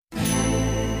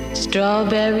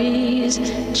Strawberries,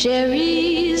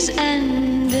 cherries,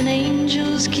 and an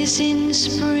angel's kiss in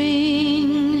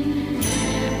spring.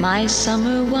 My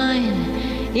summer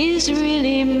wine is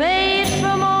really made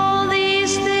from all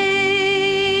these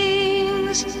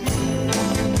things.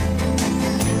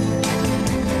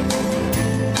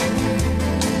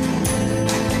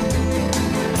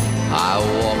 I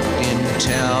walked in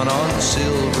town on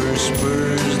silver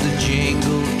spurs that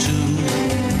jingle too.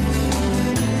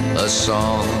 A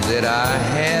song that I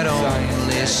had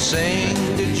only sang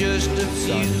to just a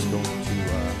Sun is few. going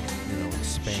to,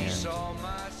 expand,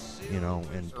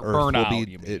 and Or Earth burn will out, be.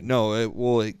 you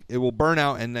mean. It will burn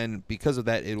out, and then because of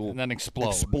that, it will And then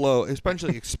explode.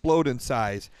 Essentially explode in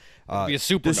size. Be a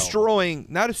supernova. Destroying,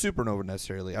 not a supernova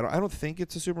necessarily. I don't think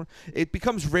it's a supernova. It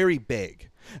becomes very big,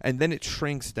 and then it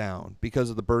shrinks down because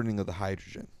of the burning of the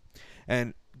hydrogen,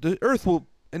 and the Earth will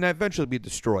and eventually be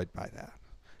destroyed by that.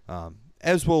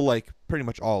 As will pretty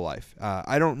much all life.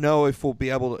 I don't know if we'll be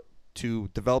able to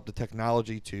develop the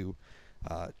technology to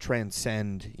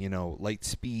transcend, light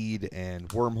speed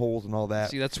and wormholes and all that.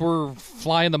 See, that's where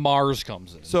flying to Mars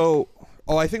comes in. So,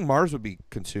 I think Mars would be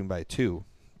consumed by it too,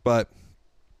 but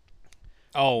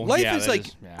life is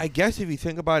I guess if you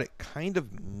think about it, kind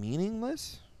of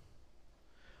meaningless.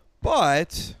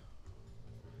 But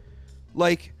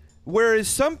whereas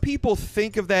some people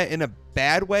think of that in a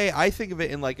bad way, I think of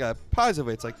it in a positive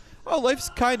way. It's life's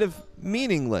kind of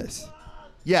meaningless.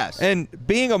 Yes. And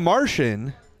being a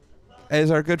Martian, as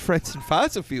our good friends in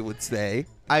Philosophy would say,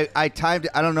 I timed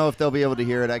it. I don't know if they'll be able to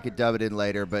hear it. I could dub it in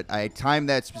later, but I timed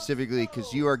that specifically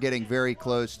because you are getting very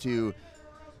close to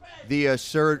the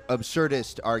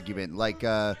absurdist argument,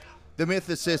 the myth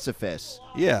of Sisyphus.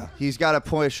 yeah. He's got to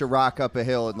push a rock up a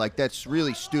hill, and that's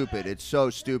really stupid. It's so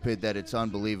stupid that it's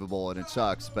unbelievable and it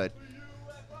sucks. But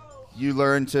you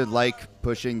learn to like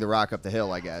pushing the rock up the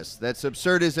hill, I guess. That's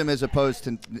absurdism as opposed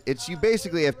to you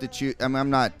basically have to choose. I'm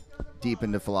not deep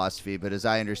into philosophy, but as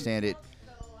I understand it,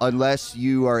 unless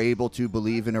you are able to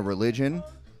believe in a religion,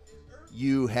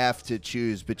 you have to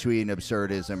choose between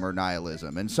absurdism or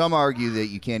nihilism. And some argue that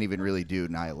you can't even really do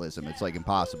nihilism. It's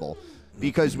impossible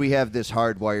because we have this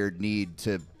hardwired need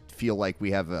to feel like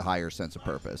we have a higher sense of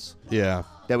purpose Yeah.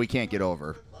 that we can't get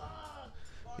over.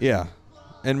 Yeah.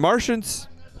 And Martians,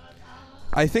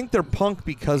 I think they're punk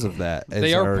because of that. as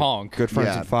They are our punk. Good friends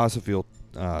Yeah. in Philosophy.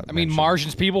 I mean,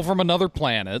 Martians, people from another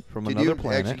planet. from Could another you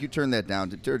planet. actually turn that down?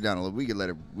 Turn it down a little. We can let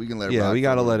it. We can let it. Yeah, rock we for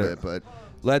gotta a little let it- bit,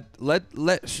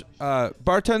 Let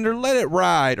bartender, let it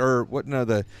ride, or what? No,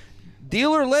 the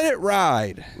dealer, let it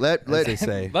ride. Let as they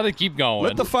say. Let it keep going.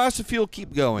 Let the fossil fuel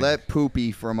keep going. let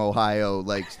Poopy from Ohio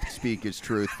speak his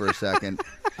truth for a second.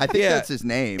 I think Yeah. that's his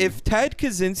name. If Ted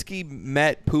Kaczynski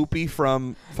met Poopy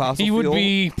from Fossil he Fuel, would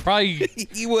be probably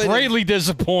he would greatly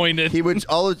disappointed. he would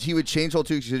change whole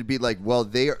tune. He'd be like, well,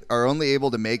 they are only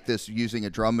able to make this using a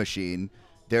drum machine.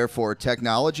 Therefore,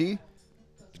 technology,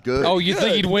 good. Oh, you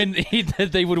think he'd win?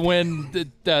 They would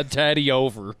win Teddy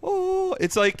over. Oh,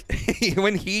 it's like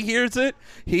when he hears it,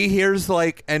 he hears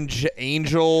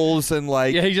angels and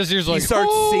Yeah, he just hears he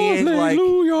starts seeing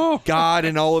Hallelujah. God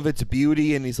in all of its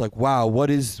beauty, and he's like, "Wow, what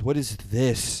is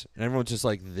this?" And everyone's just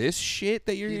like, "This shit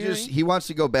that you're hearing." He wants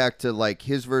to go back to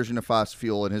his version of fossil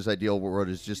fuel, and his ideal world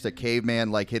is just a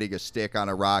caveman hitting a stick on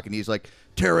a rock, and he's like,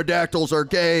 pterodactyls are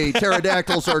gay,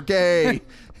 pterodactyls are gay.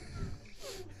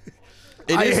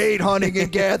 I hate hunting and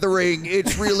gathering.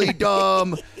 It's really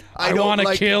dumb. I don't wanna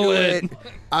like kill do it.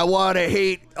 I want to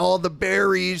hate all the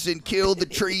berries and kill the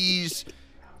trees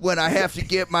when I have to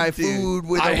get my food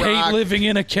with I a rock. hate living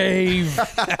in a cave.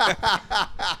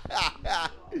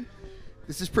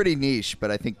 This is pretty niche, but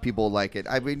I think people like it.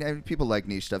 I mean, people like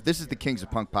niche stuff. This is the Kings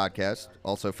of Punk podcast,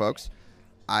 also, folks.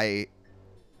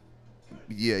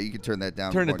 Yeah, you can turn that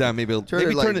down. Turn it more. down, maybe. Turn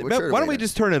Maybe it turn it. we'll turn it Why don't we later.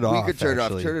 just turn it off? We could turn it off.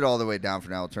 actually? Turn it all the way down for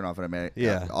now. We'll turn it off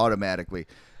Yeah. automatically.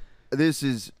 This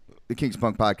is the Kings of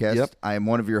Punk podcast. Yep. I am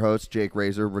one of your hosts, Jake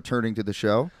Razor, returning to the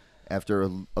show after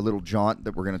a little jaunt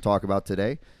that we're going to talk about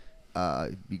today.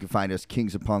 You can find us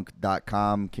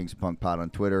kingsofpunk.com, Kings of Punk Pod on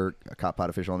Twitter, Cop Pod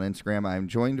Official on Instagram. I am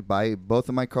joined by both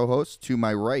of my co-hosts to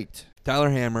my right. Tyler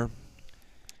Hammer,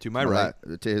 to my right,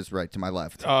 To his right, to my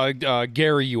left.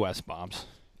 Gary U.S. bombs.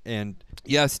 and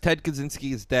yes, Ted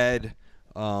Kaczynski is dead.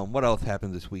 What else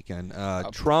happened this weekend?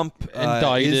 Trump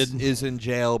indicted. is in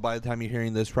jail by the time you're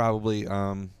hearing this, probably.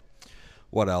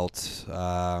 What else?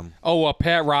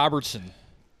 Pat Robertson,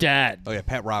 dead. Oh yeah,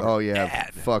 Pat Roberts. Oh, yeah.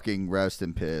 Dead. Fucking rest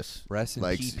in piss. Rest in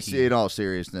PP. In all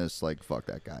seriousness, fuck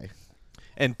that guy.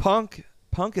 And Punk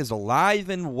is alive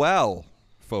and well,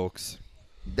 folks.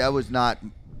 That was not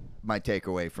my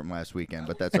takeaway from last weekend,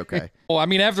 but that's okay. Well, I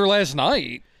mean, after last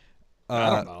night, I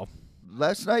don't know.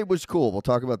 last night was cool. We'll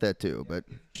talk about that too. But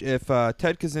If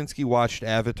Ted Kaczynski watched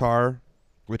Avatar,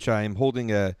 which I'm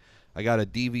holding I got a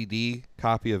DVD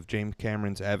copy of James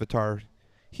Cameron's Avatar,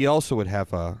 he also would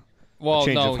have a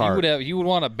change of heart. He would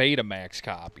want a Betamax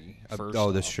copy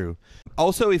first. That's true.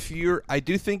 Also, I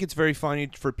do think it's very funny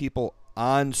for people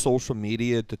on social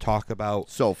media to talk about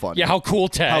so funny. Yeah, how cool how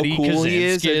Teddy cool he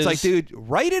is. Kaczynski It's like, dude,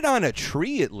 write it on a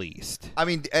tree at least. I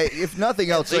mean, if nothing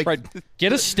else, like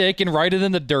Get a stick and write it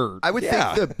in the dirt. I would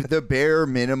think the bare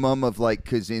minimum of like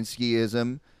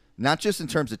Kaczynskiism, not just in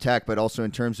terms of tech, but also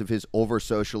in terms of his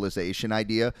over-socialization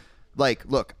idea. Like,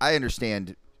 look, I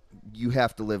understand you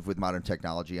have to live with modern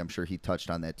technology. I'm sure he touched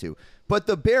on that too. But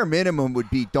the bare minimum would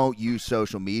be don't use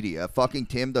social media. Fucking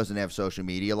Tim doesn't have social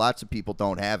media. Lots of people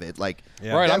don't have it. Like,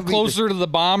 right, I'm closer to the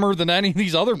bomber than any of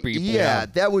these other people. Yeah,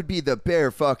 that would be the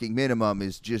bare fucking minimum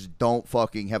is just don't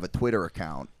fucking have a Twitter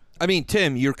account. I mean,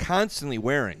 Tim, you're constantly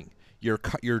wearing you're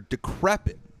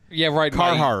decrepit. Yeah, right.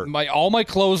 Carhartt. All my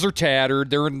clothes are tattered.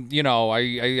 They're in,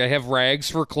 I have rags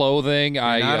for clothing. You're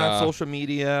not on social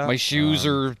media. My shoes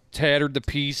are tattered to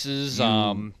pieces.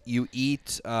 You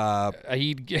eat. I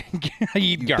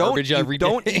eat garbage every day.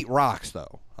 You don't eat rocks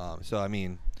though. So I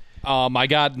mean, I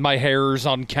got my hair's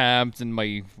unkempt and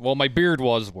my beard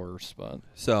was worse, but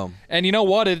and you know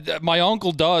what? My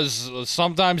uncle does.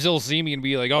 Sometimes he'll see me and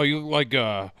be like, "Oh, you like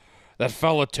that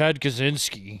fella Ted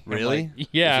Kaczynski." Really? Like,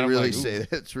 yeah. Does he really say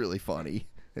that? It's really funny.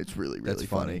 It's really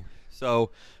funny.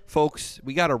 So, folks,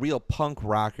 we got a real punk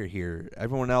rocker here.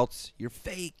 Everyone else, you're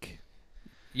fake.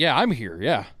 Yeah, I'm here.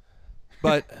 Yeah.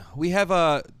 But we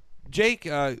have Jake,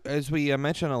 as we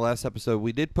mentioned in the last episode,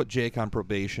 we did put Jake on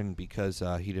probation because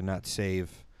he did not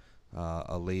save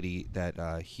a lady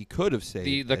that he could have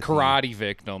saved. The karate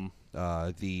victim.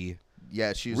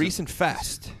 She's recent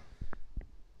fest.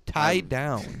 Tied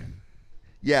down.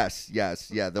 Yes,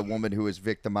 yeah. The woman who was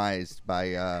victimized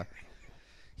by,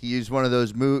 he used one of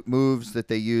those moves that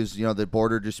they use, the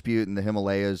border dispute in the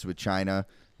Himalayas with China,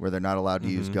 where they're not allowed to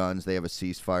use guns. They have a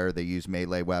ceasefire. They use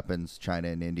melee weapons, China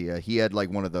and India. He had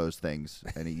like one of those things,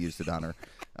 and he used it on her.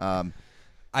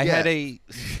 I had a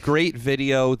great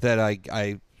video that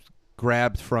I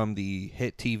grabbed from the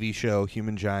hit TV show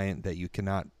Human Giant that you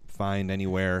cannot find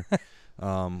anywhere,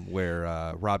 where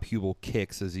Rob Hubel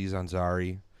kicks Aziz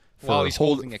Ansari. While he's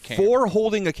holding a camera. For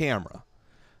holding a camera.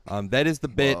 That is the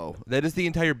bit. Whoa. That is the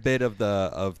entire bit of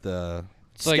the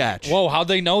sketch. Like, whoa, how'd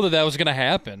they know that was going to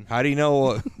happen? How do you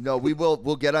know? No,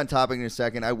 we'll get on topic in a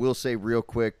second. I will say real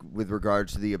quick with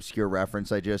regards to the obscure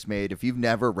reference I just made. If you've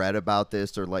never read about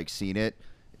this or like seen it,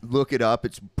 look it up.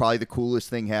 It's probably the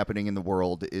coolest thing happening in the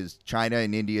world is China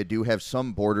and India do have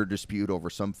some border dispute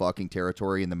over some fucking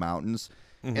territory in the mountains.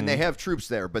 And they have troops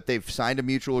there, but they've signed a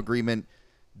mutual agreement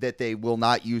that they will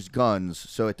not use guns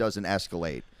so it doesn't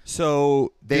escalate.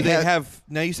 So they have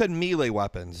now you said melee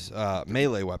weapons.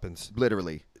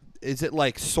 Literally. Is it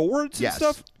like swords and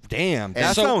stuff? Damn, And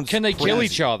that so sounds can they crazy. kill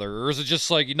each other, or is it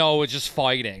just like, no, it's just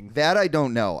fighting? That I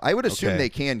don't know. I would assume Okay. they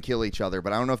can kill each other,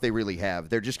 but I don't know if they really have.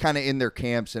 They're just kind of in their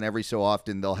camps, and every so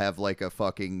often they'll have like a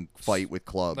fucking fight with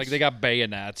clubs. Like they got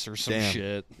bayonets or some Damn.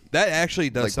 shit. That actually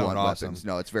does like sound blunt awesome. weapons.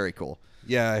 No, it's very cool.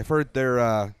 Yeah, I've heard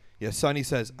their Sonny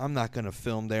says, I'm not going to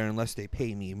film there unless they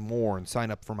pay me more and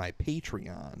sign up for my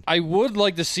Patreon. I would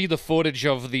like to see the footage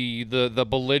of the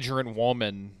belligerent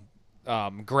woman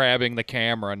grabbing the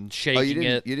camera and shaking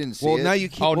it. You didn't see Well, it? now you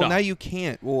can't. Oh, well, no. now you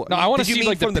can't. Well, No, I wanna did you see, mean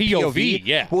like, the from POV,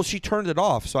 yeah. Well, she turned it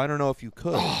off, so I don't know if you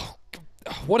could.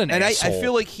 What an and I asshole.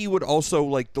 feel like he would also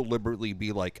like deliberately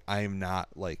be like, I'm not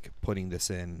like putting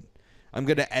this in. I'm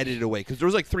going to edit it away because there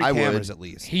was like 3 I would. cameras at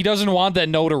least. he doesn't want that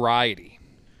notoriety.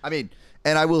 I mean,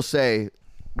 and I will say,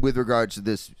 with regards to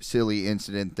this silly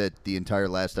incident that the entire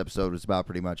last episode was about,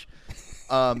 pretty much,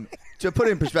 to put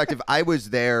it in perspective, I was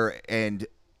there and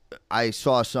I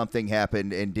saw something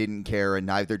happen and didn't care, and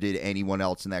neither did anyone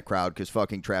else in that crowd because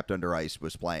fucking Trapped Under Ice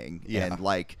was playing. Yeah. And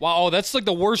like, Wow, that's like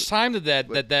the worst time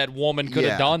that woman could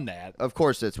have Yeah. done that. of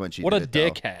course, that's when she What did a it,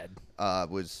 though. dickhead.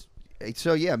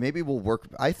 So yeah, maybe we'll work.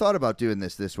 I thought about doing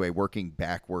this way, working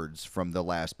backwards from the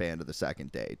last band to the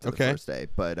second day to the first day.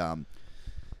 But I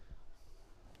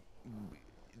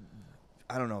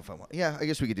don't know if I want. Yeah, I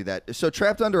guess we could do that. So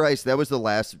Trapped Under Ice, that was the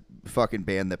last fucking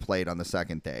band that played on the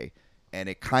second day, and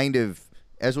it kind of,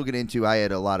 as we'll get into, I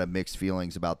had a lot of mixed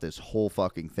feelings about this whole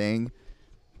fucking thing.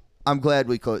 I'm glad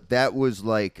we closed. That was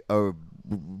like a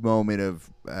moment of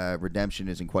redemption.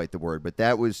 Isn't quite the word, but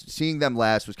that was seeing them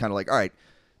last was kind of like, all right.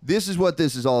 This is what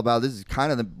this is all about. This is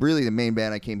kind of really the main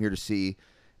band I came here to see,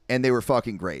 and they were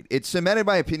fucking great. It cemented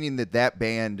my opinion that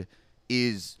band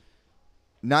is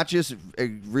not just a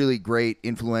really great,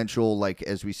 influential, like,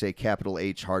 as we say, capital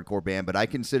H hardcore band, but I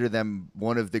consider them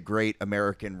one of the great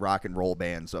American rock and roll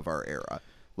bands of our era.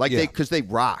 Like, because they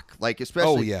rock. Like,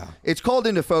 especially, it's called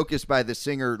into focus by the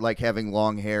singer, like, having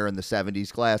long hair and the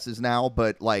 70s glasses now,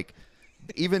 but, like,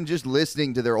 even just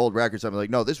listening to their old records, I'm like,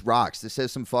 no, this rocks. This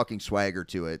has some fucking swagger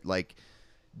to it. Like,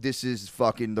 this is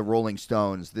fucking the Rolling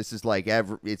Stones. This is, like,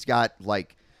 it's got,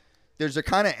 like, there's a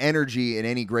kind of energy in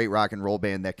any great rock and roll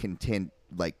band that can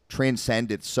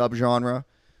transcend its subgenre,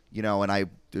 you know, and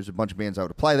there's a bunch of bands I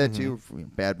would apply that to,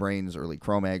 Bad Brains, early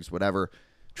Cro-Mags, whatever.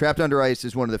 Trapped Under Ice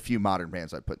is one of the few modern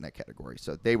bands I'd put in that category,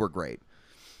 so they were great.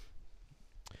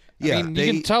 Yeah, I mean,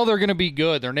 you can tell they're going to be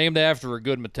good. They're named after a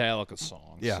good Metallica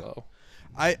song. Yeah. So.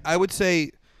 I would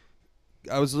say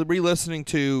I was re-listening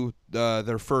to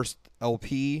their first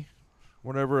LP,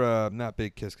 whatever, not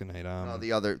Big Kiss Goodnight.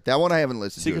 That one I haven't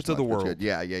listened to. Secrets of the World.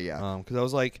 Yeah. Because I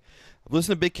was like, I've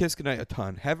listened to Big Kiss Goodnight a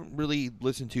ton. Haven't really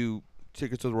listened to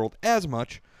Secrets of the World as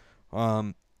much.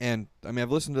 And, I mean,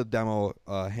 I've listened to the demo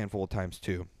a handful of times,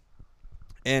 too.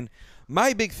 And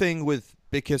my big thing with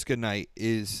Big Kiss Goodnight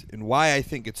is, and why I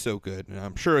think it's so good, and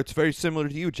I'm sure it's very similar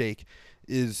to you, Jake,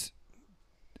 is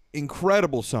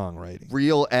incredible songwriting.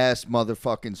 Real ass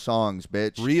motherfucking songs,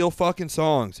 bitch. Real fucking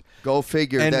songs. Go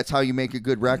figure. And that's how you make a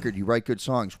good record. You write good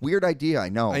songs. Weird idea, I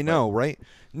know. I know, right?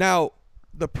 Now,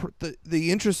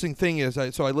 the interesting thing is,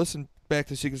 so I listened back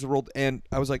to Secrets of the World, and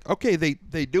I was like, okay,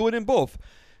 they do it in both.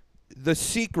 The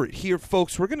secret here,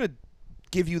 folks, we're gonna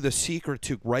give you the secret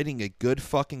to writing a good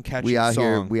fucking catchy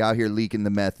song. We out here leaking the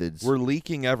methods. We're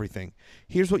leaking everything.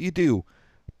 Here's what you do: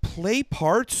 play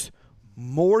parts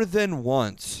more than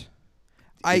once.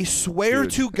 I swear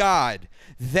to God,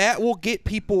 that will get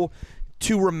people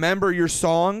to remember your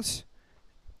songs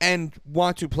and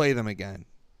want to play them again.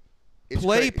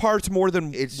 Play parts more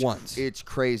than once. It's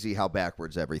crazy how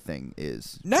backwards everything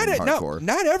is. Not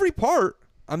every part.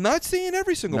 I'm not saying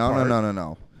every single part.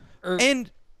 No.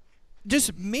 And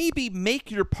just maybe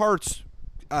make your parts,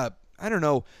 I don't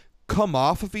know, come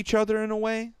off of each other in a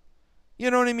way. You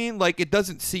know what I mean? Like, it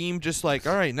doesn't seem just like,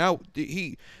 all right, now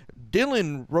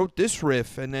Dylan wrote this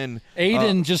riff, and then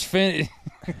Aiden just finished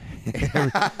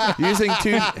using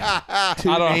two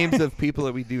names of people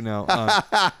that we do know.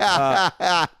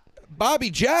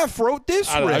 Bobby Jeff wrote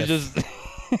this riff.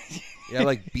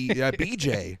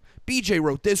 BJ. BJ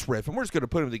wrote this riff, and we're just gonna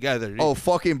put them together. Oh,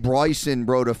 fucking Bryson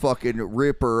wrote a fucking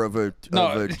ripper of a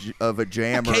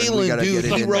jammer. Kalen, dude,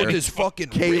 he wrote this fucking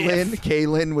riff.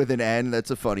 Kalen with an N. That's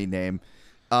a funny name.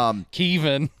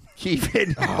 Kevin.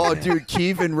 Oh, dude,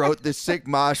 Kevin wrote the sick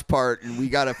mosh part, and we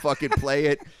gotta fucking play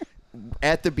it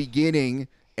at the beginning,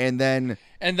 and then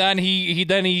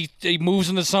he moves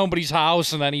into somebody's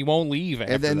house, and then he won't leave.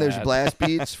 And then there's blast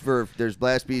beats for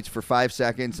 5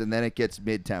 seconds, and then it gets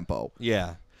mid tempo.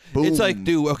 Yeah. Boom. It's like,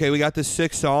 dude, okay, we got this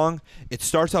sick song. It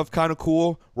starts off kind of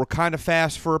cool. We're kind of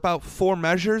fast for about 4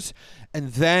 measures,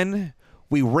 and then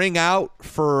we ring out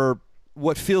for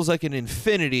what feels like an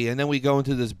infinity, and then we go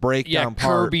into this breakdown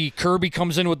part. Kirby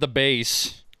comes in with the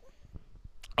bass.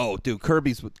 Oh, dude,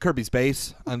 Kirby's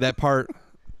bass on that part.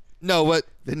 No, what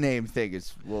the name thing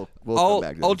is? We'll come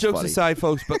back to that. All jokes aside,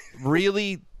 folks, but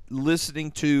really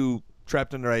listening to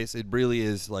Trapped Under Ice, it really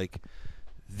is like,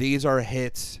 these are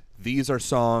hits. These are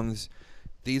songs.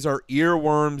 These are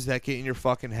earworms that get in your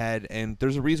fucking head. And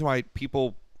there's a reason why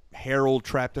people herald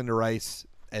Trapped Under Ice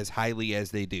as highly as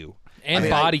they do. And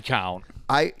body count.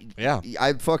 I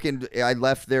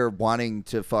left there wanting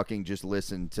to fucking just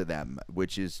listen to them,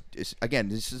 which is again,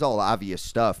 this is all obvious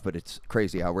stuff, but it's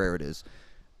crazy how rare it is.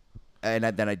 And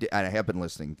then I have been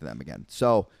listening to them again.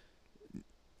 So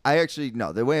I actually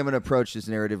the way I'm gonna approach this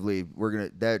narratively,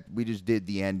 we just did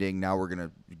the ending. Now we're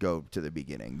gonna go to the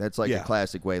beginning. That's like a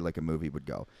classic way, like a movie would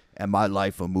go. And my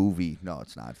life a movie? No,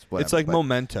 it's not. It's like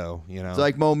Memento, you know. It's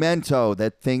like Memento,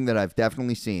 that thing that I've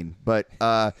definitely seen. But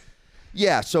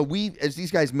yeah. So as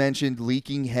these guys mentioned,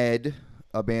 Leaking Head,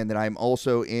 a band that I'm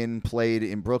also in, played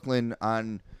in Brooklyn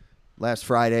on last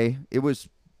Friday. It was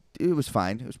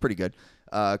fine. It was pretty good.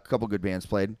 A couple good bands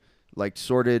played, like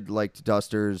Sorted, like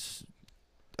Dusters.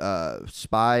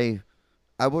 Spy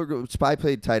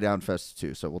played Tie Down Fest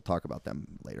too, so we'll talk about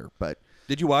them later. But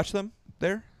did you watch them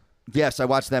there? Yes, I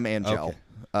watched them and Gel.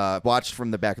 Okay. Watched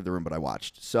from the back of the room, but I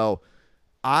watched. So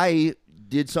I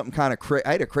did something kind of crazy.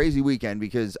 I had a crazy weekend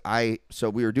because we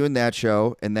were doing that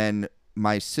show, and then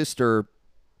my sister,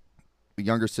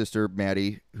 younger sister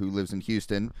Maddie, who lives in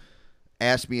Houston,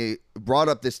 brought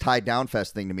up this Tie Down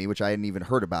Fest thing to me, which I hadn't even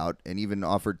heard about, and even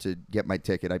offered to get my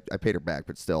ticket. I paid her back,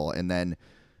 but still. And then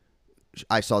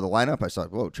I saw the lineup. I saw,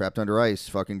 whoa, Trapped Under Ice,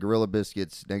 fucking Gorilla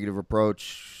Biscuits, Negative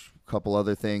Approach, a couple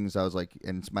other things. I was like,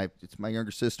 and it's my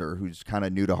younger sister who's kind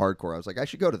of new to hardcore. I was like, I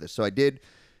should go to this. So I did.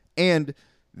 And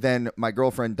then my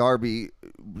girlfriend Darby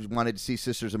wanted to see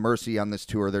Sisters of Mercy on this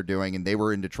tour they're doing, and they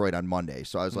were in Detroit on Monday.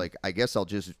 So I was like, I guess I'll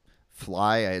just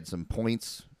fly. I had some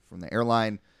points from the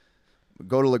airline.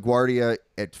 Go to LaGuardia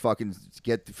at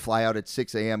fly out at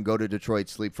 6 a.m., go to Detroit,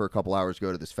 sleep for a couple hours,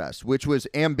 go to this fest, which was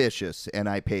ambitious, and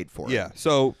I paid for it. Yeah,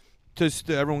 so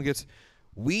just everyone gets,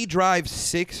 we drive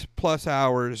 6+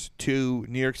 hours to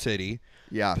New York City,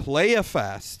 play a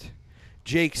fest.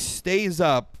 Jake stays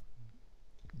up,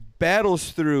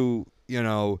 battles through,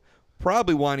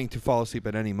 probably wanting to fall asleep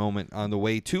at any moment on the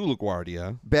way to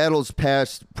LaGuardia. Battles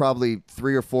past probably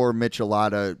 3 or 4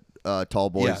 Michelada tall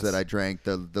boys that I drank,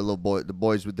 the little the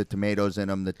boys with the tomatoes in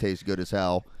them that taste good as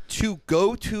hell. To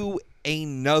go to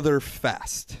another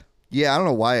fest. Yeah, I don't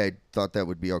know why I thought that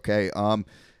would be okay.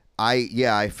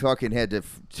 I fucking had to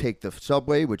take the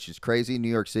subway, which is crazy. New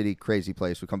York City, crazy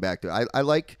place. We'll come back to it. I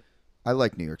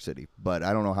like New York City, but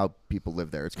I don't know how people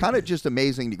live there. It's kind of just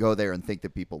amazing to go there and think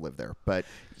that people live there. But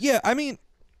yeah, I mean,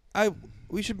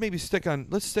 we should maybe stick on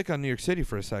New York City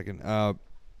for a second.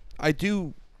 I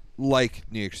do like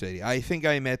New York City. I think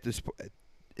I'm at this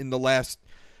in the last.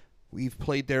 We've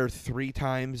played there 3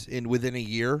 times within a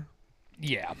year.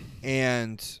 Yeah,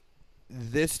 and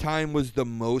this time was the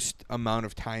most amount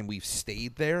of time we've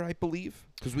stayed there, I believe,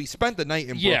 because we spent the night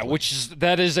in Brooklyn. Yeah,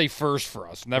 that is a first for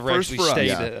us. Never actually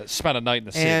spent a night in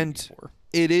the city before.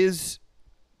 It is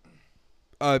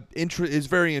is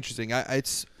very interesting.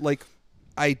 It's like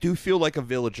I do feel like a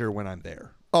villager when I'm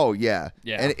there. Oh, yeah.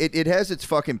 Yeah. And it has its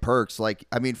fucking perks. Like,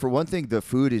 I mean, for one thing, the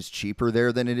food is cheaper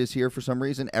there than it is here for some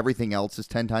reason. Everything else is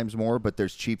 10 times more, but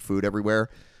there's cheap food everywhere.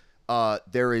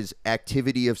 There is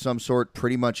activity of some sort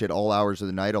pretty much at all hours of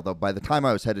the night, although by the time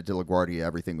I was headed to LaGuardia,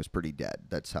 everything was pretty dead.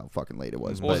 That's how fucking late it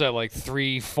was. What was that, like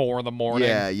 3, 4 in the morning?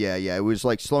 Yeah. It was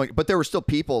like slowing. But there were still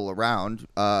people around.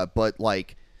 But,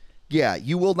 like, yeah,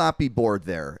 you will not be bored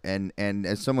there. And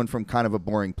as someone from kind of a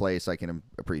boring place, I can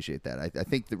appreciate that. I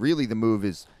think that really the move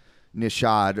is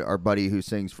Nishad, our buddy who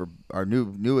sings for our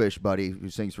newish buddy who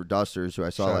sings for Dusters, who I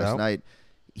saw last night.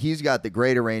 He's got the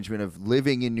great arrangement of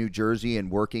living in New Jersey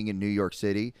and working in New York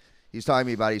City. He's talking to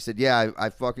me about it. He said, yeah, I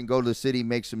fucking go to the city,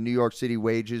 make some New York City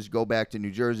wages, go back to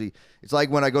New Jersey. It's like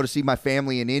when I go to see my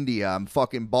family in India, I'm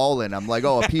fucking balling. I'm like,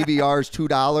 oh, a PBR is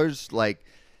 $2? Like,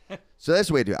 so that's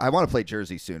the way to do it. I want to play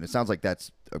Jersey soon. It sounds like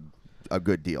that's a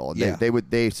good deal. Yeah.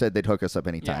 They said they'd hook us up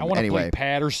anytime. Yeah, I want to play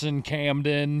Patterson,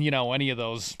 Camden, any of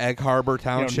those. Egg Harbor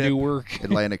Township. Newark.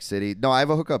 Atlantic City. No, I have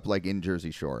a hookup like in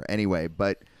Jersey Shore. Anyway,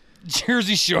 but...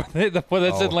 Jersey Shore.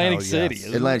 That's Atlantic City.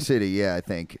 Yes. Atlantic City, yeah, I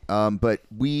think. But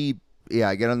I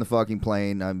get on the fucking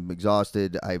plane. I'm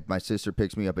exhausted. My sister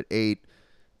picks me up at 8.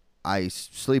 I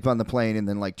sleep on the plane and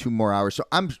then like 2 more hours. So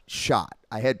I'm shot.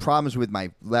 I had problems with my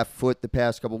left foot the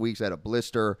past couple weeks. I had a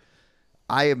blister.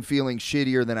 I am feeling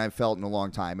shittier than I've felt in a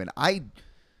long time. And I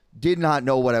did not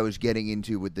know what I was getting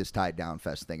into with this Tied Down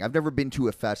Fest thing. I've never been to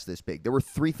a fest this big. There were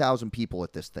 3,000 people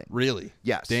at this thing. Really?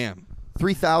 Yes. Damn.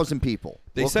 3,000 people.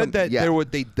 They said that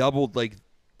they doubled, like,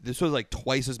 this was like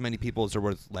twice as many people as there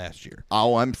was last year.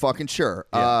 Oh, I'm fucking sure.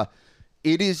 Yeah.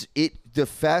 The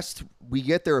fest, we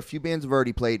get there, a few bands have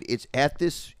already played.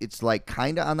 It's like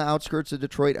kind of on the outskirts of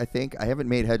Detroit, I think. I haven't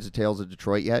made heads or tails of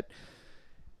Detroit yet.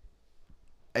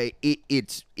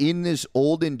 It's in this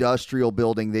old industrial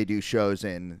building they do shows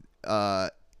in,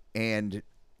 and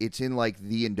it's in like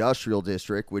the industrial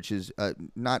district, which is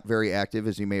not very active,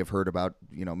 as you may have heard about,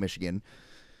 Michigan.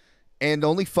 And the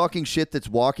only fucking shit that's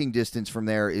walking distance from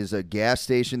there is a gas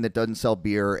station that doesn't sell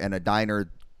beer and a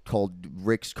diner called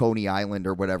Rick's Coney Island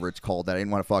or whatever it's called that I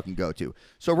didn't want to fucking go to.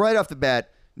 So right off the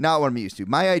bat, not what I'm used to.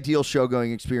 My ideal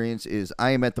show-going experience is I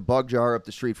am at the Bug Jar up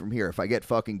the street from here. If I get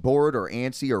fucking bored or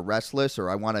antsy or restless or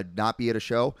I want to not be at a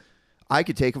show, I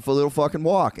could take a little fucking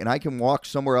walk, and I can walk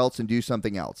somewhere else and do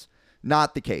something else.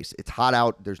 Not the case. It's hot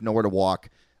out. There's nowhere to walk.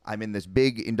 I'm in this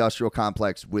big industrial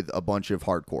complex with a bunch of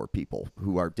hardcore people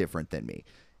who are different than me.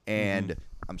 And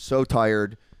I'm so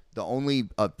tired. A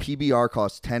PBR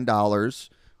costs $10,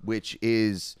 which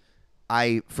is...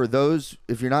 for those,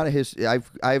 if you're not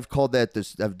I've called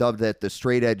that I've dubbed that the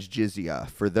straight edge jizya.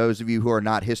 For those of you who are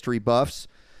not history buffs,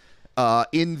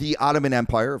 in the Ottoman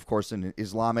Empire, of course, an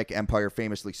Islamic empire,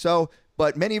 famously so,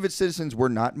 but many of its citizens were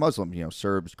not Muslim.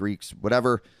 Serbs, Greeks,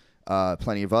 whatever.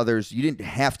 Plenty of others. You didn't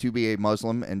have to be a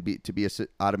Muslim to be a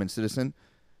Ottoman citizen,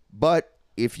 but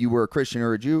if you were a Christian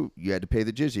or a Jew, you had to pay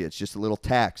the jizya. It's just a little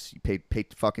tax. You pay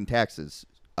fucking taxes.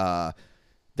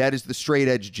 That is the straight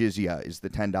edge jizya, is the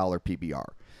 $10 PBR.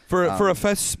 For a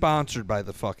fest sponsored by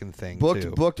the fucking thing,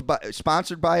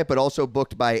 sponsored by it, but also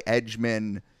booked by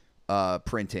Edgeman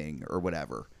printing or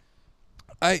whatever.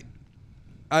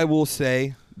 I will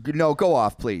say, no, go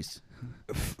off, please.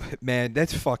 Man,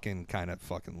 that's fucking kind of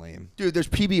fucking lame. Dude, there's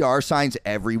PBR signs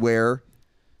everywhere.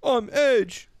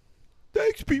 Edge.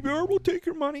 Thanks, PBR. We'll take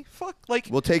your money. Fuck, like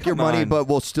we'll take your money, but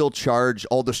we'll still charge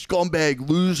all the scumbag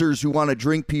losers who want to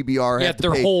drink PBR. Get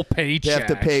their whole paycheck. They have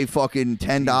to pay fucking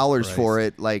 $10 for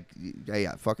it. Like,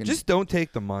 yeah, fucking. Just don't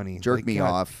take the money. Jerk me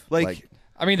off. Like,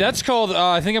 I mean, that's called.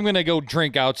 I think I'm gonna go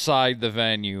drink outside the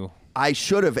venue. I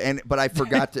should have, but I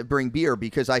forgot to bring beer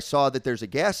because I saw that there's a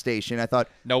gas station. I thought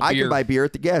I can buy beer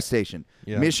at the gas station.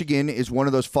 Yeah. Michigan is one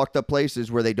of those fucked up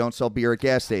places where they don't sell beer at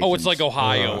gas stations. Oh, it's like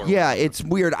Ohio. Yeah, it's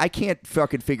weird. I can't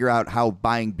fucking figure out how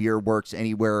buying beer works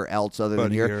anywhere else other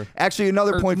than here. Actually,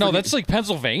 another point. No, that's like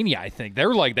Pennsylvania. I think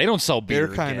they're like they don't sell beer.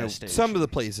 They're kind of some of the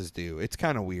places do. It's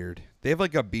kind of weird. They have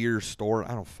like a beer store.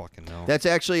 I don't fucking know. That's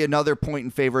actually another point in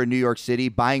favor of New York City.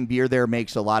 Buying beer there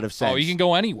makes a lot of sense. Oh, you can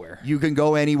go anywhere. You can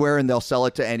go anywhere and they'll sell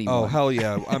it to anyone. Oh, hell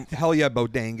yeah. Hell yeah,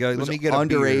 Bodanga. Let me get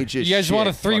underage a beer. You guys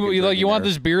want you want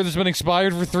this beer that's been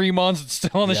expired for 3 months? It's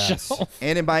still on the shelf.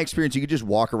 And in my experience, you could just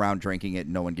walk around drinking it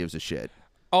and no one gives a shit.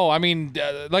 Oh, I mean,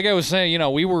 like I was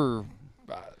saying, we were...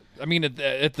 I mean,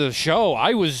 at the show,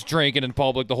 I was drinking in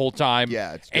public the whole time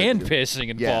and pissing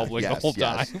in public the whole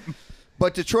time.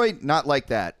 But Detroit, not like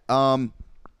that. I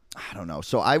don't know.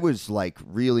 So I was like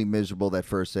really miserable that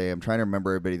first day. I'm trying to remember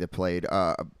everybody that played.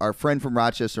 Our friend from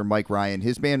Rochester, Mike Ryan,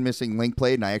 his band Missing Link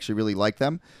played, and I actually really liked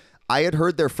them. I had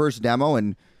heard their first demo,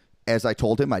 and as I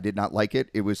told him, I did not like it.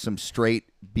 It was some straight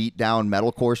beat down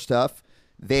metalcore stuff.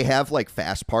 They have like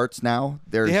fast parts now.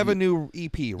 They have a new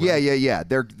EP, right? Yeah.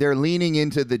 They're leaning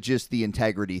into the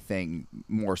integrity thing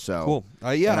more so. Cool.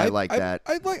 I like that.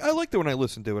 I liked it when I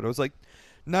listened to it. I was like,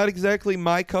 not exactly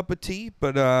my cup of tea,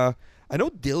 but I know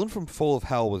Dylan from Full of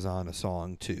Hell was on a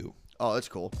song too. Oh, that's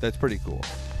cool. That's pretty cool.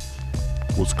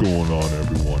 What's going on,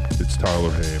 everyone? It's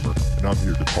Tyler Hamer, and I'm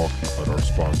here to talk to you about our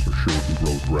sponsor, Shirley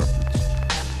Road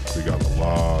Records. They got a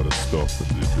lot of stuff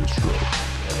in the distro,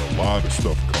 and a lot of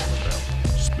stuff coming out.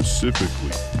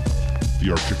 Specifically,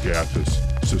 the Archigathus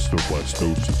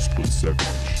Cystoblastosis Split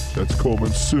 7-inch. That's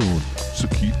coming soon, so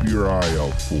keep your eye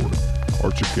out for it.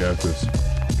 Archigathus,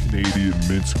 Canadian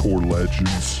mincecore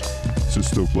legends,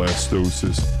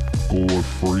 Cystoblastosis, gore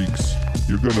freaks.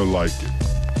 You're gonna like it.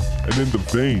 And in the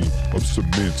vein of some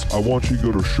mints, I want you to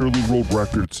go to Shirley Road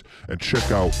Records and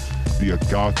check out the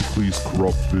Agathocles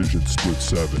Corrupt Vision Split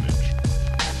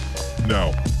 7-inch.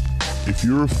 Now, if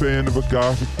you're a fan of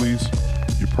Agathocles,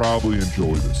 you probably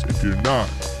enjoy this. If you're not,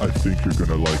 I think you're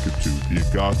gonna like it too. The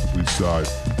Agathocles side,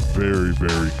 very,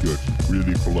 very good.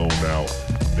 Really blown out,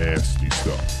 nasty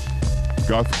stuff.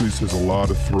 Agathocles has a lot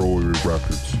of throwaway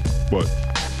records, but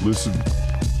listen,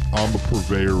 I'm a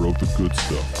purveyor of the good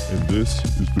stuff, and this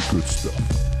is the good stuff.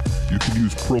 You can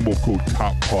use promo code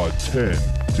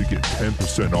TOPPOD10 to get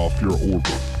 10% off your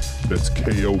order. That's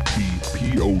KOPPOD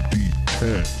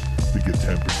 10 to get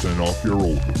 10% off your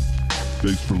order.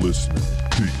 Thanks for listening.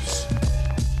 Peace.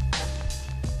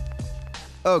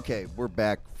 Okay, we're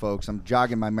back, folks. I'm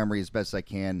jogging my memory as best I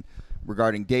can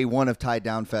regarding day one of Tie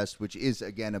Down Fest, which is,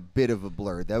 again, a bit of a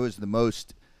blur. That was the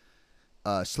most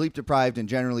sleep-deprived and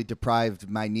generally deprived,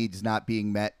 my needs not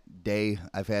being met day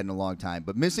I've had in a long time.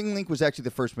 But Missing Link was actually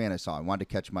the first band I saw. I wanted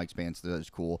to catch Mike's band, so that was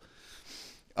cool.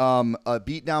 A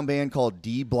beatdown band called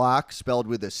D Block, spelled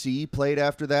with a C, played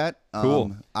after that.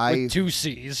 Cool. With 2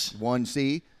 C's. 1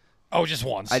 C. Oh, just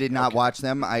once. I did not watch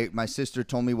them. My sister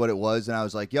told me what it was, and I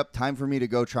was like, yep, time for me to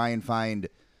go try and find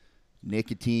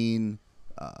nicotine,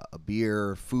 a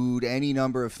beer, food, any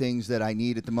number of things that I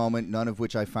need at the moment, none of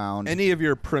which I found. Any of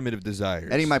your primitive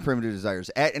desires. Any of my primitive desires.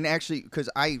 And actually, because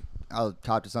I'll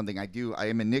top to something I do. I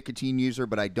am a nicotine user,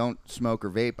 but I don't smoke or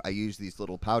vape. I use these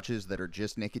little pouches that are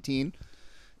just nicotine.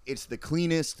 It's the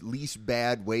cleanest, least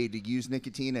bad way to use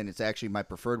nicotine, and it's actually my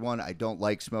preferred one. I don't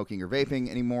like smoking or vaping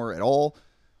anymore at all.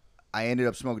 I ended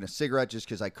up smoking a cigarette just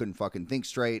because I couldn't fucking think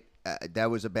straight. That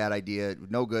was a bad idea.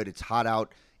 No good. It's hot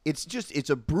out. It's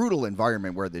a brutal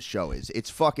environment where this show is. It's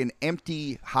fucking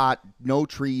empty, hot, no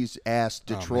trees, ass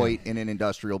Detroit in an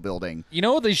industrial building. You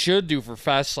know what they should do for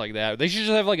fests like that? They should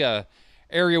just have like a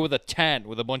area with a tent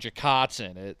with a bunch of cots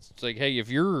in it. It's like, hey, if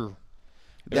you're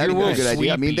that'd be a good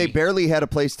idea. I mean, they barely had a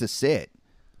place to sit.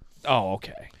 Oh,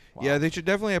 okay. Wow. Yeah, they should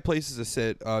definitely have places to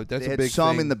sit. That's they a had big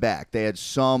some thing. in the back. They had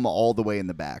some all the way in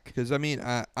the back. Because I mean,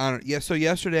 so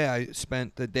yesterday I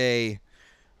spent the day,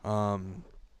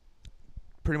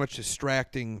 pretty much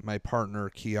distracting my partner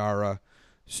Kiara,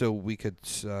 so we could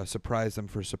surprise them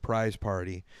for a surprise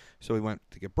party. So we went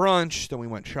to get brunch, then we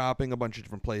went shopping a bunch of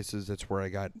different places. That's where I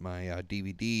got my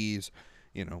DVDs,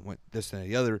 went this and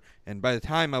the other. And by the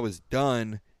time I was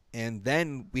done, and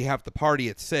then we have to party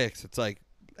at 6. It's like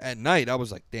at night I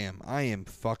was like, damn, I am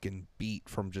fucking beat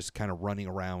from just kind of running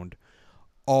around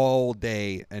all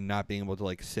day and not being able to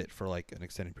like sit for like an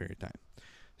extended period of time.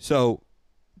 So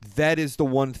that is the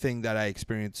one thing that I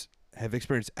have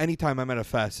experienced anytime I'm at a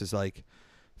fest is like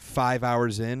 5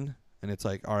 hours in and it's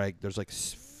like, all right, there's like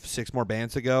 6 more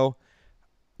bands to go.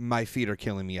 My feet are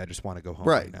killing me. I just want to go home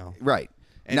right now. Right.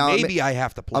 And now, maybe I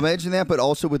have to play. Imagine that, but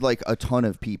also with like a ton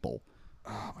of people.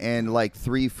 And like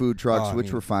 3 food trucks,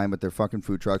 which were fine, but they're fucking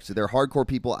food trucks. They're hardcore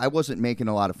people. I wasn't making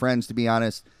a lot of friends, to be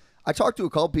honest. I talked to a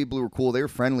couple people who were cool. They were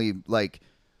friendly, like,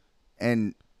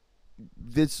 and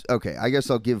this, okay, I guess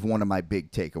I'll give one of my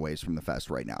big takeaways from the fest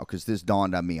right now, because this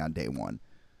dawned on me on day one.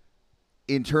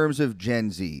 In terms of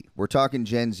Gen Z, we're talking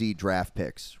Gen Z draft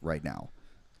picks right now.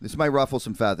 This might ruffle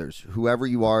some feathers. Whoever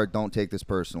you are, don't take this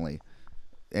personally.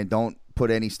 And don't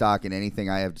put any stock in anything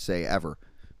I have to say ever.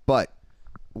 But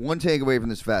one takeaway from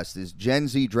this fest is Gen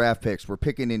Z draft picks we're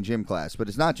picking in gym class, but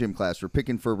it's not gym class. We're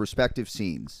picking for respective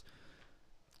scenes.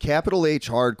 Capital H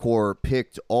Hardcore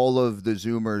picked all of the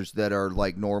Zoomers that are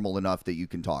like normal enough that you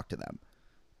can talk to them.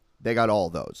 They got all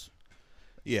those.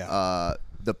 Yeah.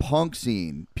 The punk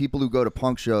scene, people who go to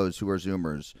punk shows who are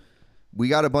Zoomers. We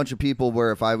got a bunch of people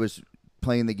where if I was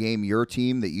playing the game Your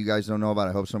Team that you guys don't know about,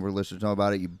 I hope some of our listeners know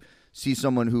about it, you see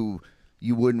someone who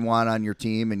you wouldn't want on your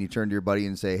team and you turn to your buddy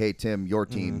and say, hey, Tim, your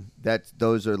team.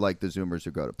 Those are like the Zoomers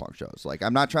who go to punk shows. Like,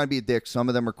 I'm not trying to be a dick. Some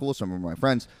of them are cool. Some of them are my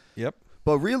friends. Yep.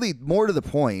 But really, more to the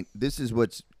point, this is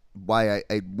why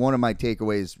I one of my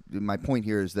takeaways, my point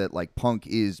here is that like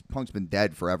punk's been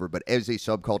dead forever, but as a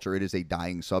subculture, it is a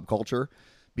dying subculture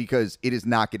because it is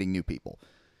not getting new people.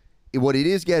 What it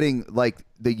is getting, like,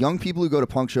 the young people who go to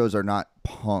punk shows are not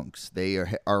punks. They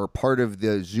are part of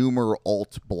the Zoomer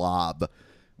alt blob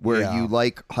where you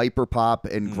like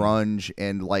hyperpop and grunge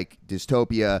and like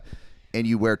dystopia, and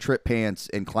you wear trip pants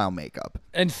and clown makeup.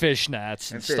 And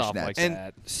fishnets and stuff like and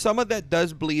that. Some of that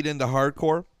does bleed into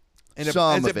hardcore. And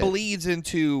it bleeds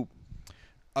into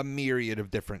a myriad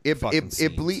of different fucking scenes.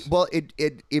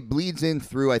 It bleeds in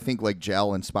through, I think, like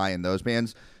Gel and Spy and those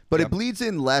bands. But it bleeds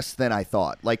in less than I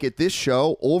thought. Like at this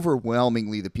show,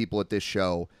 overwhelmingly the people at this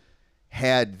show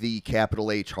had the capital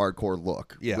H hardcore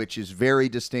look, which is very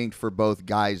distinct for both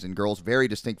guys and girls, very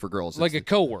distinct for girls. Like a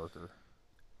coworker.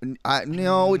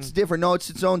 No, it's different. No, it's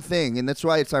its own thing, and that's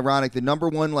why it's ironic. The number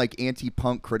one like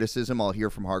anti-punk criticism I'll hear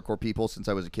from hardcore people since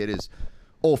I was a kid is,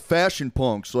 oh, fashion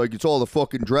punks, like it's all the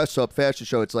fucking dress-up fashion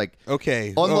show. It's like,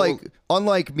 okay,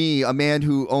 unlike me, a man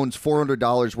who owns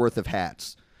 $400 worth of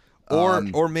hats.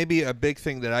 Or maybe a big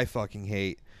thing that I fucking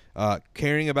hate,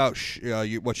 caring about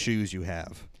what shoes you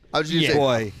have. I was just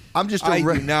boy, I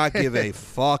do not give a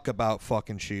fuck about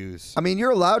fucking shoes. I mean,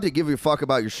 you're allowed to give a fuck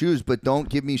about your shoes, but don't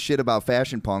give me shit about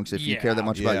fashion punks if you care that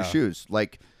much about your shoes.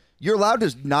 Like, you're allowed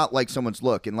to not like someone's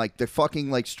look, and like the fucking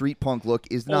like street punk look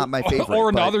is not my favorite. Or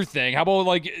another thing, how about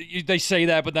like they say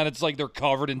that, but then it's like they're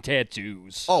covered in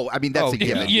tattoos. Oh, I mean that's a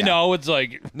given. You know, it's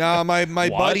like my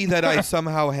buddy that I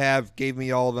somehow have gave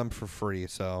me all of them for free.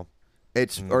 So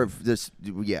it's or this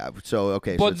So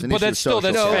okay, but so it's that's still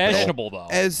that's fashionable though.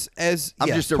 As I'm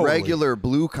just a regular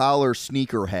blue collar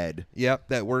sneakerhead. Yep,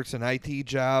 that works an IT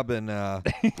job and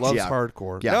loves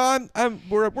hardcore. Yeah.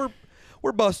 No,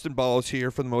 we're busting balls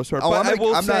here for the most part.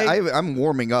 But I'm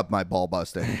warming up my ball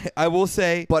busting. I will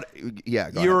say, but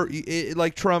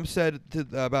like Trump said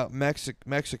about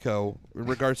Mexico in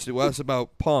regards to us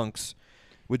about punks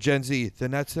with Gen Z.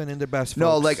 Then that's in the best.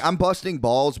 No, folks. like I'm busting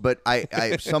balls, but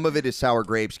I some of it is sour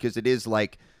grapes because it is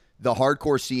like the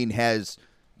hardcore scene has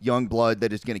young blood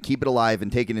that is going to keep it alive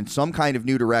and take it in some kind of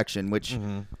new direction, which.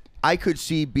 I could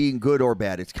see being good or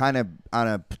bad. It's kind of on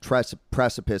a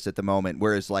precipice at the moment,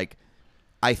 whereas like.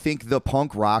 I think the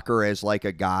punk rocker as like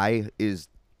a guy it's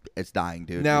dying,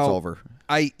 dude. Now, it's over.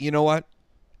 You know what?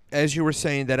 As you were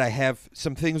saying that I have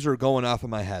some things that are going off in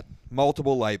my head,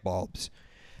 multiple light bulbs.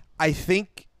 I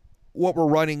think what we're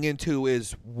running into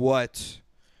is what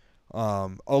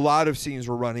a lot of scenes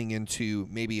were running into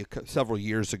maybe several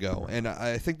years ago. And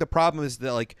I think the problem is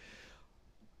that like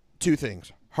two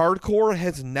things. Hardcore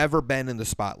has never been in the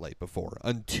spotlight before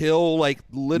until like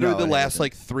literally the last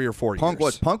like 3 or 4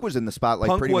 years. Punk was in the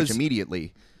spotlight pretty much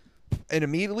immediately.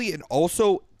 And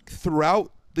also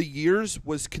throughout the years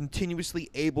was continuously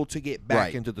able to get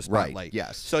back into the spotlight. Right,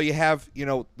 yes. So you have,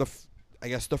 I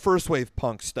guess the first wave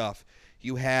punk stuff.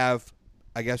 You have,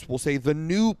 I guess we'll say the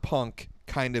new punk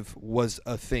kind of was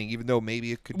a thing, even though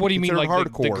maybe it could be considered hardcore. What do you mean,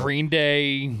 like the Green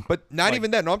Day? But not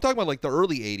even that. No, I'm talking about like the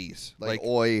early 80s. Like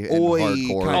Oi and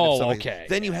hardcore. Kind of stuff. Okay.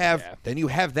 Then you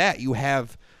have that. You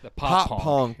have the pop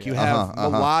punk. You have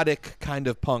melodic kind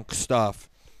of punk stuff.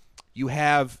 you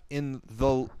have in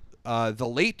the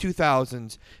late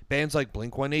 2000s bands like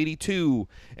Blink-182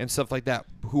 and stuff like that,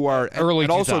 who are early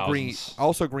and 2000s.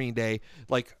 also Green Day,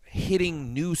 like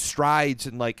hitting new strides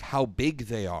in like how big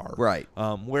they are. Right.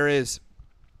 Whereas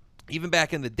even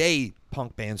back in the day,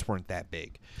 punk bands weren't that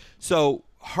big. So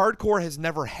hardcore has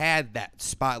never had that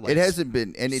spotlight. It hasn't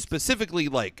been, and it's specifically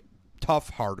like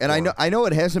tough hardcore. And I know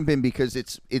it hasn't been because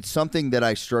it's something that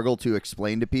I struggle to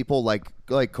explain to people, like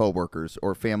coworkers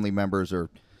or family members or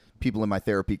people in my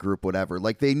therapy group, whatever.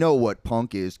 Like, they know what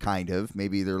punk is, kind of.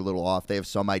 Maybe they're a little off. They have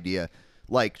some idea.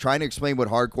 Like, trying to explain what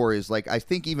hardcore is, like, I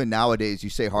think even nowadays you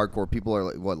say hardcore, people are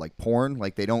like, what, like porn?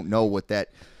 Like, they don't know what that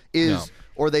is. No.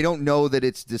 Or they don't know that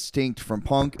it's distinct from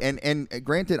punk. And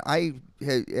granted,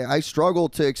 I struggle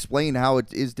to explain how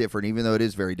it is different, even though it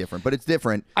is very different. But it's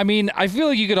different. I mean, I feel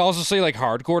like you could also say, like,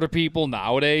 hardcore to people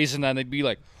nowadays, and then they'd be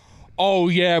like, oh,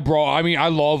 yeah, bro, I mean, I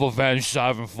love Avenged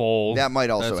Sevenfold. That might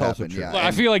also happen, yeah.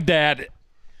 I feel like that,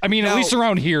 I mean, now, at least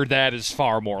around here, that is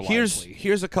far more likely.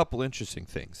 Here's a couple interesting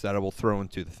things that I will throw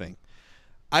into the thing.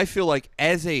 I feel like,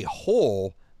 as a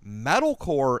whole,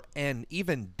 metalcore and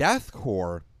even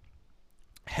deathcore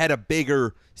had a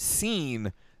bigger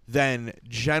scene than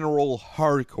general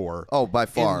hardcore. Oh, by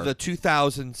far. In the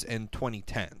 2000s and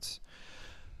 2010s.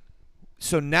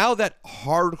 So now that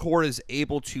hardcore is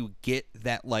able to get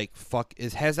that, like,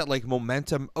 has that, like,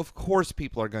 momentum, of course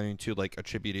people are going to, like,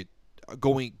 attribute it,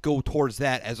 go towards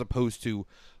that as opposed to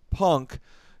punk.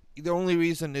 The only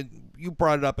reason, you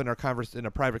brought it up in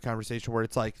a private conversation where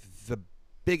it's like the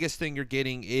biggest thing you're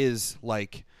getting is,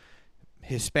 like,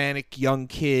 Hispanic young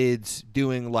kids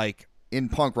doing, like, in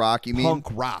punk rock, you mean? Punk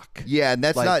rock. Yeah, and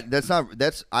that's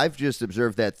I've just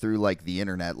observed that through, like, the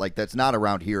internet. Like, that's not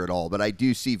around here at all, but I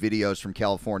do see videos from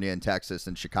California and Texas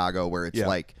and Chicago where it's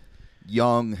like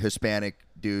young Hispanic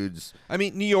dudes. I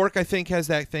mean, New York, I think, has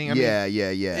that thing. Yeah.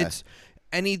 It's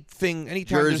anytime Jersey,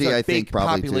 there's a I big think,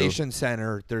 probably population too.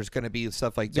 center, there's going to be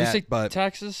stuff like Did that. you say but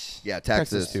Texas? Yeah,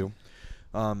 Texas too.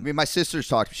 I mean, my sister's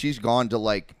talked. She's gone to,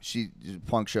 like,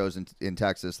 punk shows in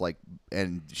Texas, like,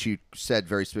 and she said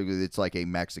very specifically it's like a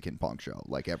Mexican punk show.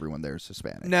 Like, everyone there is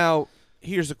Hispanic. Now,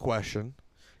 here's a question: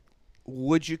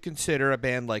 would you consider a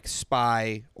band like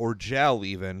Spy or Gel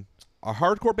even a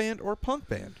hardcore band or a punk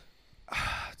band?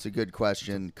 It's a good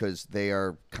question because they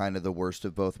are kind of the worst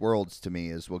of both worlds to me,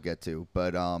 as we'll get to.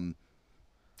 But I'm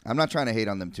not trying to hate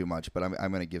on them too much, but I'm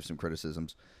going to give some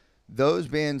criticisms. Those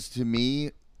bands, to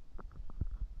me,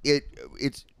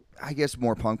 it's I guess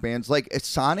more punk bands. Like,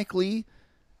 sonically,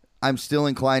 I'm still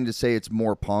inclined to say it's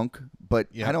more punk, but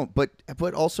I don't.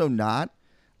 But also not.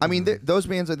 I mean, those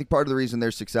bands, I think part of the reason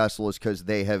they're successful is because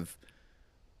they have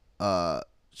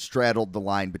straddled the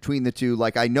line between the two.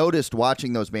 Like, I noticed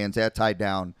watching those bands at Tied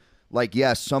Down, like,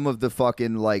 yes, some of the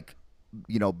fucking, like,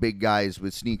 you know, big guys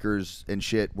with sneakers and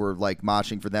shit were, like,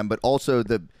 moshing for them, but also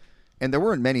and there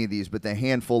weren't many of these, but the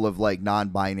handful of, like,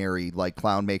 non-binary, like,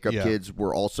 clown makeup kids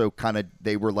were also kind of,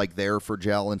 they were, like, there for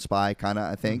Gel and Spy, kind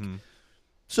of, I think. Mm-hmm.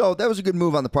 So that was a good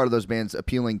move on the part of those bands,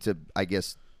 appealing to, I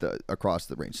guess, across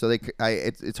the range. So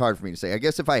it's hard for me to say. I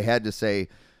guess if I had to say,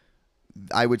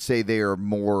 I would say they are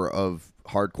more of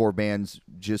hardcore bands.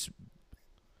 Just,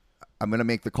 I'm going to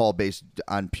make the call based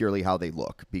on purely how they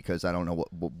look, because I don't know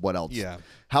what else. Yeah.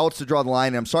 How else to draw the line.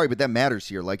 And I'm sorry, but that matters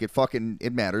here. Like,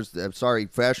 it matters. I'm sorry,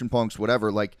 fashion punks,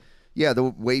 whatever. Like, yeah, the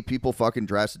way people fucking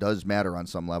dress does matter on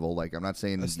some level. Like, I'm not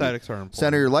saying aesthetics are important.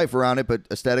 Center your life around it, but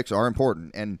aesthetics are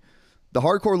important. And the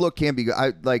hardcore look can be good.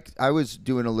 I was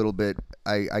doing a little bit.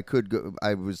 I could go.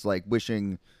 I was, like,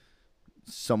 wishing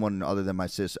someone other than my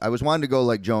sis. I was wanting to go,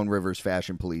 like, Joan Rivers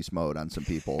fashion police mode on some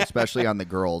people, especially on the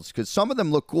girls, because some of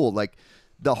them look cool. Like,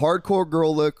 the hardcore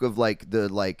girl look of, like, the,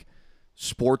 like,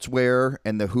 sportswear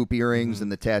and the hoop earrings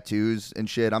and the tattoos and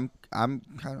shit. I'm kind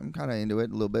of into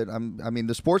it a little bit. I mean,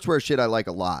 the sportswear shit I like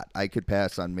a lot. I could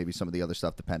pass on maybe some of the other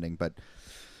stuff depending, but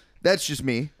that's just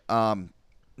me.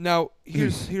 Now,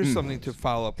 here's something to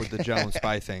follow up with the Gel and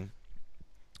Spy thing.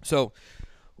 So,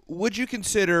 would you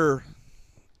consider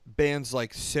bands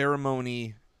like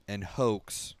Ceremony and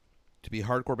Hoax to be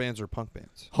hardcore bands or punk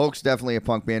bands? Hoax, definitely a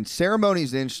punk band.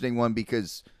 Ceremony's an interesting one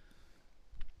because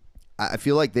I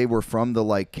feel like they were from the,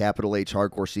 like, capital H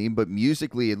hardcore scene, but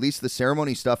musically, at least the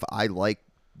Ceremony stuff I like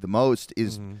the most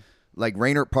is like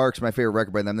Raynard Park's my favorite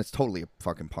record by them. That's totally a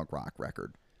fucking punk rock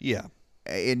record. Yeah.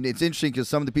 And it's interesting because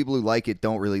some of the people who like it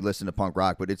don't really listen to punk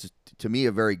rock, but it's, to me,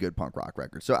 a very good punk rock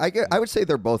record. So I would say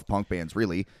they're both punk bands,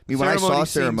 really. I mean, when I saw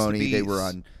Ceremony, they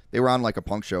were on like a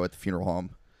punk show at the funeral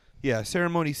home. Yeah,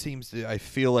 Ceremony seems to, I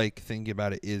feel like, thinking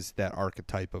about it, is that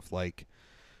archetype of, like,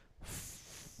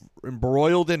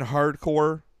 embroiled in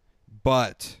hardcore,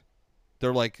 but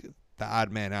they're, like,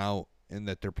 odd man out in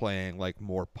that they're playing like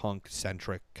more punk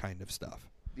centric kind of stuff.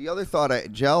 The other thought,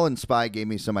 Gel and Spy gave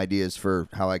me some ideas for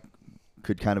how I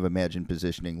could kind of imagine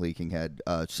positioning Leaking Head.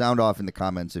 Sound off in the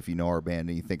comments if you know our band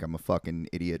and you think I'm a fucking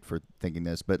idiot for thinking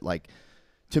this, but like,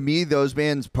 to me, those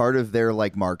bands, part of their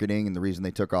like marketing and the reason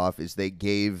they took off is they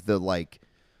gave the like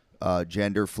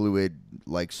gender fluid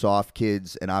like soft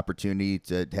kids an opportunity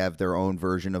to have their own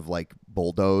version of like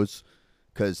Bulldoze,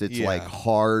 because it's like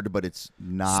hard, but it's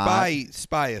not.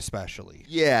 Spy especially.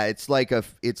 Yeah, it's like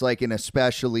an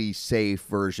especially safe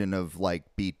version of like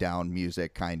beatdown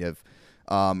music, kind of.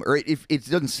 Or it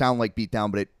doesn't sound like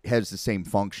beatdown, but it has the same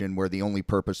function where the only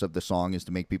purpose of the song is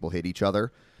to make people hit each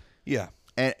other. Yeah,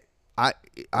 and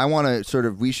I want to sort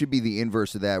of, we should be the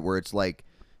inverse of that, where it's like,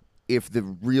 if the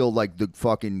real, like, the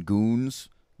fucking goons,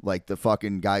 like the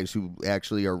fucking guys who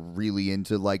actually are really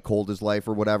into like Cold as Life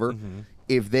or whatever,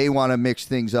 if they want to mix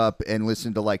things up and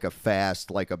listen to like a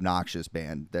fast, like obnoxious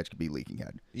band, that could be Leaking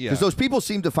Head. Yeah, because those people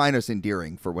seem to find us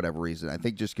endearing for whatever reason. I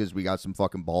think just because we got some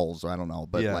fucking balls, I don't know,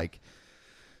 but like,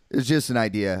 it's just an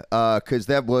idea, because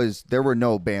there were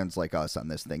no bands like us on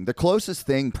this thing. The closest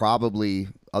thing, probably,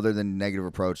 other than Negative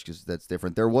Approach, because that's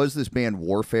different, there was this band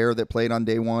Warfare that played on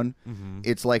day one.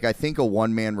 It's like, I think, a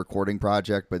one-man recording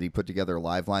project, but he put together a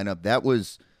live lineup. That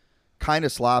was kind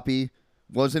of sloppy.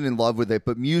 Wasn't in love with it,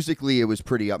 but musically it was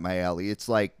pretty up my alley. It's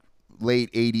like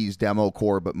late 80s demo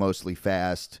core, but mostly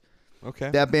fast. Okay.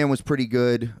 That band was pretty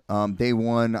good. Day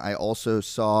one, I also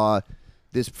saw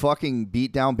this fucking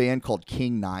beatdown band called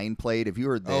King Nine played. Have you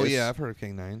heard this? Oh yeah, I've heard of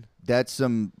King Nine. That's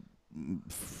some.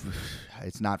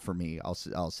 It's not for me. I'll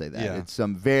say that. Yeah. It's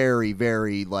some very,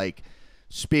 very like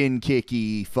spin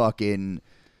kicky fucking.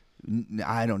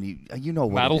 I don't even. You know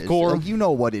what metalcore. It is. You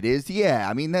know what it is. Yeah,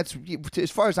 I mean that's,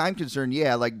 as far as I'm concerned.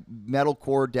 Yeah, like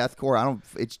metalcore, deathcore. I don't.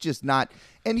 It's just not.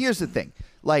 And here's the thing,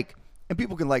 like, and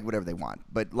people can like whatever they want,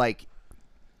 but like,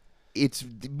 it's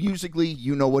musically,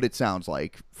 you know what it sounds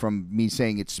like from me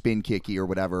saying it's spin kicky or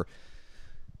whatever.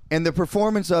 And the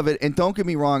performance of it, and don't get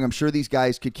me wrong, I'm sure these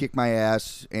guys could kick my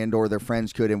ass and or their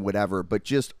friends could and whatever, but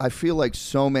just I feel like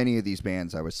so many of these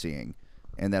bands I was seeing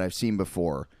and that I've seen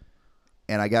before,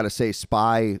 and I got to say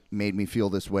Spy made me feel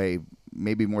this way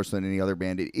maybe more so than any other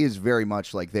band. It is very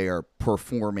much like they are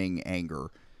performing anger.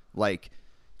 Like,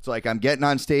 it's like I'm getting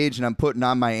on stage and I'm putting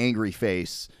on my angry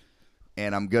face.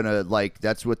 And I'm going to, like,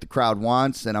 that's what the crowd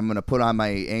wants, and I'm going to put on my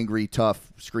angry,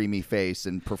 tough, screamy face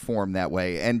and perform that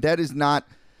way. And that is not,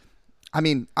 I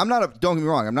mean, don't get me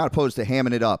wrong, I'm not opposed to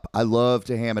hamming it up. I love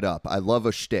to ham it up. I love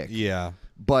a shtick. Yeah.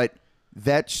 But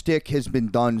that shtick has been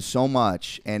done so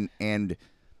much, and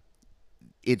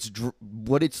it's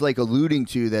what it's like alluding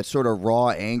to, that sort of raw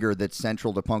anger that's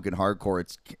central to punk and hardcore.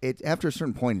 It's after a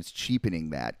certain point, it's cheapening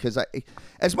that, because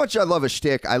as much as I love a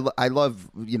shtick, I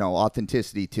love, you know,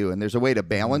 authenticity too, and there's a way to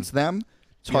balance them.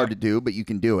 It's hard to do, but you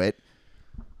can do it.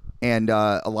 And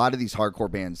a lot of these hardcore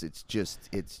bands, it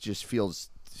just feels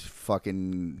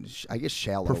fucking, I guess,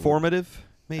 shallow, performative.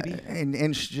 Maybe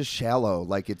and just shallow.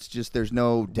 Like, it's just, there's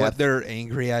no depth. What they're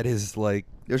angry at is like,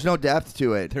 there's no depth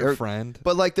to it. Their friend.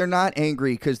 But like, they're not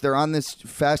angry because they're on this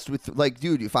fest with, like,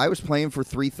 dude, if I was playing for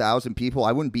 3,000 people,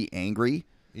 I wouldn't be angry.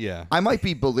 Yeah. I might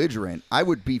be belligerent. I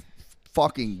would be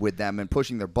fucking with them and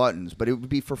pushing their buttons, but it would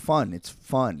be for fun. It's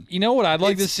fun. You know what I'd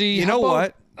like to see? You know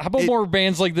what? How about more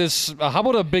bands like this? How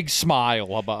about a big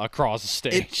smile across the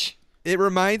stage? It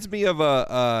reminds me of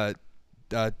a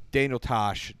Daniel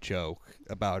Tosh joke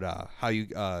about how you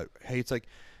hey, it's like,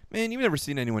 man, you've never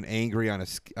seen anyone angry on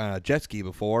a jet ski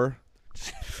before.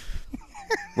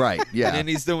 Right, yeah. And then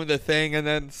he's doing the thing, and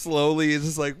then slowly he's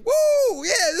just like, woo,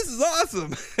 yeah, this is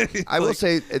awesome. I will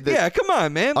say, yeah, come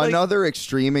on, man. Another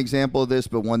extreme example of this,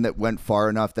 but one that went far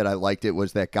enough that I liked it,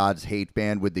 was that God's Hate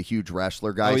band with the huge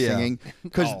wrestler guy singing.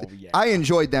 Because I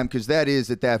enjoyed them, because that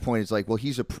is, at that point, it's like, well,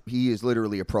 he is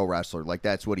literally a pro wrestler. Like,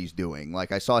 that's what he's doing.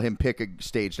 Like, I saw him pick a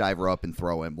stage diver up and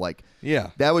throw him. Like,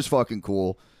 yeah, that was fucking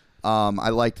cool. I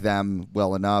liked them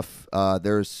well enough.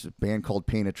 There's a band called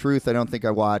Pain of Truth I don't think I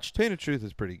watched. Pain of Truth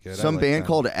is pretty good. Some band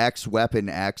called X Weapon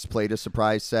X played a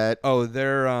surprise set. Oh,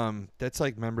 they're that's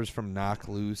like members from Knock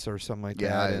Loose or something like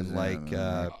that. And like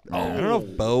I don't know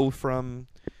if Bo from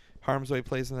Harm's Way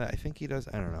plays in that. I think he does.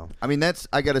 I don't know. I mean,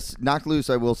 I got to Knock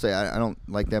Loose. I will say I don't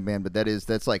like that band, but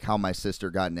that's like how my sister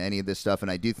got into any of this stuff,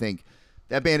 and I do think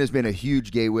that band has been a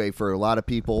huge gateway for a lot of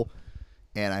people,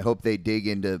 and I hope they dig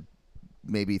into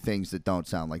maybe things that don't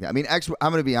sound like that. I mean, I'm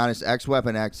going to be honest, X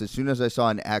Weapon X, as soon as I saw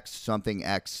an X something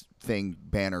X thing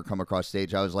banner come across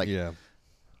stage, I was like, yeah,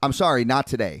 I'm sorry, not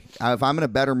today. If I'm in a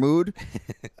better mood,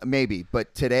 maybe.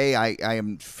 But today I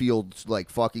feel like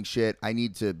fucking shit. I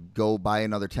need to go buy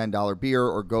another $10 beer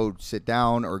or go sit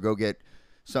down or go get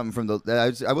something from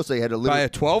the. I will say, had a little. Buy a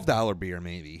 $12 beer,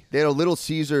 maybe. They had a Little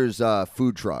Caesars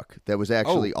food truck that was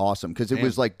actually awesome because it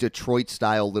was like Detroit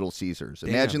style Little Caesars.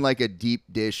 Imagine like a deep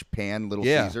dish pan Little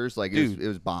Caesars. Like it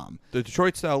was bomb. The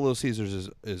Detroit style Little Caesars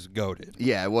is goated.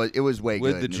 Yeah, it was way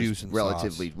with good. The juice and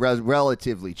relatively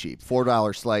relatively cheap.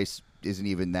 $4 slice isn't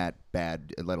even that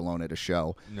bad, let alone at a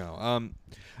show. No.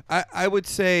 I would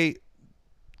say,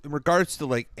 in regards to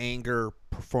like anger,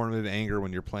 performative anger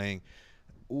when you're playing.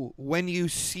 When you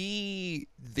see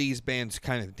these bands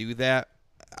kind of do that,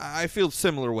 I feel a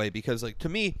similar way because, like, to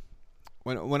me,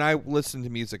 when I listen to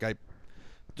music,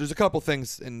 there's a couple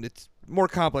things, and it's more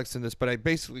complex than this, but I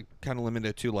basically kind of limit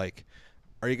it to, like,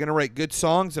 are you going to write good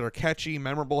songs that are catchy,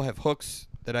 memorable, have hooks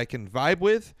that I can vibe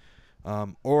with,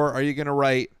 or are you going to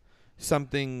write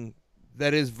something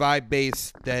that is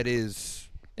vibe-based, that is...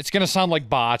 It's going to sound like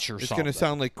botch or something. It's going to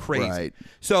sound like crazy. Right.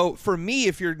 So for me,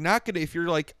 if you're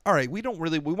like, all right, we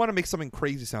want to make something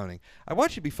crazy sounding. I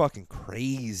want you to be fucking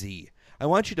crazy. I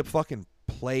want you to fucking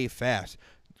play fast.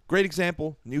 Great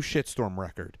example, new Shitstorm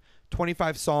record.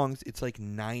 25 songs. It's like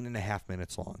 9.5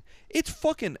 minutes long. It's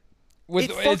fucking...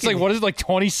 It's like, what is it, like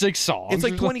 26 songs? It's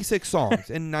like 26 songs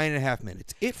in 9.5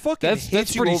 minutes. It fucking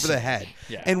hits you over the head.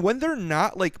 Yeah. And when they're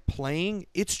not like playing,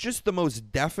 it's just the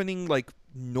most deafening, like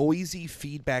noisy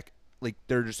feedback. Like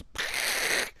they're just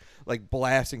like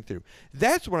blasting through.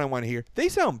 That's what I want to hear. They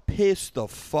sound pissed the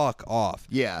fuck off.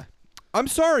 Yeah. I'm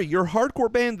sorry, your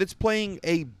hardcore band that's playing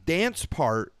a dance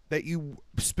part that you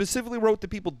specifically wrote that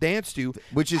people dance to,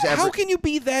 which is how can you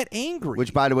be that angry?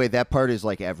 Which, by the way, that part is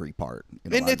like every part,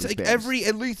 and it's like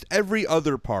at least every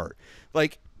other part.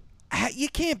 Like you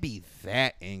can't be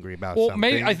that angry about something.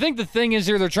 Maybe I think the thing is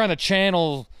here they're trying to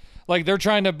channel, like they're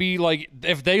trying to be like,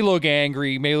 if they look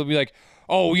angry, maybe they'll be like,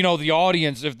 oh, you know, the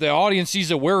audience. If the audience sees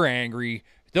that we're angry,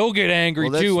 they'll get angry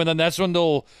too, and then that's when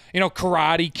they'll, you know,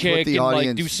 karate kick and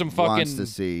like do some fucking. Wants to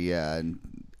see, yeah. And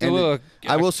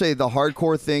I will say the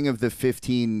hardcore thing of the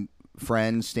 15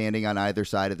 friends standing on either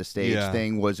side of the stage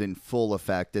thing was in full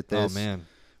effect at this. Oh, man.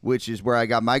 Which is where I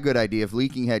got my good idea. If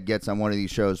Leaking Head gets on one of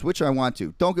these shows, which I want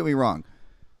to, don't get me wrong,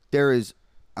 there is,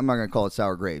 I'm not going to call it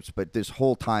sour grapes, but this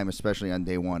whole time, especially on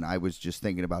day one, I was just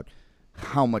thinking about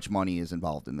how much money is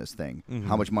involved in this thing,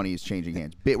 how much money is changing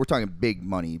hands. We're talking big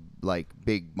money,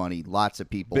 lots of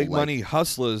people. Big money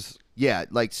hustlers. Yeah,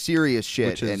 like serious shit.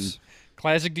 Which is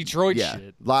classic Detroit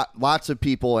shit. Lots of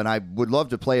people, and I would love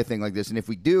to play a thing like this. And if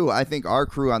we do, I think our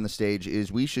crew on the stage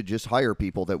is we should just hire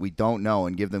people that we don't know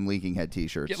and give them Leaking Head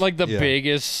T-shirts. Get like the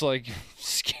biggest, like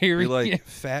scary, like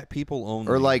fat people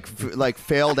only, or like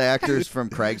failed actors from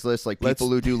Craigslist, like people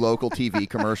who do local TV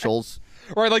commercials.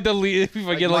 Or like if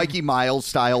I get like Mikey Miles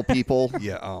style people.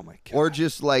 Yeah, oh my god. Or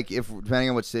just like depending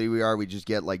on what city we are, we just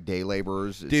get like day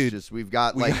laborers. It's just we've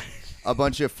got like a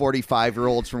bunch of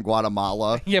 45-year-olds from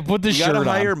Guatemala. Yeah, put the shirt on. You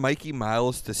gotta hire Mikey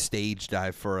Miles to stage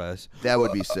dive for us. That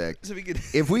would be sick. So we could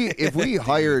if we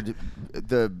hired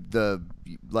the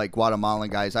like Guatemalan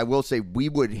guys, I will say we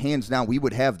would hands down we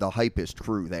would have the hypest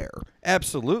crew there.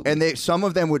 Absolutely. And some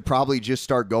of them would probably just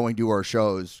start going to our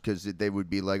shows because they would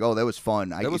be like, "Oh, that was fun.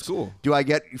 That was cool. Do I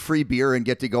get free beer and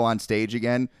get to go on stage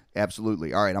again?"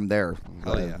 Absolutely. All right, I'm there.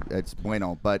 Hell yeah. It's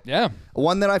bueno. But yeah,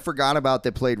 one that I forgot about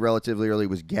that played relatively early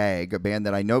was Gag, a band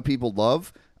that I know people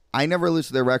love. I never listened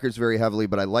to their records very heavily,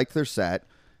 but I liked their set.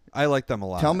 I like them a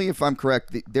lot. Tell me if I'm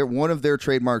correct. One of their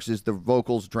trademarks is the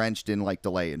vocals drenched in like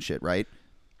delay and shit, right?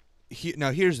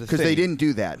 Now here's the thing. Because they didn't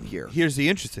do that here. Here's the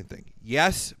interesting thing.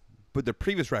 Yes, with the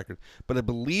previous record, but I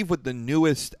believe with the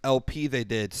newest LP they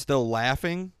did, Still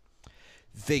Laughing,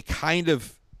 they kind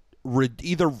of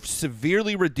either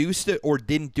severely reduced it or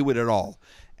didn't do it at all.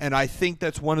 And I think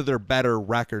that's one of their better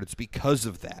records because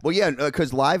of that. Well, yeah,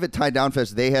 because live at Tie Down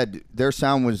Fest, their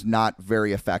sound was not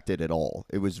very affected at all.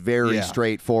 It was very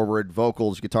straightforward.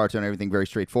 Vocals, guitar tone, everything very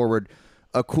straightforward.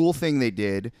 A cool thing they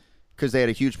did, because they had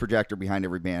a huge projector behind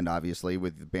every band, obviously,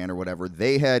 with the band or whatever.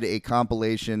 They had a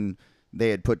compilation they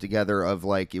had put together of,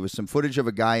 like, it was some footage of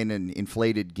a guy in an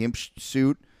inflated GIMP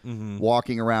suit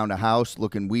walking around a house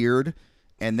looking weird.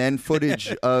 And then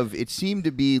footage of, it seemed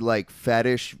to be like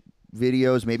fetish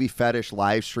videos, maybe fetish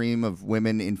live stream of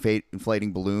women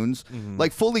inflating balloons.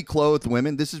 Like fully clothed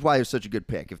women. This is why it's such a good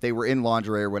pick. If they were in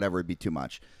lingerie or whatever, it'd be too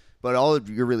much. But all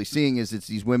you're really seeing is it's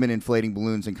these women inflating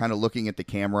balloons and kind of looking at the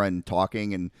camera and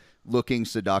talking and looking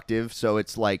seductive. So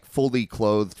it's like fully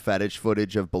clothed fetish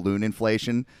footage of balloon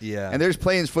inflation. Yeah. And they're just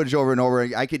playing this footage over and over.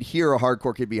 I could hear a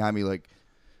hardcore kid behind me like,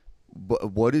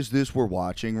 what is this we're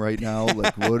watching right now?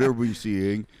 Like, what are we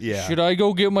seeing? Yeah. Should I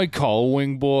go get my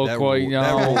call-wing book right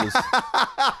now?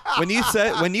 When you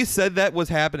said that was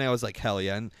happening, I was like, hell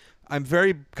yeah. And I'm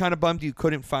very kind of bummed you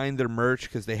couldn't find their merch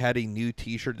because they had a new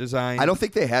T-shirt design. I don't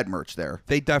think they had merch there.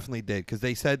 They definitely did because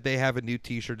they said they have a new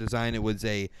T-shirt design. It was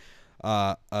a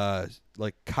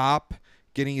like cop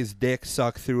getting his dick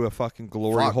sucked through a fucking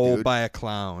glory hole dude. by a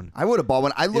clown. I would have bought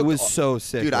one. It was so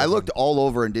sick. Dude, I looked all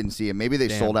over and didn't see it. Maybe they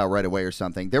sold out right away or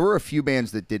something. There were a few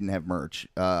bands that didn't have merch.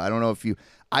 I don't know if you...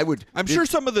 I'm sure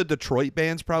some of the Detroit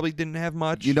bands probably didn't have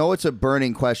much. You know, it's a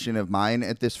burning question of mine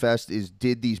at this fest is,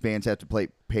 did these bands have to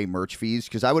pay merch fees?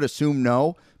 Because I would assume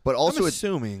no. But also, I'm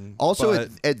assuming.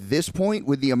 At this point,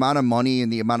 with the amount of money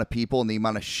and the amount of people and the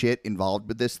amount of shit involved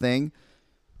with this thing,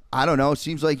 I don't know. It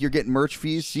seems like you're getting merch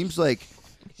fees. Seems like...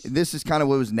 This is kind of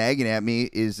what was nagging at me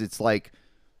is it's like,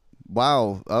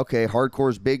 wow, okay,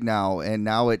 hardcore's big now, and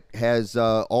now it has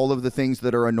all of the things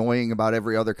that are annoying about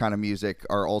every other kind of music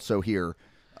are also here.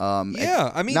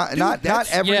 Yeah, I mean,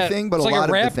 not everything, but a lot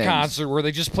of the things. It's like a rap concert where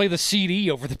they just play the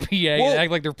CD over the PA and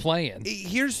act like they're playing.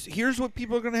 Here's what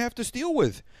people are going to have to deal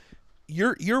with.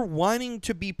 You're wanting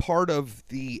to be part of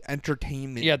the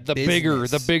entertainment. Yeah, the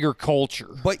bigger culture,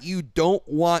 but you don't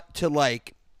want to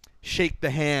like shake the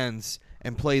hands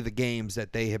and play the games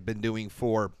that they have been doing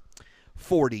for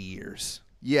 40 years.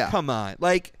 Yeah. Come on.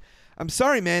 Like, I'm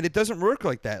sorry, man. It doesn't work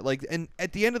like that. Like, and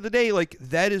at the end of the day, like,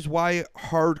 that is why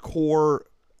hardcore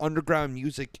underground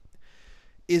music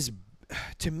is,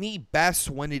 to me,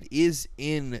 best when it is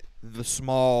in the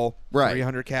small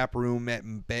 300 cap room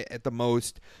at the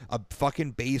most, a fucking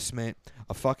basement,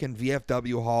 a fucking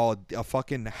VFW hall, a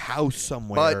fucking house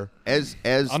somewhere. But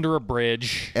as under a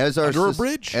bridge, as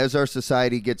our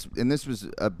society gets, and this was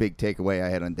a big takeaway I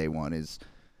had on day one, is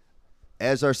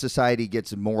as our society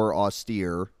gets more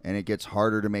austere and it gets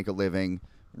harder to make a living,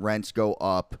 rents go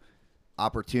up,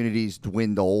 opportunities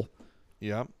dwindle.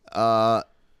 Yeah.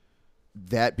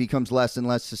 That becomes less and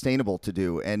less sustainable to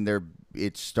do, and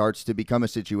it starts to become a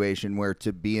situation where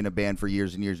to be in a band for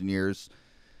years and years and years,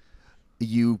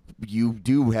 you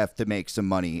do have to make some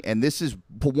money. And this is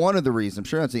one of the reasons, I'm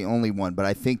sure that's the only one, but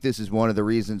I think this is one of the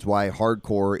reasons why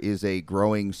hardcore is a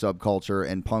growing subculture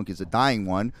and punk is a dying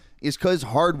one, is because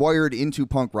hardwired into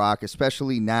punk rock,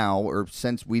 especially now or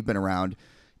since we've been around,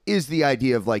 is the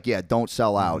idea of like, yeah, don't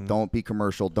sell out, don't be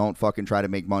commercial, don't fucking try to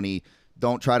make money,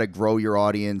 don't try to grow your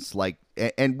audience. Like,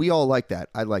 and we all like that.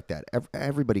 I like that.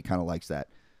 Everybody kind of likes that.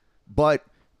 But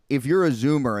if you're a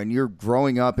Zoomer and you're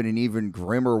growing up in an even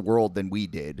grimmer world than we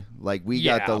did, like we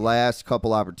got the last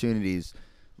couple opportunities,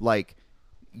 like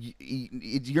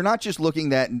you're not just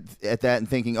looking at that and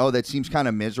thinking, oh, that seems kind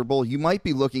of miserable. You might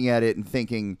be looking at it and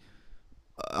thinking,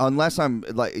 unless I'm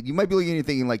like, you might be looking at it and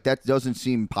thinking like, that doesn't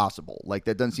seem possible. Like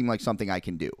that doesn't seem like something I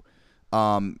can do.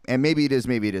 And maybe it is,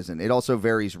 maybe it isn't. It also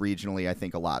varies regionally, I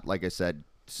think, a lot. Like I said,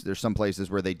 there's some places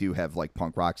where they do have like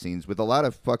punk rock scenes with a lot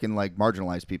of fucking like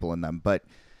marginalized people in them. But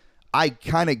I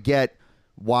kind of get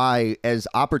why, as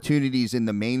opportunities in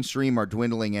the mainstream are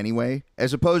dwindling anyway,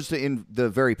 as opposed to in the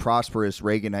very prosperous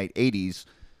Reaganite 80s,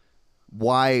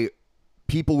 why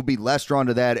people would be less drawn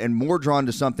to that and more drawn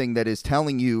to something that is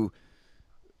telling you,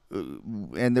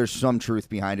 and there's some truth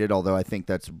behind it, although I think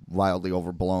that's wildly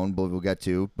overblown, but we'll get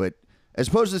to. But as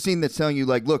opposed to the scene that's telling you,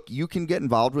 like, look, you can get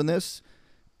involved in this,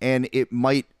 and it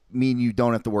might mean you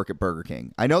don't have to work at Burger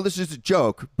King. I know this is a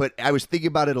joke, but I was thinking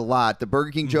about it a lot. The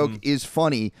Burger King joke is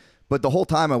funny, but the whole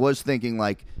time I was thinking,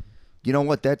 like, you know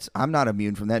what? I'm not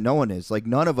immune from that. No one is. Like,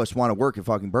 none of us want to work at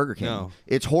fucking Burger King. No.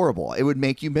 It's horrible. It would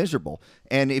make you miserable.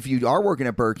 And if you are working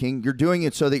at Burger King, you're doing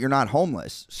it so that you're not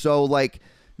homeless. So, like,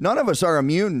 none of us are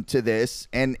immune to this,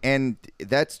 and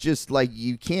that's just like,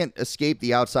 you can't escape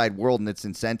the outside world and its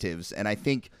incentives. And I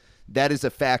think that is a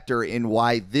factor in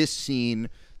why this scene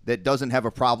that doesn't have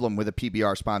a problem with a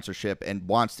PBR sponsorship and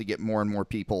wants to get more and more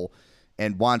people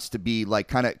and wants to be like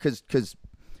kind of, because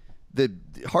the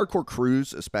hardcore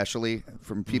crews, especially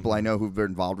from people I know who've been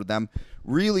involved with them,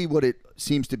 really what it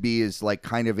seems to be is like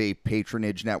kind of a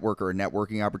patronage network or a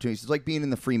networking opportunity. It's like being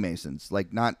in the Freemasons,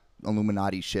 like not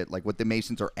Illuminati shit, like what the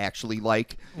Masons are actually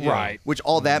like. Right. Which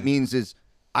all that means is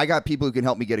I got people who can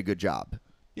help me get a good job.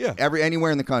 Yeah.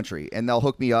 Anywhere in the country, and they'll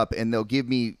hook me up, and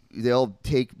they'll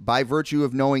take, by virtue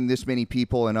of knowing this many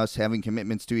people and us having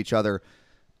commitments to each other,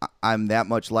 I'm that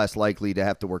much less likely to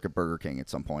have to work at Burger King at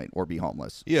some point or be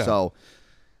homeless. Yeah. So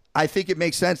I think it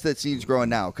makes sense that scene's growing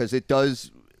now, because it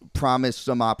does promise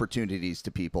some opportunities to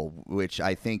people, which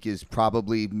I think is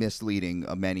probably misleading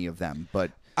many of them.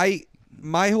 But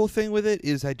my whole thing with it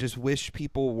is I just wish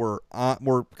people were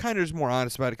more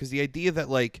honest about it, because the idea that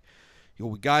like,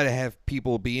 we got to have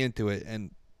people be into it, and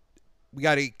we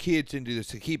got to get kids into this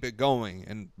to keep it going.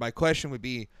 And my question would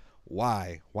be,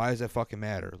 why? Why does that fucking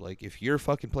matter? Like, if you're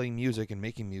fucking playing music and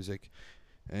making music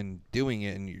and doing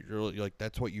it, and you're like,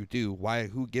 that's what you do, why?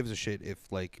 Who gives a shit if,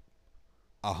 like,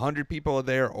 100 people are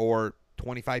there or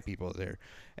 25 people are there?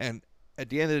 And at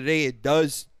the end of the day,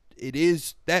 it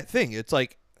is that thing. It's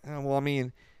like, well, I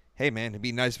mean, hey, man, it'd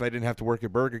be nice if I didn't have to work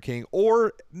at Burger King.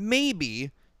 Or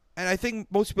maybe, and I think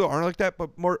most people aren't like that,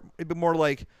 but it'd be more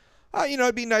like,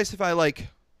 it'd be nice if I, like,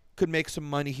 could make some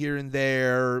money here and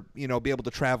there, be able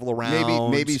to travel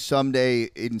around. Maybe someday,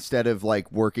 instead of,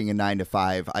 like, working a 9 to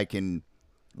 5, I can,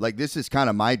 like, this is kind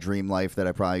of my dream life that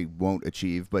I probably won't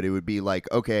achieve, but it would be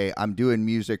like, okay, I'm doing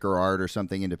music or art or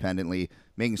something independently,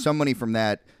 making some money from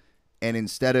that, and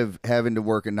instead of having to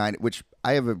work a 9, which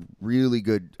I have a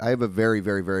very,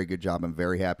 very, very good job I'm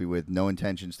very happy with, no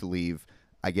intentions to leave.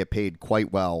 I get paid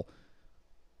quite well.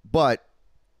 But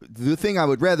the thing I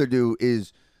would rather do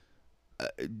is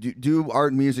do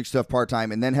art and music stuff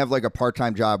part-time, and then have, like, a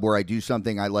part-time job where I do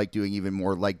something I like doing even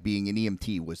more, like being an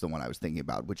EMT was the one I was thinking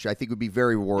about, which I think would be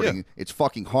very rewarding. Yeah. It's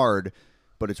fucking hard,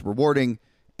 but it's rewarding.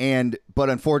 But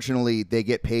unfortunately, they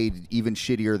get paid even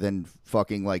shittier than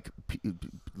fucking, like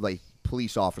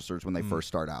police officers when they first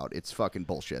start out. It's fucking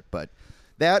bullshit. But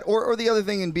that, or the other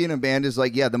thing in being a band is,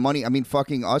 like, yeah, the money. I mean,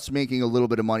 fucking us making a little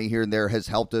bit of money here and there has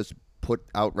helped us put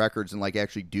out records and, like,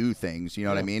 actually do things. You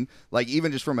know what I mean? Like,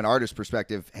 even just from an artist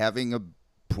perspective, having a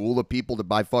pool of people to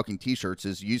buy fucking T-shirts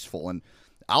is useful. And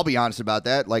I'll be honest about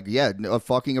that. Like, yeah, of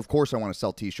course I want to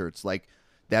sell T-shirts. Like,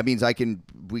 that means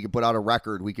we can put out a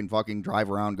record. We can fucking drive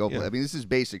around, go play. I mean, this is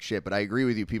basic shit, but I agree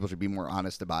with you. People should be more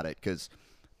honest about it, because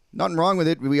nothing wrong with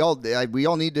it. We all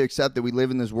need to accept that we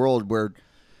live in this world where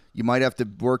you might have to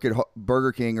work at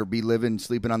Burger King or be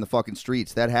sleeping on the fucking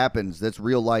streets. That happens. That's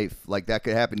real life. Like, that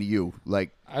could happen to you.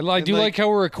 Like, I do like how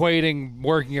we're equating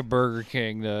working at Burger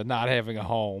King to not having a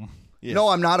home. Yeah. No,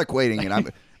 I'm not equating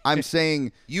it. I'm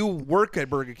saying you work at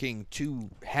Burger King to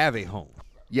have a home.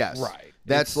 Yes. Right.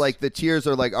 That's like the tiers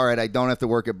are like, all right, I don't have to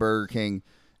work at Burger King.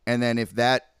 And then if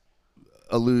that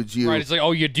eludes you. Right. It's like,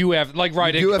 oh, you do have, like,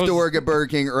 right. You do have to work at Burger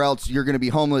King or else you're going to be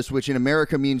homeless, which in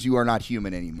America means you are not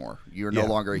human anymore. You're no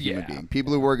longer a human being.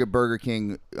 People who work at Burger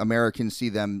King, Americans see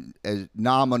them as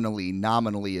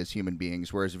nominally as human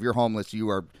beings. Whereas if you're homeless,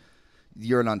 you're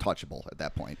an untouchable at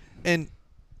that point. And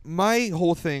my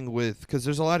whole thing because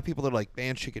there's a lot of people that are like,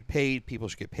 bands should get paid, people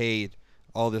should get paid,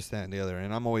 all this, that, and the other.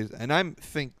 And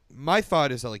my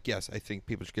thought is that, like, yes, I think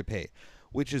people should get paid,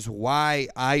 which is why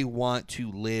I want to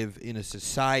live in a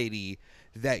society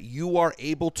that you are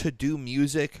able to do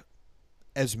music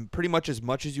as much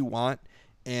as you want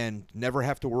and never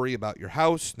have to worry about your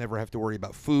house, never have to worry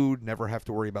about food, never have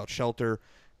to worry about shelter,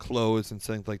 clothes, and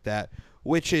things like that,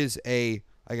 which is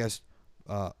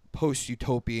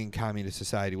post-utopian communist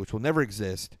society, which will never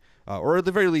exist, or at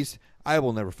the very least, I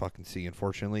will never fucking see,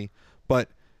 unfortunately. But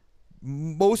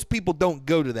most people don't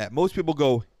go to that. Most people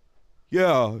go,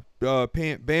 yeah,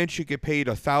 bands should get paid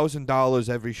 $1,000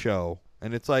 every show,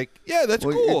 and it's like, yeah, that's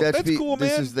cool. That's cool, man.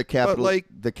 This is the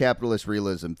the capitalist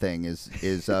realism thing.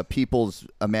 Is people's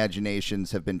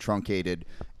imaginations have been truncated,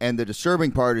 and the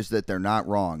disturbing part is that they're not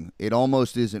wrong. It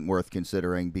almost isn't worth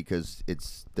considering because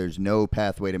there's no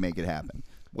pathway to make it happen.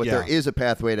 What there is a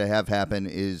pathway to have happen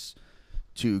is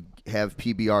to have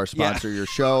PBR sponsor your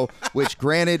show, which,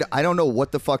 granted, I don't know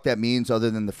what the fuck that means other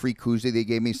than the free koozie they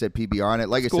gave me said PBR on it.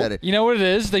 Like I said, you know what it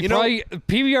is?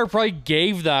 PBR probably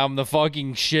gave them the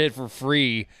fucking shit for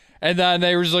free, and then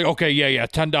they were just like, okay,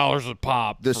 $10 a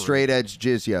pop. The straight edge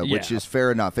jizya, which is fair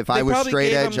enough. If I was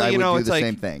straight edge, I would do the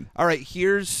same thing. All right,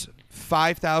 here's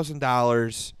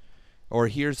 $5,000. Or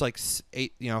here's like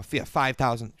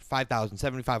 $5,000,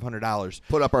 $7,500.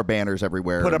 Put up our banners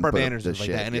everywhere. Put up our banners and like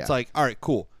that, and it's like, all right,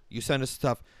 cool. You send us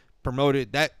stuff, promote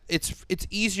it. That it's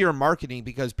easier marketing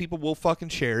because people will fucking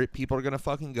share it. People are gonna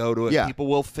fucking go to it. Yeah. People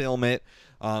will film it.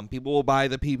 People will buy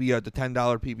the PBR, the $10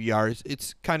 PBRs.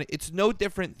 It's no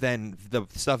different than the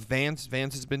stuff Vans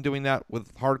has been doing that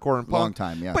with hardcore and punk. Long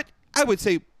time, yeah. But I would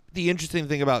say the interesting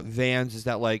thing about Vans is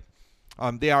that, like,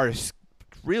 they are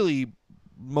really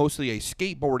mostly a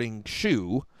skateboarding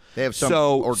shoe. They have some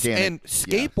organic. And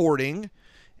skateboarding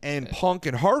and punk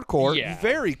and hardcore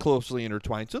very closely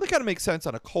intertwined. So they kind of make sense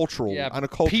on a cultural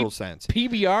sense.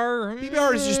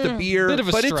 PBR is just a beer. Bit of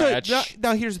a stretch.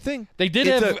 Now here's the thing. They did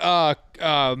have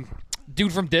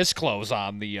dude from Disclose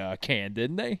on the can,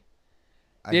 didn't they?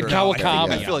 They had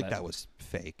Kawakami. I feel like that was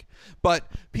fake. But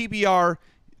PBR,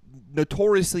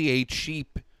 notoriously a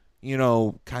cheap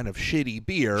kind of shitty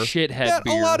beer. Shithead that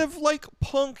beer. a lot of like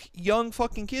punk young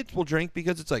fucking kids will drink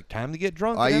because it's like time to get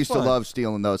drunk. I and have used to fun. love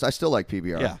stealing those. I still like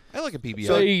PBR. Yeah, I like a PBR.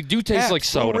 So they do taste like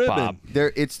soda Ribbon. pop.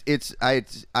 There,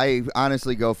 I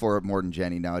honestly go for it more than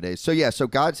Jenny nowadays. So yeah, so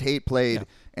God's Hate played,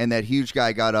 and that huge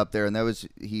guy got up there, and that was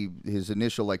his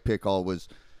initial like pick all was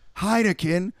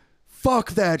Heineken.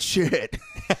 Fuck that shit.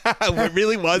 It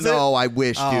really wasn't? No, I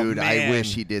wish, Oh, dude. I man.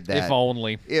 wish he did that. If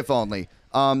only. If only.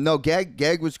 No,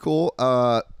 Gag was cool.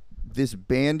 This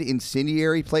band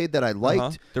Incendiary played that I liked.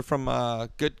 Uh-huh. They're from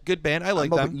good band. I like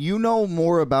them. You know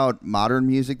more about modern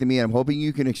music than me, and I'm hoping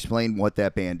you can explain what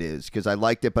that band is because I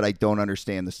liked it, but I don't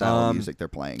understand the style of music they're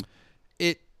playing.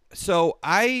 So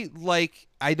I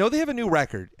know they have a new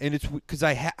record, and it's because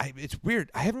it's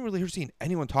weird. I haven't really seen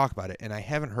anyone talk about it, and I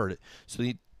haven't heard it. So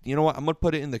you know what? I'm gonna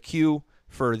put it in the queue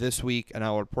for this week, and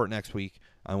I'll report next week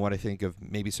on what I think of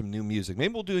maybe some new music.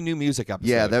 Maybe we'll do a new music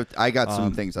episode. Yeah, I got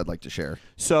some things I'd like to share.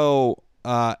 So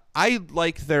I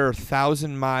like their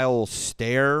 1,000 Mile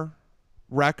Stare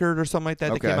record or something like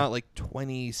that. Okay. That came out like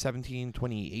 2017,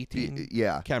 2018.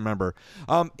 Yeah. Can't remember.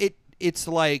 It's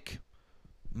like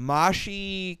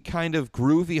moshy, kind of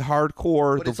groovy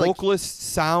hardcore. But the it's like- vocalist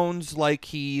sounds like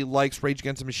he likes Rage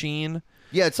Against the Machine.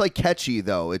 Yeah, it's like catchy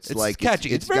though. It's like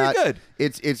catchy. It's very got, good.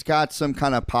 It's got some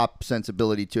kind of pop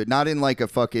sensibility to it, not in like a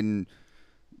fucking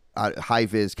high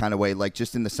vis kind of way, like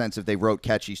just in the sense of they wrote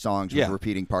catchy songs with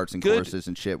repeating parts and choruses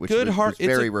and shit, which was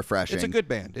very refreshing. It's a good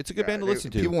band. It's a good band to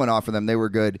listen to. People went off of them. They were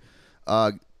good.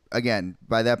 Again,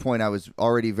 by that point, I was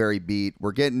already very beat.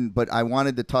 But I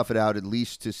wanted to tough it out at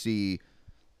least to see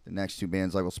the next two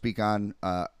bands I will speak on,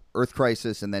 Earth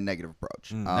Crisis and then Negative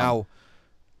Approach. Now,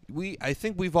 I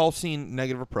think we've all seen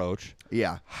Negative Approach.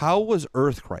 Yeah. How was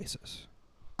Earth Crisis?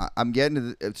 I'm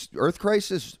getting to Earth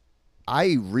Crisis.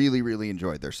 I really, really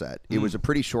enjoyed their set. It was a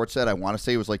pretty short set. I want to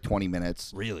say it was like 20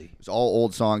 minutes. Really? It was all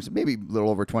old songs, maybe a little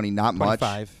over 20, not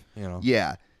 25, much.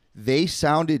 Yeah. They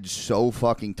sounded so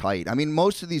fucking tight. I mean,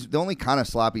 most of these, the only kind of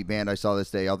sloppy band I saw this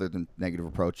day, other than Negative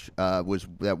Approach, was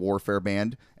that Warfare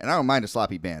band. And I don't mind a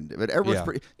sloppy band, but everyone's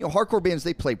pretty. Hardcore bands,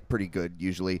 they play pretty good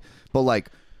usually. But like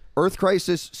Earth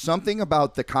Crisis, something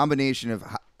about the combination of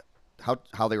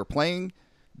how they were playing,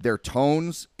 their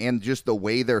tones, and just the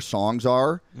way their songs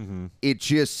are, it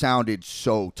just sounded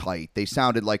so tight. They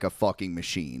sounded like a fucking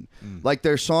machine. Like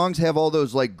their songs have all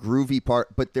those like groovy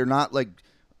part, but they're not like.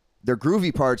 They're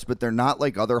groovy parts, but they're not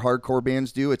like other hardcore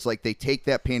bands do. It's like they take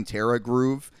that Pantera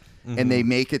groove and they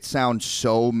make it sound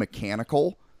so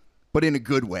mechanical, but in a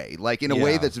good way. Like in a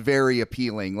way that's very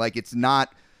appealing. Like it's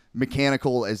not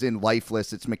mechanical as in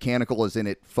lifeless. It's mechanical as in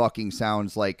it fucking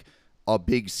sounds like a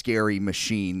big scary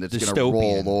machine that's going to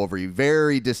roll over you.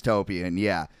 Very dystopian,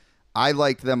 yeah. I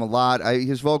liked them a lot.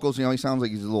 His vocals, he sounds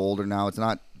like he's a little older now. It's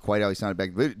not quite how he sounded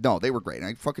back then. No, they were great.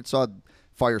 I fucking saw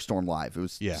Firestorm live. It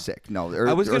was sick. No,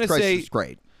 I was going to say was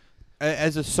great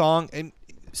as a song, and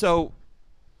so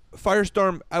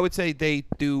Firestorm. I would say they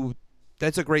do.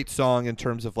 That's a great song in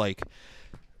terms of like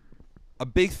a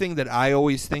big thing that I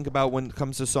always think about when it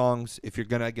comes to songs. If you're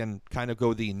gonna again kind of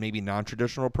go the maybe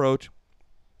non-traditional approach,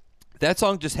 that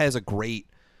song just has a great.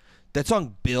 That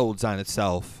song builds on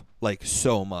itself like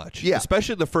so much. Yeah,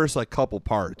 especially the first like couple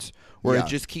parts. Where it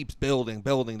just keeps building.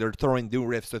 They're throwing new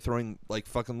riffs. They're throwing like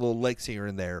fucking little licks here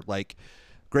and there. Like,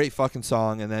 great fucking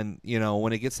song. And then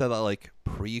when it gets to that like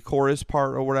pre-chorus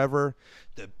part or whatever,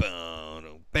 the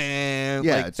bam,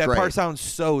 like that great. part sounds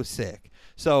so sick.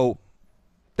 So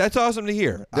that's awesome to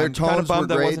hear. Their I'm tones kind of bummed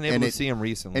were great, I wasn't able to see them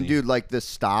recently. And dude, like the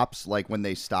stops, like when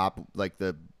they stop, like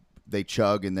they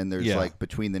chug and then there's like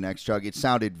between the next chug, it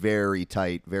sounded very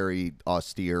tight, very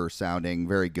austere sounding,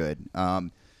 very good.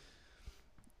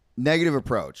 Negative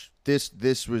Approach.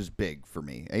 This was big for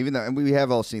me, even though we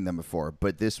have all seen them before.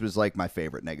 But this was like my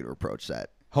favorite Negative Approach set.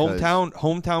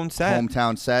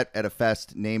 Hometown set at a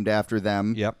fest named after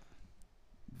them. Yep.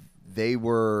 They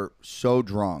were so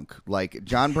drunk. Like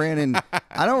John Brannon,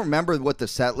 I don't remember what the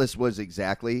set list was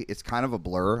exactly. It's kind of a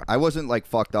blur. I wasn't like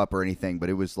fucked up or anything, but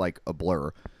it was like a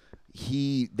blur.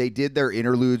 They did their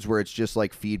interludes where it's just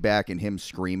like feedback and him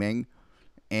screaming.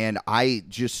 And I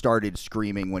just started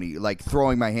screaming when he, like,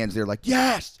 throwing my hands there, like,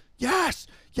 yes, yes,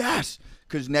 yes.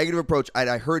 Because Negative Approach,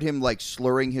 I heard him, like,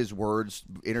 slurring his words,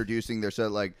 introducing their set,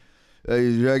 like,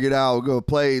 hey, check it out, go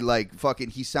play. Like, fucking,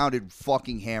 he sounded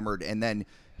fucking hammered. And then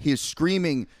his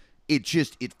screaming, it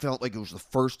felt like it was the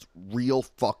first real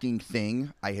fucking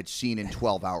thing I had seen in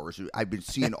 12 hours. I've been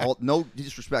seeing no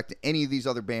disrespect to any of these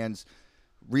other bands,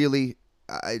 really.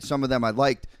 Some of them I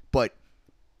liked, but.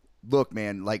 Look,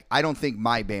 man, like, I don't think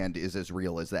my band is as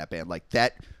real as that band. Like,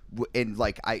 that, and,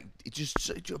 like, it just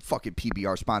fucking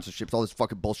PBR sponsorships, all this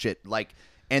fucking bullshit. Like,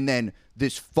 and then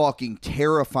this fucking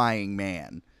terrifying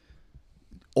man,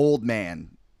 old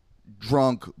man,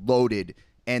 drunk, loaded,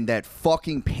 and that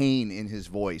fucking pain in his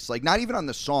voice. Like, not even on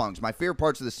the songs. My favorite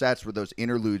parts of the sets were those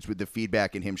interludes with the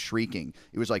feedback and him shrieking.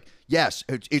 It was like, yes,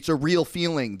 it's a real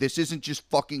feeling. This isn't just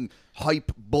fucking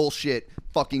hype bullshit,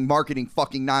 fucking marketing,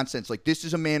 fucking nonsense. Like, this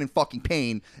is a man in fucking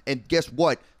pain, and guess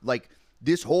what? Like,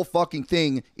 this whole fucking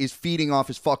thing is feeding off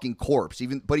his fucking corpse.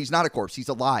 But he's not a corpse. He's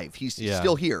alive. He's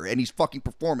still here, and he's fucking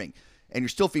performing. And you're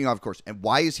still feeding off, of course. And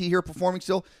why is he here performing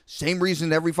still? Same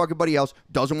reason every fucking buddy else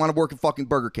doesn't want to work at fucking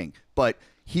Burger King. But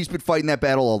he's been fighting that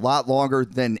battle a lot longer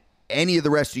than any of the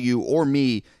rest of you or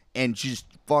me. And just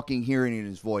fucking hearing it in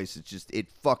his voice,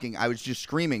 I was just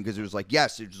screaming because it was like,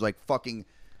 yes, it was like fucking,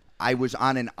 I was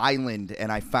on an island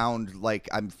and I found, like,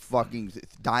 I'm fucking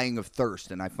dying of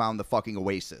thirst and I found the fucking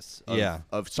oasis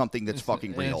of something that's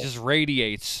fucking real. It just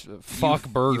radiates. Fuck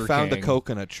Burger King. You found the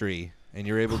coconut tree. And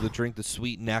you're able to drink the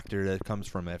sweet nectar that comes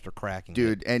from it after cracking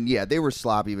it. And yeah, they were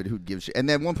sloppy, but who gives shit? And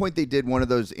then at one point they did one of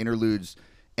those interludes,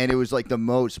 and it was like the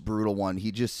most brutal one.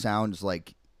 He just sounds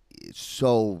like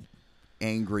so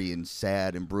angry and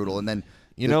sad and brutal. And then,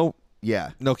 No,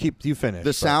 you finish.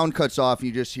 The sound cuts off, and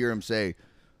you just hear him say,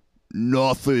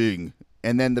 nothing.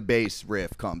 And then the bass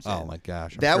riff comes in. Oh, my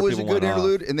gosh. That was a good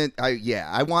interlude. And then,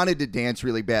 I wanted to dance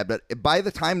really bad. But by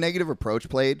the time Negative Approach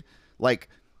played, like,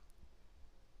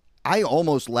 I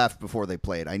almost left before they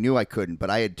played. I knew I couldn't, but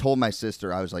I had told my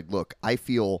sister, I was like, look, I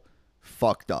feel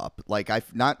fucked up. Like,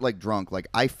 not like drunk. Like,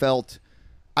 I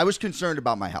was concerned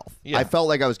about my health. Yeah. I felt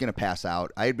like I was going to pass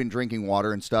out. I had been drinking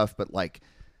water and stuff, but like,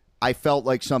 I felt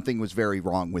like something was very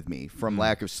wrong with me from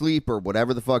lack of sleep or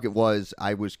whatever the fuck it was.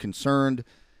 I was concerned,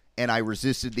 and I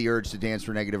resisted the urge to dance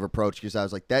for Negative Approach because I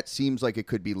was like, that seems like it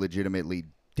could be legitimately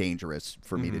dangerous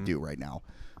for me to do right now.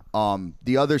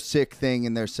 The other sick thing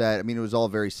in their set, I mean, it was all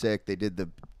very sick. They did the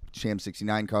Sham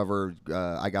 69 cover,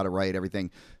 I Got It Right, everything.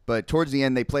 But towards the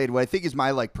end, they played what I think is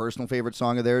my, like, personal favorite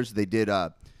song of theirs. They did,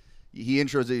 he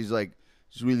intros it, he's like,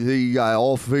 you got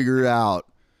all figured out.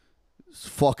 It's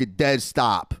fucking Dead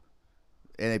Stop.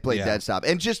 And they played Dead Stop.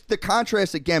 And just the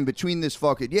contrast, again, between this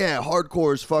fucking,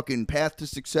 hardcore's fucking path to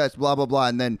success, blah, blah, blah.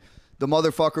 And then the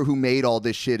motherfucker who made all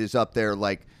this shit is up there,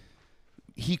 like,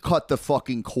 he cut the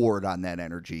fucking cord on that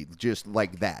energy just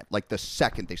like that. Like the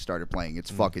second they started playing, it's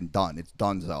fucking done. It's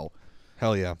donezo.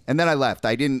 Hell yeah. And then I left.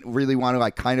 I didn't really want to. I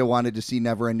kind of wanted to see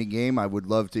Never Ending Game. I would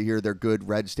love to hear their good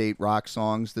Red State rock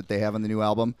songs that they have on the new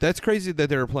album. That's crazy that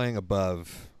they were playing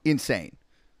above. Insane.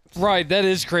 Right. That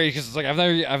is crazy because it's like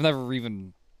I've never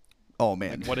even. Oh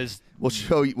man. Like, what is? We'll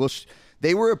show you.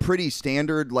 They were a pretty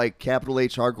standard like capital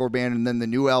H hardcore band, and then the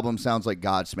new album sounds like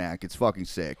Godsmack. It's fucking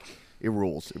sick. It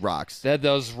rules. It rocks. That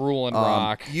does rule and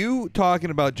rock. You talking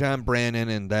about John Brannon,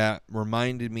 and that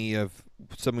reminded me of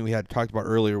something we had talked about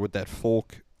earlier with that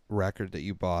folk record that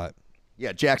you bought.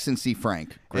 Yeah, Jackson C.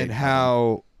 Frank. Great. And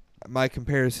how my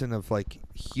comparison of like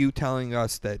Hugh telling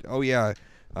us that,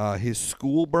 his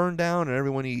school burned down and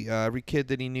every kid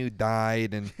that he knew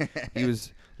died, and he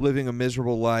was living a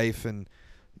miserable life, and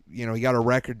he got a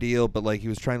record deal, but like he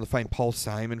was trying to find Paul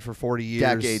Simon for 40 years.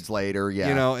 Decades later,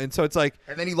 yeah. And so it's like...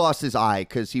 And then he lost his eye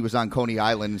because he was on Coney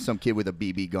Island and some kid with a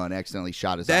BB gun accidentally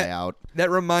shot his eye out. That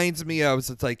reminds me of,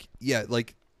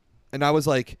 and I was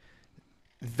like,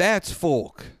 that's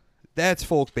folk. That's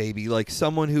folk, baby. Like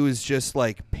someone who is just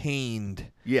like pained.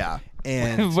 Yeah.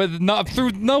 And with not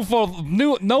through no fault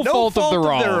of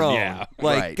their own. Yeah.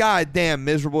 Like right. goddamn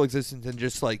miserable existence, and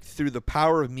just like through the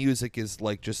power of music is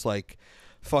like just like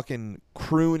fucking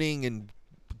crooning and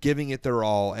giving it their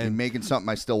all and making something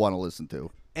I still want to listen to.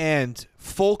 And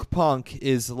folk punk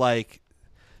is like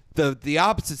the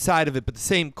opposite side of it, but the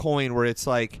same coin, where it's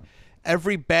like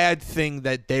every bad thing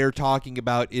that they're talking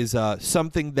about is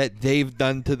something that they've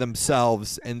done to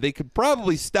themselves, and they could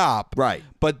probably stop. Right.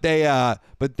 But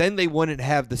then they wouldn't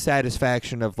have the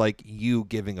satisfaction of like you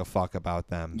giving a fuck about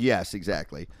them. Yes,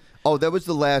 exactly. Oh, that was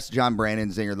the last John Brannon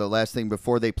zinger. The last thing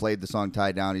before they played the song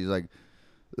 "Tied Down," he's like,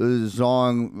 "This is a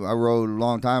song I wrote a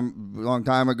long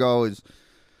time ago. I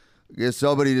guess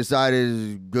somebody decided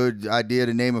it's a good idea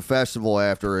to name a festival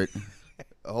after it.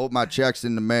 I hope my check's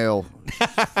in the mail."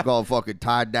 It's called fucking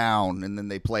 "Tied Down," and then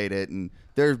they played it. And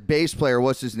their bass player,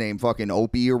 what's his name, fucking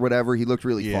Opie or whatever, he looked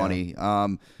really funny.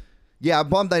 I'm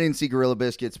bummed I didn't see Gorilla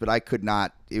Biscuits, but I could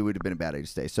not. It would have been a bad idea to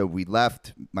stay. So we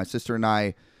left. My sister and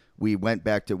I, we went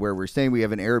back to where we're staying. We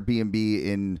have an Airbnb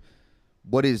in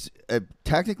what is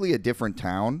technically a different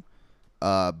town,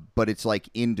 but it's like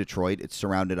in Detroit. It's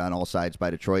surrounded on all sides by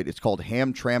Detroit. It's called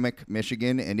Hamtramck,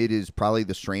 Michigan, and it is probably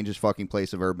the strangest fucking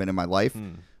place I've ever been in my life.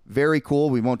 Very cool.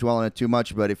 We won't dwell on it too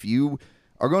much, but if you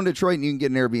are going to Detroit and you can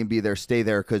get an Airbnb there, stay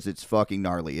there because it's fucking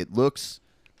gnarly. It looks,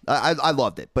 I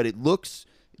loved it, but it's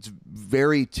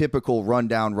very typical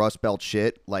rundown Rust Belt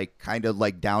shit, like kind of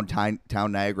like downtown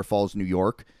Niagara Falls, New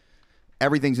York.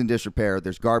 Everything's in disrepair.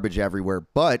 There's garbage everywhere.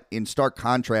 But in stark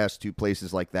contrast to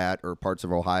places like that or parts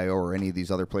of Ohio or any of these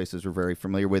other places we're very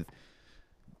familiar with,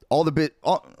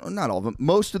 not all of them,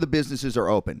 most of the businesses are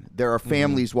open. There are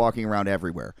families walking around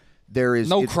everywhere. There is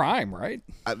no crime, right?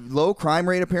 Low crime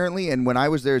rate, apparently. And when I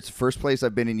was there, it's the first place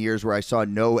I've been in years where I saw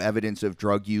no evidence of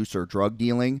drug use or drug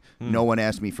dealing. No one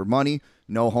asked me for money.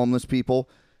 No homeless people.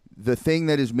 The thing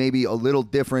that is maybe a little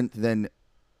different than...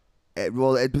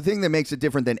 Well, the thing that makes it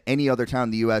different than any other town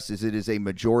in the U.S. is it is a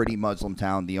majority Muslim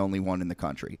town, the only one in the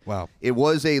country. Wow. It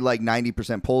was a like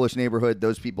 90% Polish neighborhood.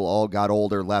 Those people all got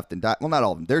older, left, and died. Well, not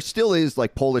all of them. There still is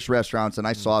like Polish restaurants, and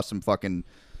I saw some fucking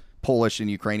Polish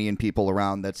and Ukrainian people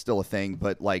around. That's still a thing.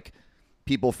 But like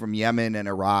people from Yemen and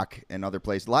Iraq and other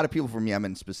places. A lot of people from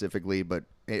Yemen specifically, but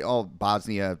all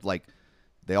Bosnia, like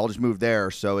they all just moved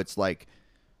there. So it's like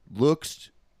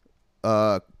looks...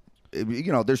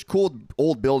 there's cool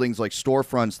old buildings like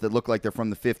storefronts that look like they're from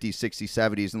the 50s, 60s,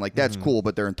 70s, and like that's cool,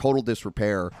 but they're in total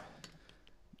disrepair.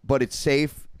 But it's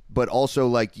safe, but also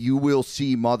like you will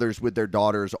see mothers with their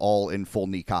daughters all in full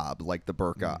niqab, like the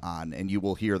burqa on, and you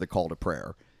will hear the call to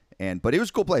prayer. But it was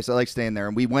a cool place. I like staying there,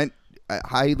 and we went. I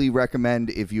highly recommend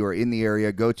if you are in the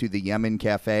area, go to the Yemen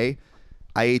Cafe.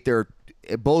 I ate there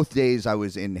both days. I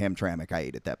was in Hamtramck. I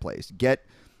ate at that place. Get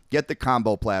the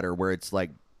combo platter where it's like.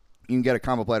 You can get a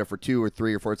combo platter for 2 or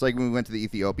 3 or 4. It's like when we went to the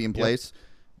Ethiopian place.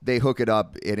 They hook it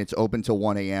up, and it's open till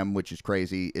 1 a.m., which is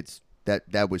crazy. It's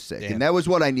that was sick. Damn. And that was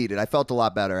what I needed. I felt a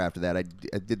lot better after that. I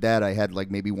did that. I had like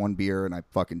maybe 1 beer, and I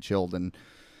fucking chilled. And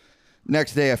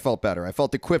next day, I felt better. I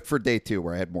felt equipped for day 2,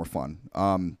 where I had more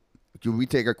fun. Do we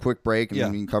take a quick break, and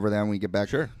then we can cover that when we get back?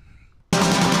 Sure. All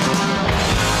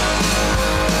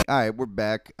right, we're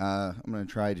back. I'm going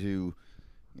to try to,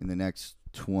 in the next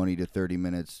 20 to 30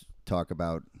 minutes, talk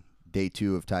about day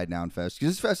 2 of Tied Down Fest,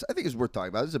 because this fest I think is worth talking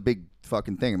about. This is a big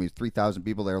fucking thing. I mean, 3,000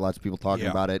 people there, lots of people talking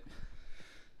about it,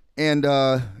 and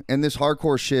this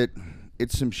hardcore shit.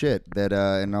 It's some shit that,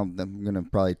 and I'm gonna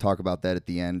probably talk about that at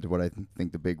the end. What I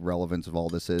think the big relevance of all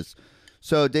this is.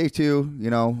 So day 2,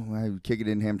 I kick it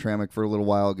in Hamtramck for a little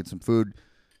while, get some food,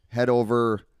 head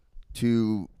over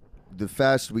to the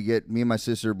fest. Me and my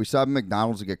sister, we stopped at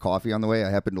McDonald's to get coffee on the way.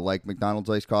 I happen to like McDonald's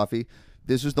iced coffee.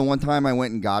 This was the one time I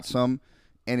went and got some.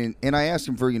 And I asked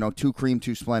him for, 2 cream,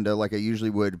 2 Splenda, like I usually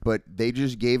would, but they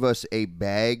just gave us a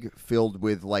bag filled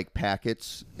with, like,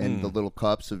 packets and the little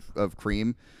cups of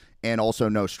cream, and also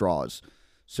no straws.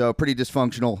 So pretty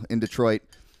dysfunctional in Detroit.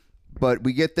 But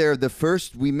we get there,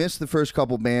 we missed the first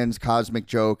couple bands, Cosmic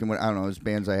Joke, and I don't know, those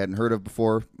bands I hadn't heard of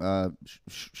before.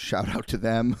 Shout out to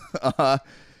them.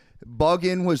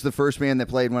 Buggin' was the first band that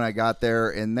played when I got there,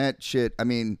 and that shit, I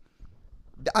mean...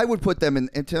 I would put them in,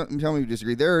 and tell me if you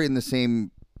disagree, they're in the same,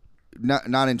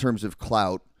 not in terms of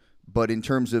clout, but in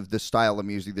terms of the style of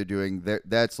music they're doing.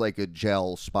 That's like a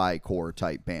gel spy core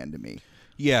type band to me.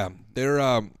 Yeah,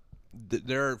 they're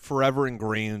forever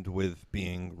ingrained with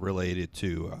being related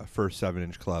to First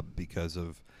 7-Inch Club because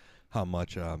of how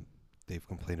much they've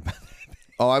complained about that.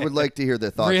 Oh, I would like to hear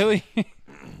their thoughts. Really?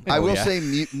 I will say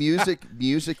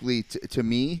musically, to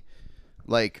me,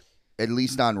 like, at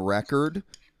least on record...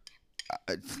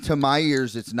 to my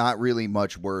ears, it's not really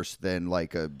much worse than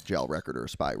like a gel record or a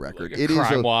spy record. Like a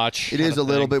Crime Watch. It is a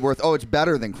little bit worth. Oh, it's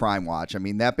better than Crime Watch. I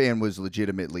mean, that band was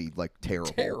legitimately like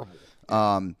terrible.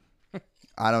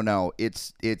 I don't know.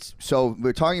 It's so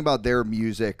we're talking about their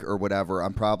music or whatever.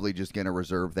 I'm probably just gonna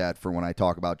reserve that for when I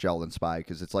talk about Gel and Spy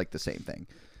because it's like the same thing.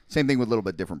 Same thing with a little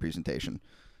bit different presentation.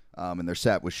 And their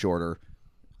set was shorter.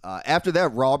 After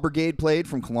that, Raw Brigade played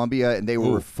from Columbia, and they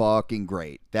were fucking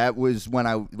great. That was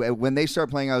when they started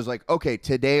playing, I was like, okay,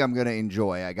 today I'm going to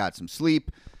enjoy. I got some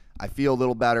sleep. I feel a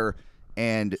little better.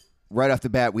 And right off the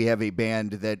bat, we have a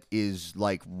band that is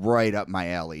like right up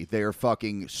my alley. They're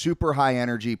fucking super high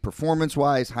energy,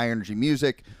 performance-wise, high energy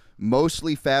music,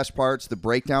 mostly fast parts. The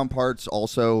breakdown parts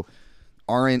also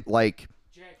aren't like...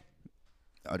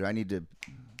 Oh, do I need to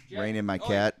rein in my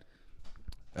cat?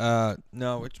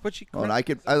 No, it's what she. Oh, and I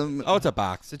could. It's a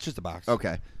box. It's just a box.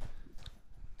 Okay.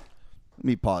 Let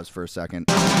me pause for a second.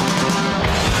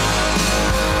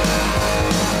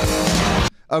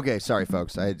 Okay, sorry,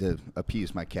 folks. I had to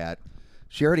appease my cat.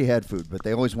 She already had food, but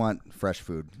they always want fresh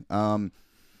food.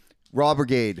 Raw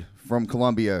Brigade from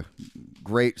Columbia,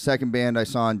 great second band I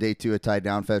saw on day 2 at Tied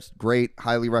Down Fest. Great,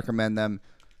 highly recommend them.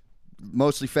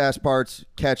 Mostly fast parts,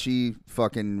 catchy,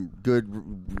 fucking good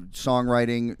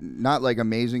songwriting. Not like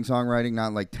amazing songwriting,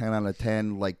 not like 10 out of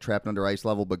 10, like Trapped Under Ice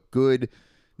level, but good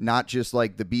not just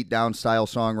like the beatdown style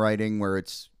songwriting where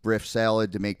it's riff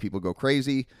salad to make people go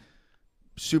crazy.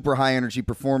 Super high energy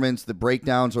performance. The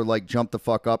breakdowns are like jump the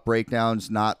fuck up breakdowns,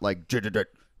 not like crabcore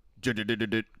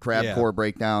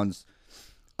breakdowns.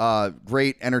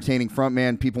 Great entertaining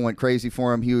frontman. People went crazy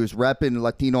for him. He was repping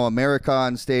Latino America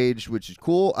on stage, which is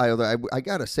cool. I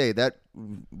gotta say that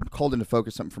called into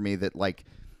focus something for me that like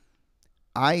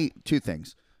two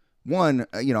things. One,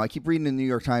 I keep reading in the New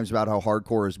York Times about how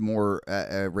hardcore is more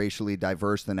racially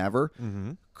diverse than ever.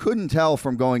 Mm-hmm. Couldn't tell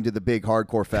from going to the big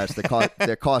hardcore fest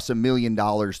that costs $1 million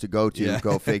to go to. Yeah.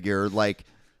 Go figure. Like,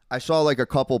 I saw like a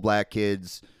couple black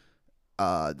kids.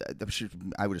 I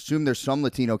would assume there's some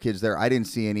Latino kids there. I didn't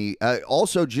see any.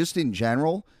 Also, just in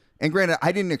general, and granted,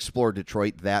 I didn't explore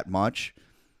Detroit that much,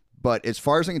 but as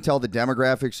far as I can tell, the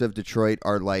demographics of Detroit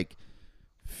are like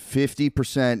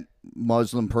 50%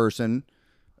 Muslim person.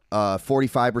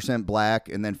 45% black,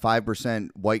 and then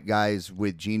 5% white guys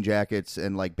with jean jackets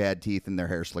and like bad teeth and their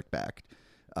hair slicked back,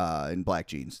 and black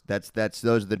jeans. Those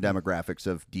are the demographics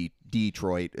of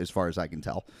Detroit, as far as I can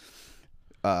tell.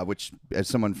 Which, as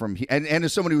someone from and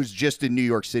as someone who's just in New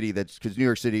York City, because New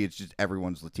York City, it's just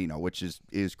everyone's Latino, which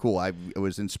is cool. I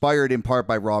was inspired in part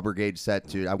by Raw Brigade set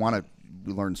to. I want to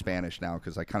learn Spanish now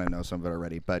because I kind of know some of it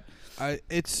already. But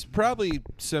it's probably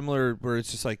similar where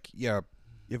it's just like you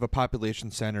have a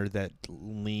population center that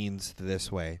leans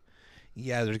this way.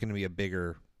 Yeah, there's going to be a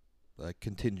bigger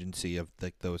contingency of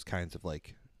like those kinds of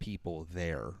like people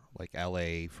there, like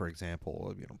LA, for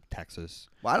example, Texas.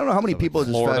 Well, I don't know how many people at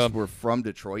this fest were from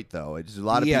Detroit, though. It's a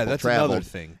lot of people that's traveled. Another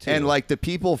thing, too. And like the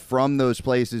people from those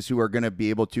places who are going to be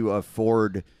able to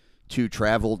afford to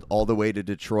travel all the way to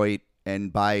Detroit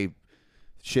and buy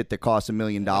shit that costs $1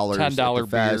 million, $10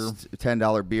 beer,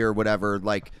 $10 beer, whatever,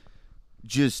 like.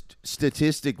 Just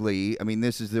statistically, I mean,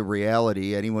 this is the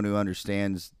reality. Anyone who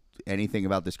understands anything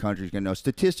about this country is going to know.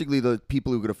 Statistically, the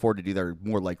people who could afford to do that are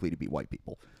more likely to be white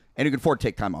people and who can afford to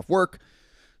take time off work.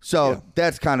 So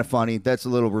that's kind of funny. That's a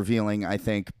little revealing, I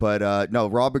think. But no,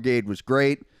 Raw Brigade was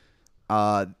great.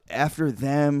 After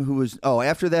them,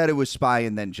 after that, it was Spy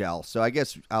and then Gel. So I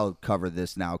guess I'll cover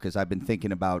this now because I've been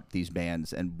thinking about these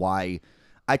bands and why.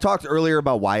 I talked earlier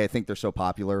about why I think they're so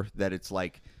popular, that it's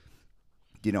like,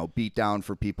 beat down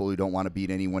for people who don't want to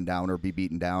beat anyone down or be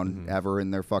beaten down ever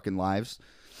in their fucking lives.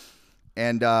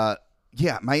 And,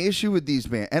 my issue with these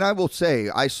bands, and I will say,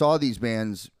 I saw these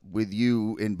bands with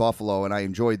you in Buffalo, and I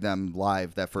enjoyed them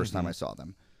live that first time I saw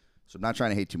them. So I'm not trying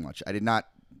to hate too much. I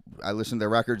listened to their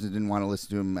records and didn't want to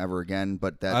listen to them ever again,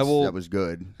 but that was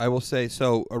good. I will say,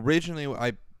 so originally,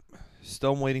 I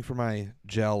still am waiting for my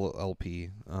Gel LP,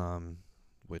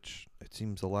 which it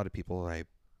seems a lot of people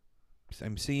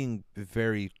I'm seeing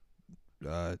very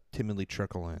timidly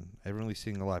trickle in. I haven't really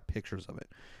seen a lot of pictures of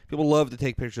it. People love to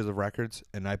take pictures of records,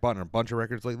 and I bought a bunch of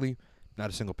records lately. Not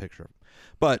a single picture of them.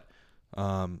 But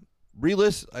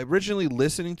originally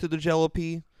listening to the Gel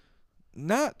LP,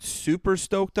 not super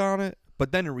stoked on it,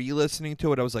 but then re-listening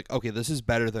to it, I was like, okay, this is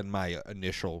better than my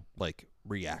initial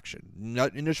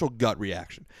initial gut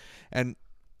reaction. And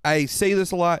I say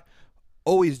this a lot,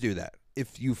 always do that.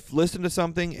 If you've listened to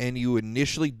something and you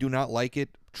initially do not like it,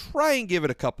 try and give it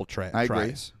a couple tries. I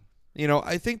agree.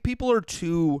 I think people are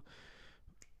too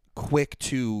quick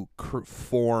to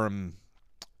form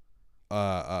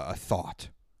a thought.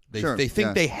 They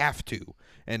think they have to,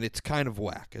 and it's kind of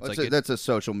whack. That's a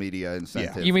social media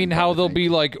incentive. Yeah. You mean how they'll be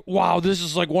like, wow, this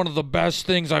is like one of the best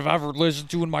things I've ever listened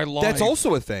to in my life. That's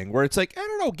also a thing where it's like, I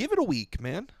don't know, give it a week,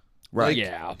 man. Right.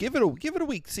 Yeah. Give it a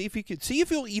week. See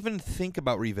if you'll even think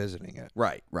about revisiting it.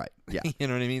 Right. Yeah. You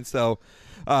know what I mean? So,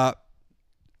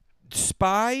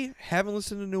 Spy, haven't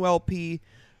listened to new LP,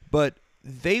 but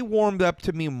they warmed up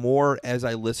to me more as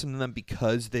I listened to them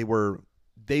because they were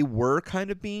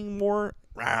kind of being more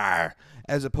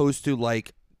as opposed to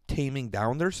like taming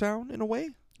down their sound in a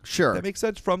way. Sure. That makes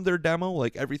sense from their demo,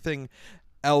 like everything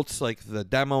else, like the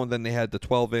demo, and then they had the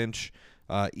 12-inch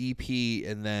EP,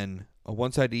 and then a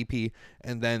one-side EP,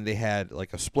 and then they had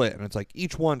like a split, and it's like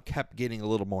each one kept getting a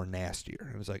little more nastier.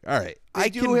 And it was like, all right, I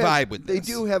can vibe with this.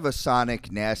 They do have a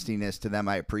sonic nastiness to them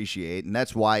I appreciate, and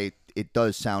that's why it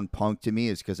does sound punk to me,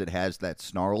 is because it has that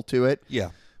snarl to it.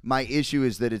 Yeah. My issue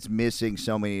is that it's missing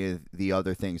so many of the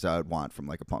other things I would want from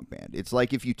like a punk band. It's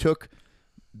like if you took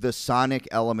the sonic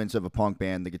elements of a punk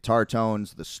band, the guitar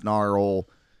tones, the snarl,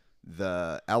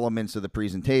 the elements of the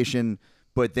presentation,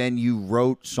 but then you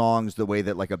wrote songs the way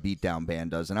that like a beatdown band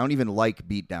does. And I don't even like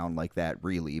beatdown like that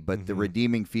really, but the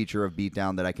redeeming feature of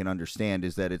beatdown that I can understand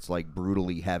is that it's like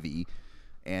brutally heavy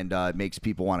and it makes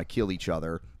people want to kill each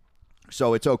other.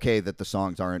 So it's okay that the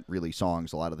songs aren't really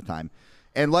songs a lot of the time.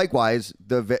 And likewise,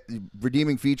 the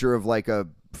redeeming feature of like a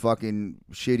fucking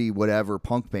shitty whatever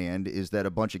punk band is that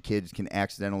a bunch of kids can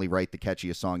accidentally write the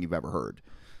catchiest song you've ever heard.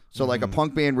 So like a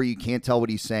punk band where you can't tell what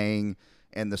he's saying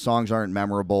and the songs aren't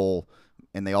memorable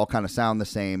and they all kind of sound the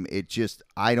same,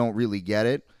 I don't really get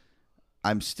it.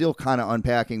 I'm still kind of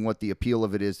unpacking what the appeal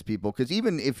of it is to people, because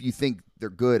even if you think they're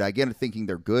good, I get it thinking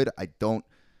they're good.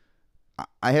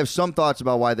 I have some thoughts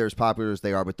about why they're as popular as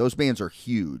they are, but those bands are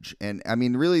huge. And I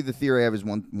mean, really the theory I have is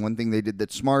one thing they did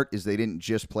that's smart is they didn't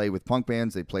just play with punk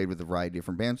bands. They played with a variety of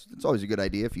different bands. It's always a good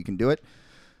idea if you can do it.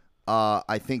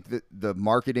 I think that the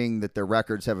marketing, that their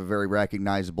records have a very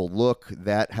recognizable look,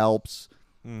 that helps.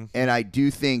 And I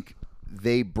do think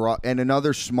they brought, and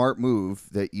another smart move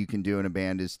that you can do in a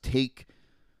band is take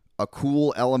a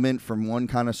cool element from one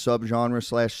kind of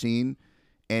subgenre / scene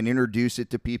and introduce it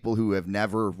to people who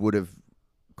would have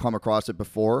come across it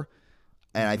before.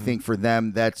 And I think for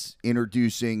them, that's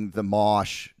introducing the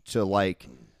mosh to, like,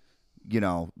 you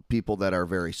know, people that are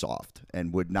very soft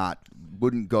and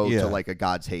wouldn't go to like a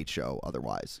God's Hate show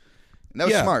otherwise. And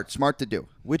that was smart to do.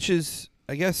 Which is,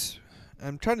 I guess,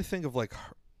 I'm trying to think of like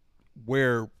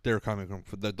where they're coming from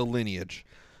for the lineage,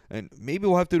 and maybe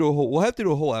we'll have to do a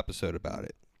whole episode about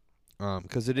it.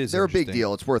 Because they're a big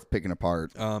deal. It's worth picking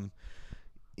apart.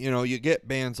 You know, you get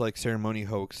bands like Ceremony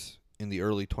Hoax in the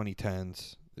early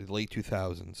 2010s, the late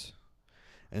 2000s,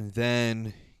 and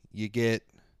then you get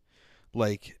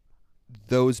like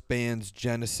those bands,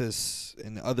 Genesis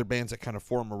and other bands that kind of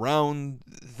form around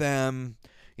them.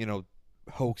 You know,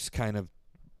 Hoax kind of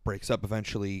breaks up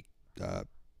eventually.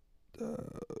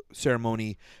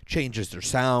 Ceremony changes their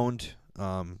sound,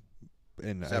 and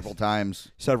several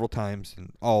times,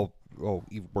 and all. Oh,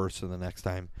 even worse than the next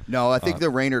time. No, I think the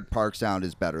Raynard Park sound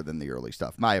is better than the early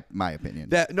stuff. My opinion.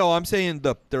 I'm saying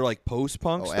they're like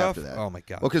post-punk stuff. After that. Oh my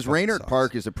god. Well, because Raynard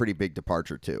Park is a pretty big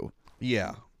departure too.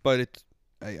 Yeah, but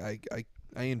I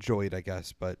enjoy it, I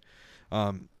guess. But,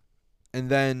 and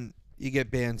then you get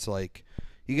bands like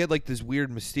this weird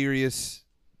mysterious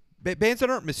bands that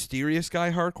aren't mysterious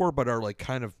guy hardcore, but are like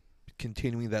kind of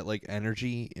continuing that like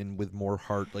energy and with more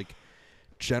heart, like.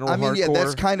 General hardcore. Yeah,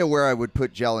 that's kind of where I would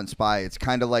put Gel and Spy. It's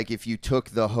kind of like if you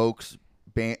took the Hoax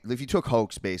band, if you took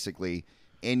Hoax basically,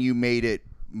 and you made it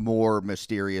more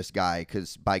mysterious guy,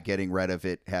 because by getting rid of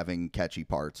it having catchy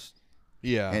parts,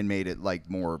 and made it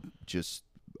like more just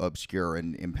obscure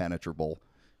and impenetrable.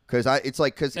 Because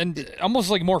almost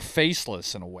like more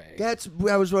faceless in a way. That's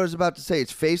what I was about to say.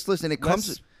 It's faceless, and it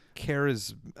comes.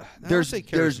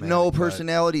 There's no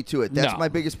personality to it. That's my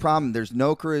biggest problem. There's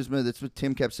no charisma. That's what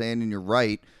Tim kept saying, and you're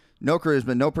right. No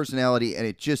charisma, no personality, and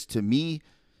it just, to me,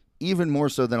 even more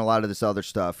so than a lot of this other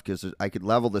stuff, because I could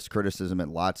level this criticism at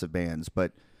lots of bands,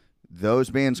 but those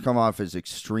bands come off as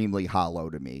extremely hollow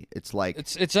to me. It's like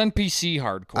it's NPC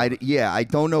hardcore. I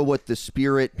don't know what the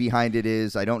spirit behind it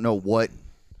is. I don't know what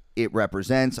it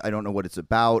represents. I don't know what it's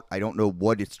about. I don't know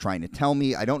what it's trying to tell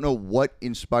me. I don't know what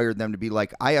inspired them to be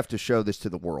like, I have to show this to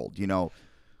the world. You know,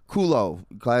 Kulo,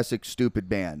 classic stupid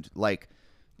band. Like,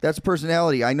 that's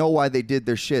personality. I know why they did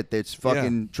their shit. That's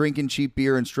fucking drinking cheap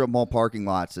beer in strip mall parking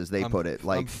lots, as they put it.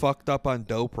 Like, I'm fucked up on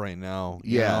dope right now.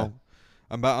 You know?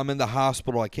 I'm in the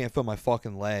hospital. I can't feel my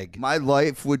fucking leg. My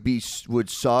life would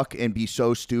suck and be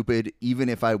so stupid even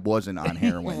if I wasn't on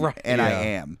heroin. Right. And I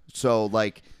am. So,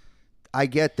 like, I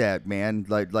get that, man.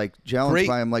 Like challenged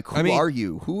by him. Like, who are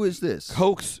you? Who is this?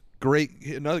 Hoax,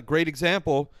 another great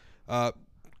example.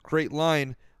 Great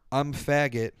line. I'm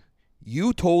faggot.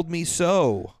 You told me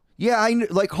so. Yeah,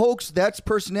 like Hoax. That's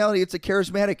personality. It's a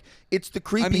charismatic. It's the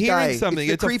creepy I'm hearing guy. something.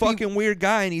 It's a fucking weird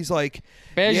guy, and he's like,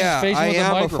 I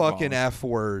am a fucking F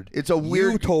word. It's a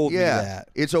weird. You told me that.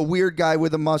 It's a weird guy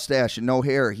with a mustache and no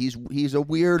hair. He's a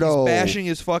weirdo. He's bashing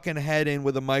his fucking head in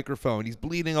with a microphone. He's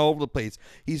bleeding all over the place.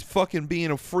 He's fucking being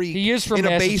a freak. He is from in a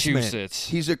Massachusetts. basement.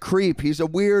 He's a creep. He's a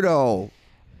weirdo.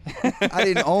 I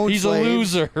didn't own He's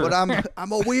slaves, a loser. but I'm a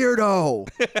weirdo.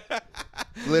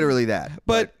 Literally that.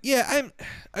 But yeah,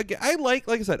 like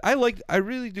I said, I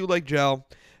really do like Gel.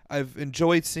 I've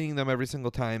enjoyed seeing them every single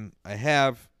time I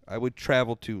have. I would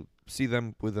travel to see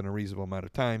them within a reasonable amount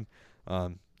of time,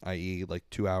 i.e. like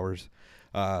 2 hours.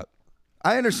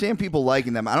 I understand people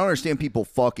liking them. I don't understand people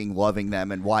fucking loving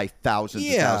them and why thousands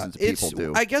and thousands of people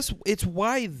do. I guess it's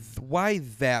why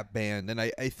that band, and I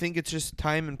think it's just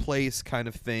time and place kind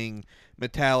of thing,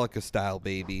 Metallica style,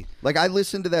 baby. Like, I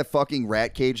listened to that fucking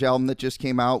Rat Cage album that just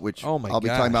came out, which I'll be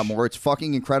talking about more. It's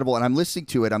fucking incredible, and I'm listening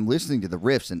to it. I'm listening to the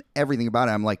riffs and everything about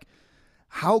it. I'm like,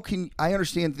 I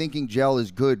understand thinking Gel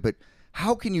is good, but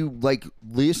how can you, like,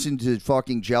 listen to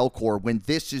fucking Gelcore when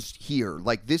this is here?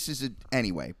 Like, this is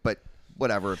anyway, but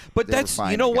whatever. But that's,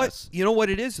 fine, you know what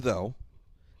it is, though?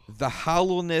 The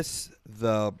hollowness,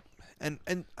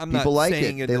 and I'm People not like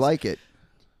saying it. They like it.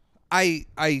 I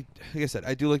like I said,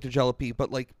 I do like the Jalopy,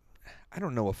 but like I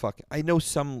don't know I know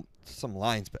some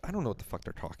lines, but I don't know what the fuck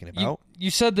they're talking about. You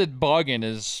said that Buggin'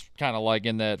 is kind of like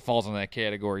falls in that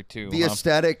category too. The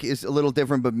aesthetic is a little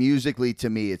different, but musically, to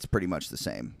me, it's pretty much the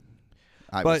same.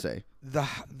 I would say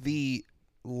the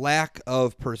lack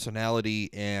of personality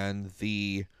and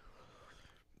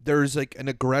there's like an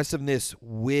aggressiveness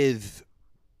with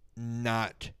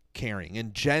not caring,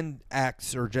 and Gen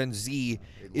X or Gen Z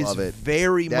is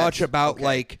very much about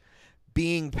like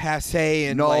being passe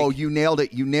and you nailed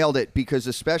it because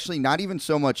especially not even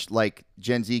so much like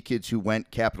Gen Z kids who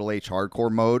went capital H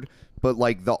hardcore mode, but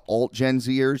like the alt Gen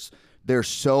Zers, they're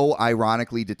so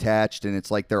ironically detached, and it's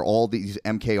like they're all these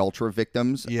MK Ultra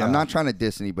victims. I'm not trying to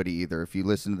diss anybody either. If you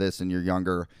listen to this and you're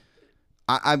younger,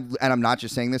 and I'm not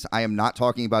just saying this, I am not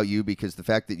talking about you, because the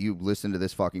fact that you listen to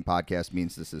this fucking podcast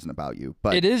means this isn't about you.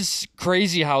 But it is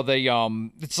crazy how they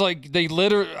it's like they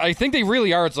literally, I think they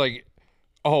really are. It's like,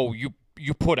 oh,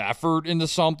 you put effort into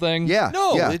something.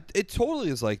 It totally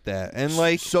is like that. And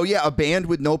like, so yeah, a band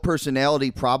with no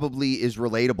personality probably is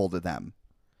relatable to them.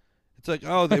 It's like,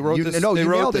 oh, they wrote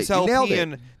this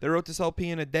LP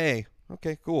in a day.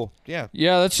 Okay, cool. Yeah,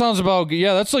 that sounds about.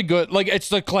 Yeah, that's like good. Like, it's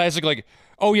the classic like,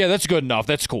 oh yeah, that's good enough.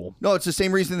 That's cool. No, it's the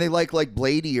same reason they like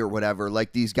Blady or whatever.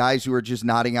 Like these guys who are just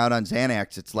nodding out on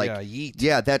Xanax. It's like,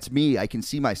 yeah, that's me. I can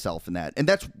see myself in that. And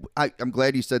I'm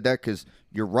glad you said that, because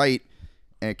you're right.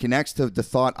 And it connects to the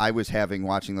thought I was having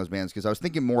watching those bands, because I was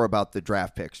thinking more about the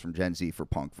draft picks from Gen Z for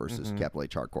punk versus capital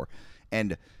H hardcore.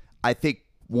 And I think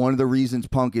one of the reasons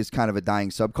punk is kind of a dying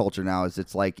subculture now is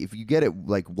it's like, if you get it,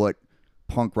 like what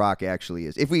punk rock actually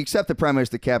is. If we accept the premise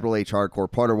that capital H hardcore,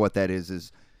 part of what that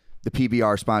is the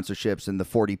PBR sponsorships and the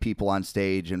 40 people on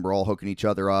stage, and we're all hooking each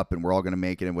other up and we're all going to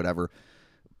make it and whatever.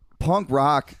 Punk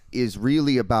rock is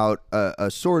really about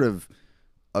a sort of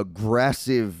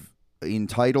aggressive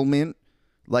entitlement.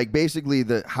 Like, basically,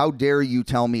 how dare you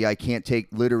tell me I can't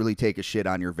literally take a shit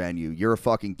on your venue? You're a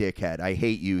fucking dickhead. I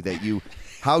hate you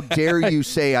how dare you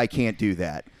say I can't do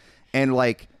that? And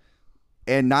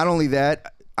not only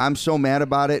that, I'm so mad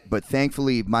about it, but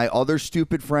thankfully my other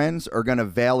stupid friends are going to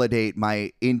validate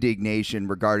my indignation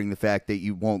regarding the fact that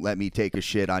you won't let me take a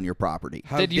shit on your property.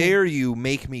 How dare you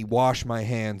make me wash my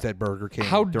hands at Burger King?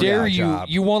 How dare you?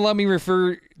 You won't let me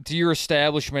refer to your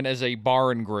establishment as a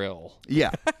bar and grill.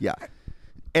 Yeah.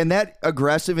 And that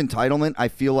aggressive entitlement, I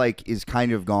feel like, is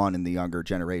kind of gone in the younger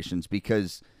generations,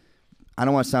 because I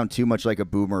don't want to sound too much like a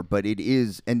boomer, but it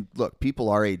is. And look, people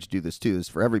our age do this too. This is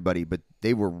for everybody, but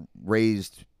they were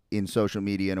raised in social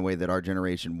media in a way that our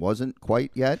generation wasn't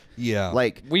quite yet. Yeah.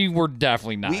 Like, we were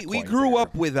definitely not. We grew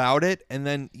up without it. And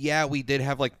then, we did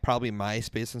have like probably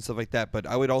MySpace and stuff like that. But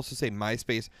I would also say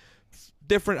MySpace,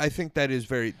 different. I think that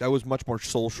was much more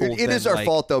social. It is our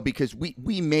fault though, because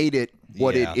we made it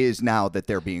what it is now that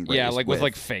they're being raised. Yeah, like with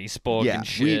like Facebook and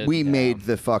shit. We made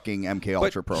the fucking MK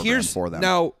Ultra program for them.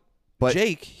 Now, but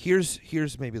Jake, here's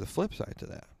maybe the flip side to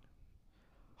that.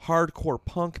 Hardcore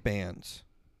punk bands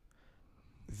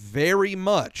very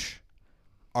much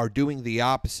are doing the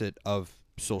opposite of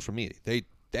social media. They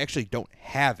actually don't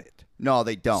have it. No,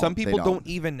 they don't. Some people don't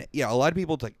even. Yeah, a lot of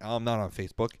people it's like, oh, I'm not on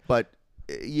Facebook. But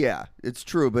yeah, it's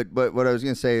true. But what I was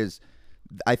going to say is,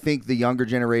 I think the younger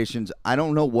generations, I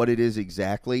don't know what it is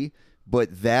exactly,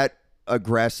 but that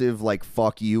aggressive, like,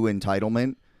 fuck you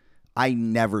entitlement, I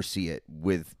never see it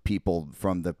with people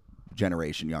from the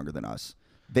generation younger than us.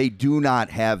 They do not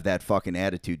have that fucking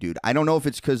attitude, dude. I don't know if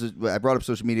it's because I brought up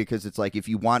social media, because it's like, if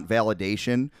you want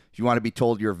validation, if you want to be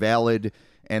told you're valid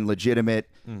and legitimate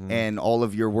and all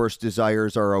of your worst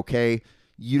desires are okay,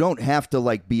 you don't have to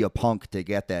like be a punk to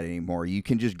get that anymore. You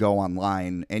can just go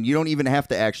online, and you don't even have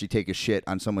to actually take a shit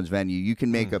on someone's venue. You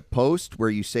can make a post where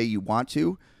you say you want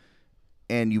to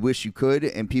and you wish you could,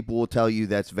 and people will tell you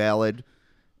that's valid,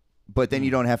 but then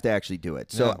you don't have to actually do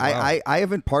it. So I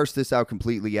haven't parsed this out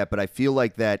completely yet, but I feel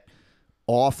like that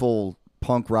awful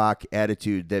punk rock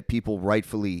attitude that people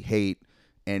rightfully hate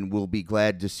and will be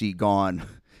glad to see gone,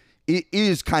 it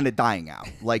is kind of dying out.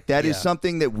 Like, that is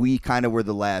something that we kind of were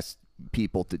the last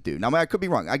people to do. Now, I could be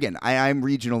wrong. Again, I'm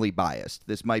regionally biased.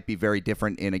 This might be very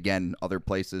different in, again, other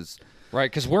places. Right,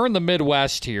 because we're in the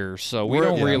Midwest here, so we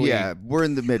don't really. Yeah, we're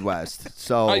in the Midwest.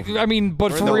 So I mean,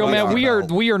 but for real, man,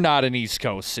 we are not an East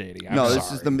Coast city.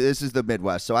 This is the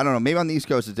Midwest. So I don't know. Maybe on the East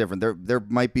Coast it's different. There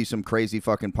might be some crazy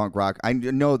fucking punk rock. I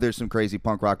know there's some crazy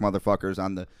punk rock motherfuckers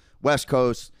on the West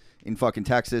Coast, in fucking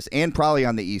Texas, and probably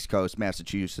on the East Coast,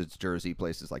 Massachusetts, Jersey,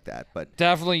 places like that. But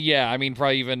definitely, yeah. I mean,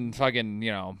 probably even fucking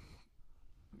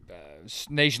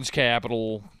nation's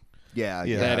capital. Yeah.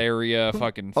 That area,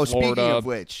 fucking Florida. Speaking of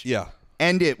which,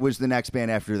 End It was the next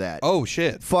band after that. Oh,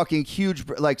 shit. Fucking huge,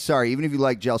 like, sorry, even if you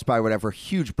like Gel Spy or whatever,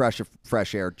 huge breath of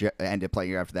fresh air End It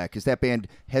playing after that, because that band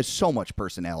has so much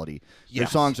personality. Their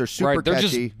songs are super They're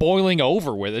catchy. just boiling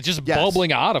over with it, just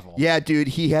bubbling out of them. Yeah, dude,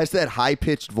 he has that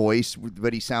high-pitched voice,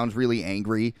 but he sounds really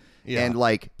angry. Yeah. And,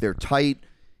 like, they're tight.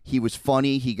 He was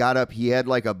funny. He got up. He had,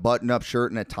 like, a button-up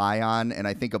shirt and a tie on, and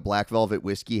I think a black velvet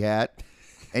whiskey hat.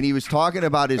 And he was talking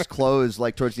about his clothes,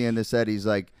 like, towards the end of the set. He's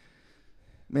like,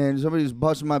 man, somebody's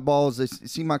busting my balls. They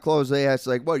see my clothes. They ask,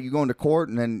 like, what, you going to court?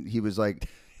 And then he was like,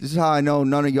 this is how I know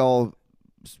none of y'all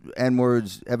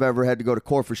N-words have ever had to go to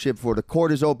court for shit before. The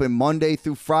court is open Monday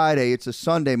through Friday. It's a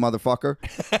Sunday, motherfucker.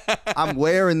 I'm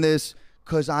wearing this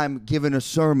because I'm giving a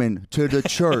sermon to the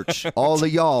church, all of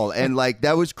y'all. And, like,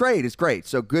 that was great. It's great.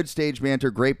 So good stage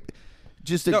banter, great.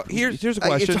 Just here's a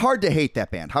question. It's hard to hate that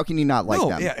band. How can you not like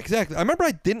them? Yeah, exactly. I remember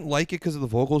I didn't like it because of the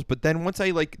vocals, but then once I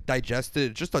like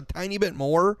digested it just a tiny bit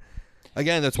more,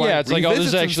 again, that's why it's like, oh, this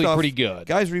is actually pretty good.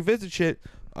 Guys, revisit shit.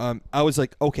 I was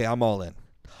like, okay, I'm all in,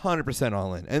 100%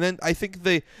 all in. And then I think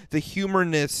the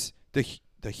humorness,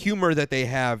 the humor that they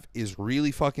have is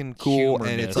really fucking cool,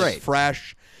 and it's like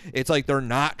fresh. It's like they're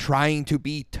not trying to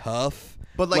be tough.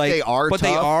 But they are but tough.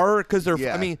 They are, because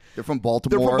they're, I mean, they're from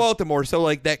Baltimore. They're from Baltimore, so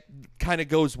like that kind of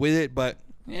goes with it, but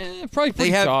probably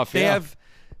pretty tough.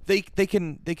 They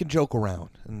can joke around,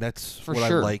 and that's for what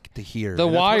sure. I like to hear. The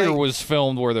Wire was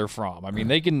filmed where they're from. I mean,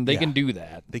 they can do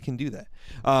that. They can do that.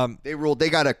 They ruled. They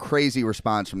got a crazy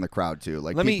response from the crowd too.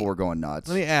 Like people were going nuts.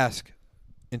 Let me ask,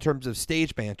 in terms of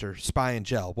stage banter, Spy and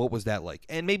Gel, what was that like?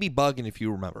 And maybe Buggin', if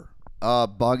you remember.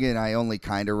 Buggin', I only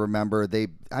kind of remember. They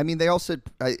all said.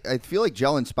 I feel like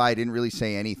Gel and Spy didn't really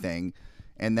say anything.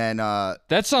 And then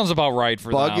that sounds about right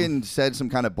for Buggin' them. said some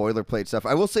kind of boilerplate stuff.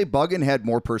 I will say Buggin' had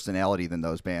more personality than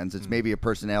those bands. It's maybe a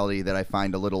personality that I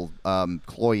find a little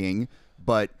cloying,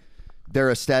 but their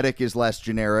aesthetic is less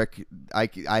generic.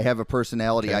 I have a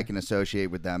personality I can associate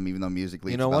with them, even though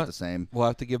musically it's about the same. We'll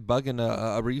have to give Buggin'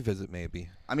 a revisit, maybe.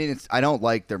 I mean, I don't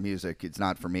like their music. It's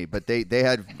not for me. But they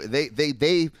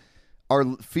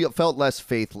felt less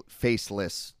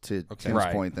faceless to Tim's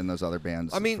point than those other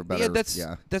bands. I mean, for better,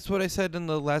 that's what I said in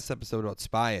the last episode about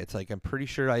Spy. It's like I'm pretty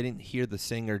sure I didn't hear the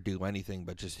singer do anything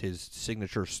but just his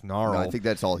signature snarl. No, I think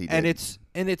that's all he did. And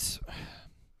it's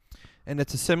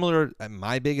a similar.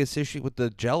 My biggest issue with the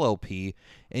Gel LP,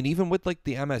 and even with like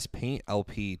the MS Paint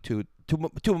LP, to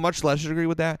a much lesser degree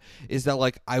with that, is that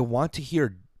like I want to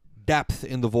hear depth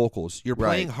in the vocals. You're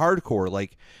playing hardcore,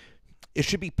 like. It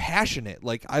should be passionate.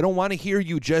 Like, I don't want to hear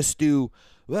you just do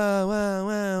wah, wah,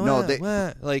 wah, no,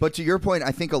 wah. Like, but to your point,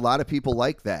 I think a lot of people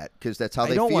like that because that's how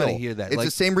they feel. I don't want to hear that. It's like,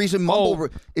 the same reason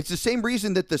it's the same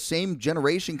reason that the same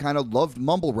generation kind of loved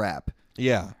mumble rap.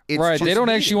 Yeah, they don't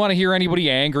actually want to hear anybody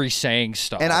angry saying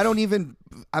stuff. And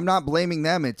I'm not blaming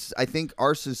them. I think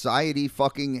our society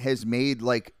fucking has made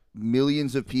like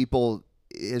millions of people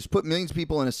in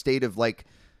a state of like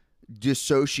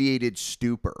dissociated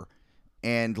stupor.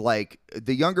 And, like,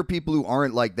 the younger people who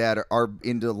aren't like that are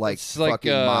into, like,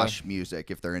 fucking mosh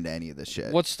music if they're into any of this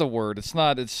shit. What's the word? It's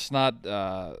not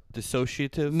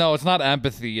dissociative? No, it's not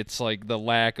empathy. It's, like, the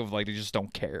lack of, like, they just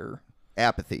don't care.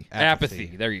 Apathy.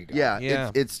 There you go.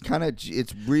 Yeah. It's kind of,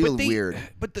 it's real weird.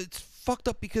 But it's fucked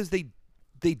up because they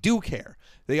do care.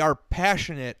 They are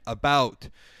passionate about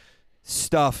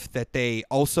stuff that they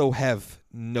also have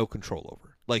no control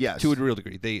over. Like, to a real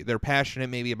degree. They're passionate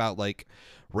maybe about, like,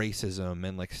 racism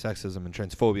and like sexism and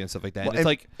transphobia and stuff like that.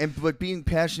 But being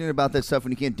passionate about that stuff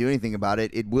when you can't do anything about it,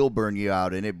 it will burn you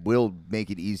out and it will make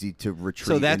it easy to retreat.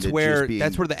 So that's where the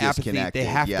apathy. They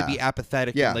have to be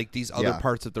apathetic in like these other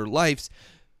parts of their lives,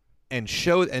 and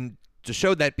to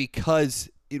show that because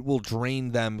it will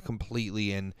drain them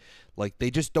completely and. Like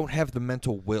they just don't have the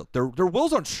mental will. Their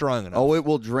wills aren't strong enough. Oh, it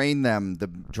will drain them. The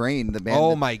band.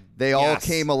 Oh my! They all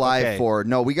came alive for.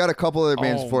 No, we got a couple other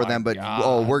bands for them, but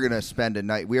we're gonna spend a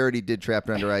night. We already did Trapped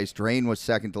Under Ice. Drain was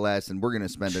second to last, and we're gonna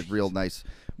spend a real nice.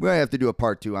 We might have to do a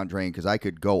part 2 on Drain because I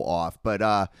could go off.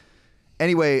 But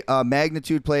anyway,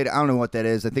 Magnitude played. I don't know what that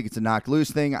is. I think it's a Knocked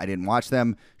Loose thing. I didn't watch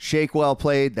them. Shakewell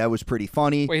played. That was pretty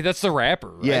funny. Wait, that's the rapper,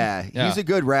 right? Yeah, he's a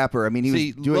good rapper. I mean, he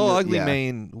was doing Lil Ugly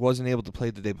Mane wasn't able to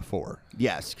play the day before.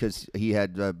 Yes, because he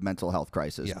had a mental health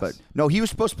crisis. Yes. But no, he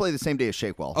was supposed to play the same day as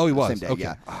Shakewell. Oh, he was? Same day, okay.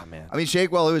 Yeah. Oh, man. I mean,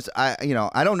 Shakewell, it was, I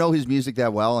don't know his music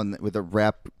that well, and with a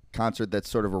rap concert, that's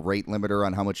sort of a rate limiter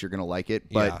on how much you're going to like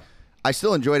it. But I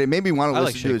still enjoyed it. It made me want to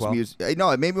listen to his music.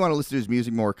 No, it made me want to listen to his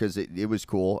music more because it was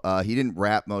cool. He didn't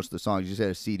rap most of the songs. He just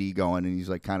had a CD going, and he's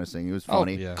like kind of singing. It was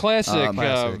funny. Oh, yeah. Classic.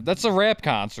 That's a rap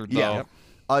concert, though.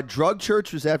 Yeah. Drug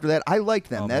Church was after that. I liked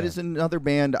them. That is another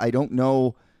band. I don't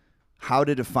know how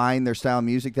to define their style of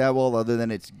music that well, other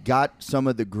than it's got some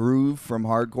of the groove from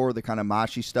hardcore, the kind of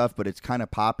moshy stuff, but it's kind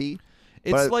of poppy.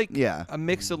 It's a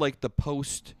mix of like the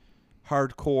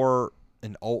post-hardcore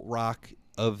and alt-rock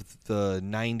of the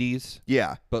 90s.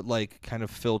 Yeah. But like kind of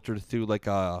filtered through like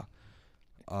a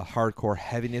hardcore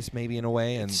heaviness maybe in a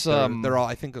way. And they're all,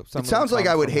 I think some it sounds like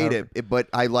I would hate it, but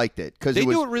I liked it. They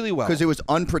do it really well. Because it was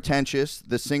unpretentious.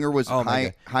 The singer was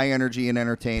high energy and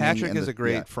entertaining. Patrick is a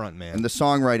great front man. And the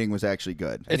songwriting was actually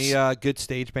good. Any good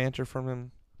stage banter from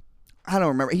him? I don't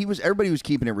remember. Everybody was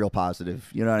keeping it real positive.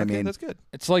 You know what I mean? That's good.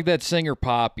 It's like that singer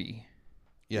Poppy.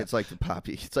 Yeah. It's like the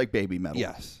Poppy. It's like baby metal.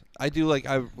 Yes. I do like,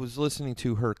 I was listening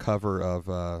to her cover of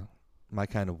My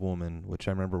Kind of Woman, which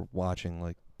I remember watching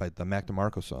like by the Mac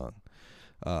DeMarco song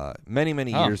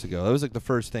many years ago. That was like the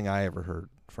first thing I ever heard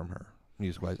from her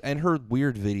music-wise. And her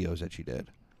weird videos that she did.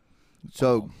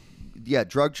 So, yeah,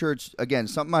 Drug Church, again,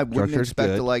 something I wouldn't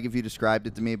expect to like if you described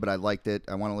it to me, but I liked it.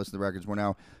 I want to listen to the records more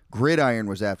now. Gridiron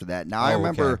was after that. Now, I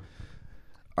remember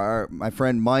my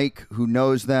friend Mike, who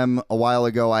knows them a while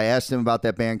ago, I asked him about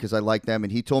that band because I liked them,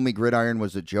 and he told me Gridiron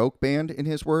was a joke band, in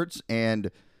his words, and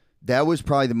that was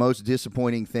probably the most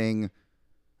disappointing thing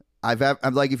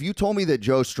I'm like, if you told me that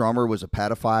Joe Strummer was a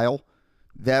pedophile,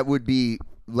 that would be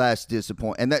less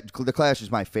disappointing. And that The Clash is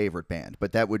my favorite band,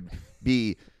 but that would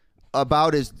be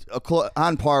about as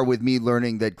on par with me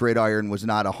learning that Gridiron was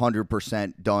not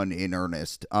 100% done in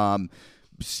earnest.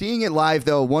 Seeing it live,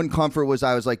 though, one comfort was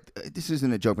I was like, this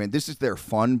isn't a joke band. This is their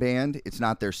fun band. It's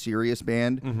not their serious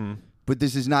band. Mm-hmm. But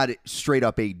this is not straight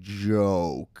up a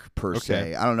joke, per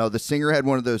se. I don't know. The singer had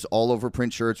one of those all-over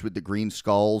print shirts with the green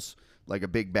skulls, like a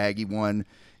big baggy one.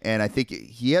 And I think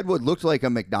he had what looked like a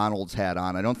McDonald's hat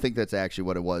on. I don't think that's actually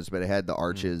what it was, but it had the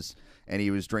arches, and he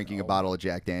was drinking a bottle of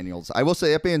Jack Daniels. I will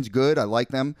say that band's good. I like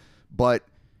them. But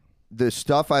the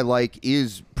stuff I like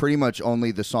is pretty much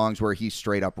only the songs where he's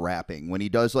straight up rapping. When he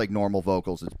does like normal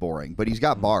vocals, it's boring. But he's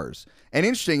got bars. And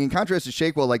interesting, in contrast to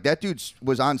Shakewell, like that dude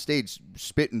was on stage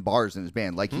spitting bars in his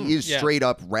band. Like he is straight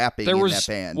up rapping in that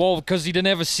band. Well, because he didn't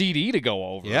have a CD to go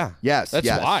over. Yeah. Yes. That's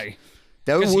why.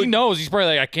 Because he knows, he's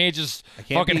probably like, I can't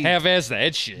fucking half-ass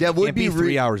that shit. That would be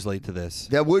 3 hours late to this.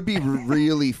 That would be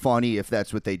really funny if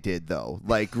that's what they did, though.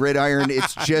 Like Gridiron,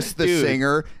 it's just the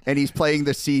singer, and he's playing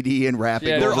the CD and rapping.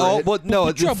 Yeah, they're all. Well,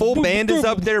 no, the full band is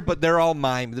up there, but they're all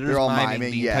miming. They're all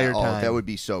miming the entire time. That would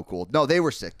be so cool. No, they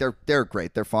were sick. They're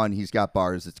great. They're fun. He's got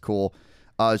bars. It's cool.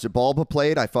 Zabalba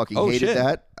played. I fucking hated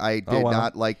that. I did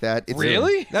not like that.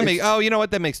 Really? You know what?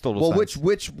 That makes total sense. Well,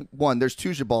 which one? There's two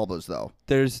Zabalbas though.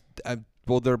 There's.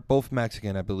 Well, they're both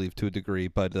Mexican, I believe, to a degree,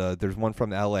 but there's one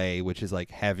from L.A., which is like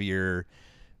heavier,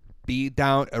 beat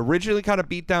down, originally kind of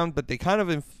beat down, but they kind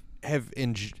of have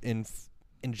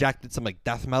injected some like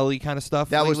death metal-y kind of stuff.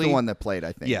 That was the one that played,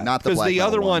 I think. Yeah, not the black metal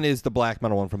other one is the black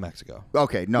metal one from Mexico.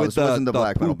 Okay, no, this wasn't the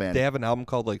black metal band. They have an album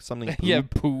called like something Poop. Yeah,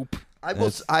 Poop.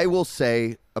 I will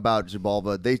say about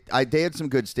Zabalba, they had some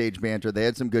good stage banter. They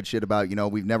had some good shit about,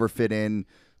 we've never fit in,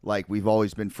 like we've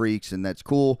always been freaks, and that's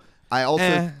cool. I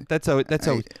also that's how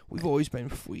we've always been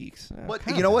freaks. But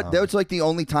you know what? That was like the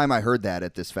only time I heard that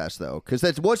at this fest, though, because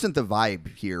that wasn't the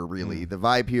vibe here. Really, the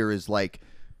vibe here is like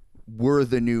we're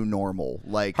the new normal.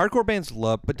 Like hardcore bands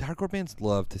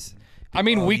love to. I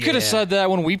mean, we could have said that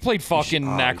when we we played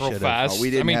Necrofest. We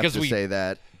didn't have to say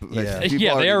that. Yeah,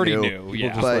 they already knew.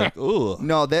 Yeah, but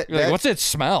no, what's it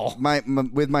smell?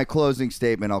 With my closing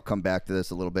statement, I'll come back to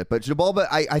this a little bit. But Zabalba,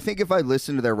 I think if I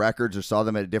listened to their records or saw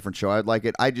them at a different show, I'd like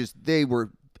it.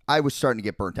 I was starting to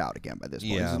get burnt out again by this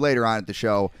point. This is later on at the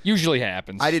show. Usually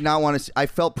happens. I did not want to. I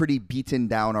felt pretty beaten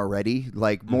down already.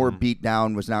 Like more beat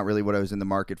down was not really what I was in the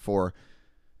market for.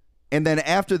 And then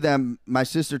after them, my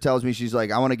sister tells me, she's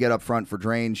like, I want to get up front for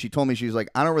Drain. She told me, she was like,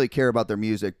 I don't really care about their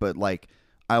music, but like,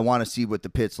 I want to see what the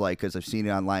pit's like because I've seen it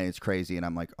online. It's crazy. And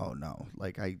I'm like, oh no,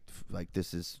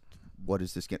 this is, what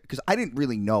is this? Because I didn't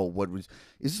really know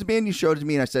is this a band you showed it to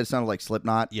me and I said it sounded like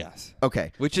Slipknot? Yes.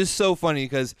 Okay. Which is so funny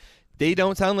because they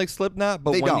don't sound like Slipknot,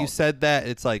 but when you said that,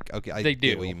 it's like, okay, I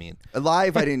get what you mean.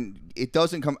 Live, it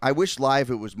doesn't come, I wish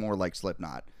live it was more like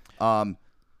Slipknot.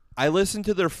 I listened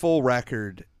to their full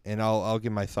record. And I'll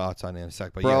give my thoughts on it in a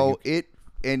sec. But bro,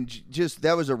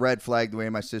 that was a red flag the way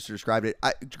my sister described it.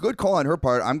 Good call on her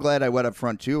part. I'm glad I went up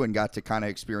front too and got to kind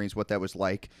of experience what that was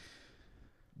like.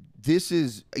 This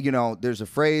is, there's a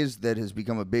phrase that has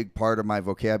become a big part of my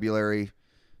vocabulary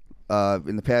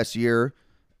in the past year.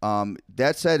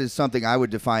 That said is something I would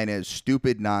define as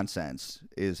stupid nonsense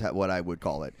is what I would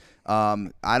call it.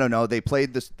 I don't know. They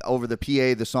played this over the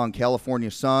PA, the song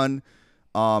California Sun.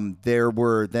 There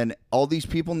were then all these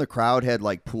people in the crowd had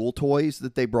like pool toys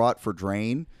that they brought for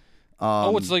Drain.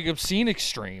 It's like obscene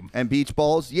extreme. And beach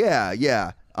balls, yeah.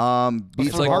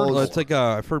 Beach balls. It's like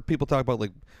I've heard people talk about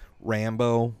like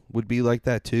Rambo would be like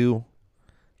that too.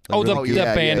 Like the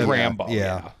band Rambo.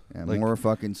 Yeah, like, more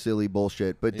fucking silly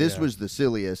bullshit. But this was the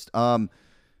silliest.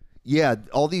 Yeah,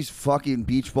 all these fucking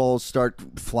beach balls start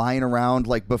flying around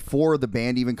like before the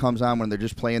band even comes on, when they're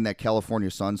just playing that California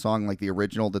Sun song, like the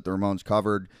original that the Ramones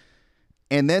covered.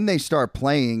 And then they start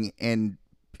playing, and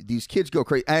these kids go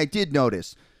crazy. And I did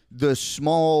notice the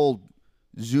small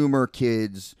Zoomer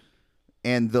kids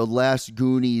and the less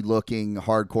goony-looking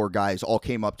hardcore guys all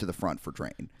came up to the front for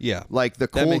Drain. Yeah, like the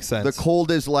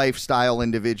cold as lifestyle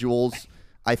individuals.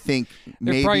 I think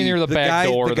they're maybe probably near the back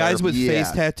door. The guys with face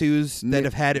tattoos that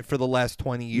have had it for the last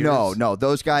 20 years. No,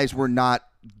 those guys were not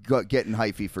getting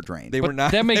hyphy for Drain. They were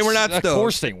not. That makes, they were not. Of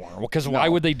course they weren't. Because why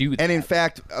would they do that? And in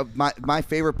fact, my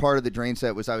favorite part of the Drain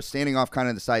set was I was standing off kind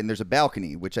of the side, and there's a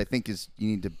balcony, which I think is you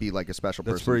need to be like a special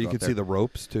person. That's where you can see the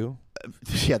ropes too.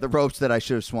 Yeah, the ropes that I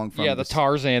should have swung from. Yeah, the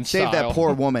Tarzan style. Save that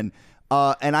poor woman.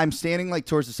 And I'm standing like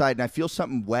towards the side, and I feel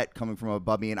something wet coming from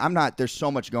above me, and I'm not. There's so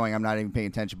much going, I'm not even paying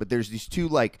attention. But there's these two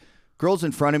like girls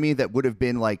in front of me that would have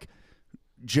been like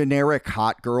generic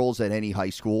hot girls at any high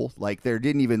school. Like they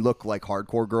didn't even look like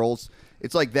hardcore girls.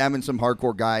 It's like them and some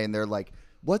hardcore guy, and they're like,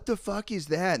 "What the fuck is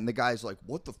that?" And the guy's like,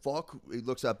 "What the fuck?" He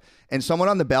looks up, and someone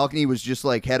on the balcony was just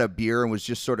like had a beer and was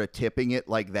just sort of tipping it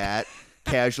like that.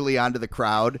 Casually onto the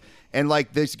crowd, and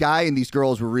like this guy and these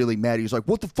girls were really mad. He was like,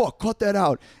 "What the fuck? Cut that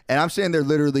out!" And I'm standing there,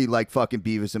 literally like fucking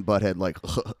Beavis and Butthead, like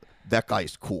that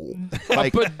guy's cool.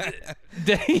 Like, but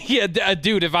yeah,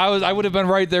 dude, if I would have been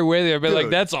right there with you. I'd be like,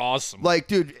 "That's awesome." Like,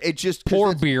 dude, it just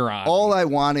pour beer on. All I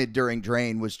wanted during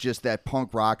Drain was just that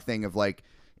punk rock thing of like,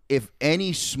 if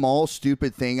any small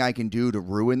stupid thing I can do to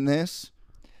ruin this.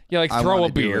 Yeah, like throw a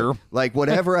beer. Like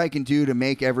whatever I can do to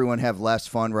make everyone have less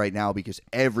fun right now, because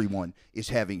everyone is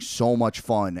having so much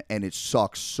fun and it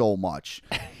sucks so much.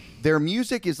 Their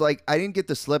music is like, I didn't get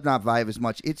the Slipknot vibe as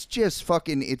much. It's just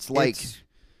fucking, it's like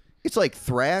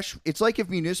thrash. It's like if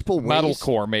Municipal Waste.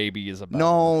 Metalcore maybe is about.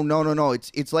 No.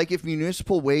 It's like if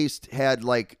Municipal Waste had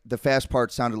like the fast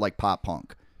part sounded like pop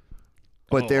punk.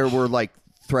 But there were like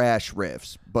thrash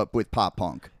riffs, but with pop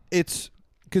punk. It's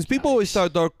because people always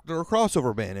thought they're a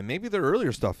crossover band, and maybe their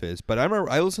earlier stuff is. But I remember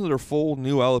I listened to their full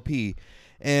new LP,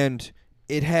 and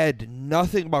it had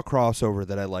nothing about crossover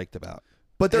that I liked about.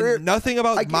 But there nothing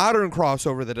about modern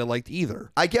crossover that I liked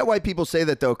either. I get why people say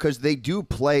that though, because they do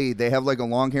play. They have like a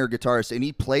long hair guitarist, and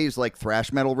he plays like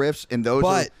thrash metal riffs, and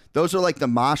those are like the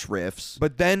mosh riffs.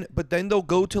 But then they'll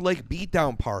go to like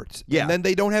beatdown parts, yeah. And then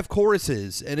they don't have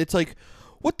choruses, and it's like,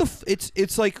 what the?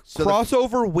 It's like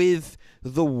crossover with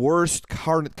the worst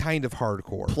kind of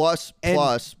hardcore. Plus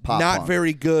pop not punk.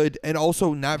 Very good, and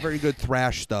also not very good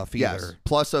thrash stuff either. Yes,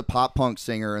 plus a pop punk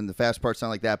singer, and the fast parts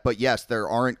sound like that. But yes, there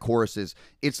aren't choruses.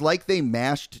 It's like they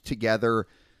mashed together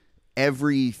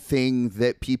everything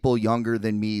that people younger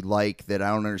than me like, that I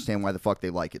don't understand why the fuck they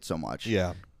like it so much.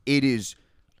 Yeah. It is,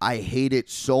 I hate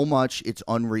it so much, it's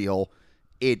unreal.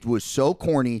 It was so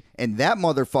corny, and that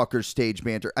motherfucker's stage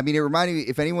banter. I mean, it reminded me,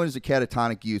 if anyone is a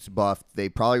Catatonic Youth buff, they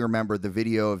probably remember the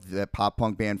video of the pop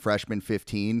punk band Freshman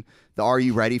 15, the Are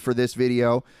You Ready for This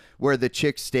video, where the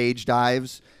chick stage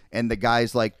dives, and the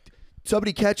guy's like,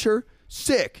 somebody catch her?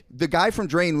 Sick. The guy from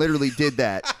Drain literally did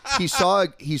that. He saw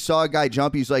a guy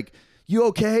jump. He's like, you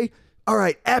okay? All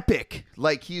right, epic.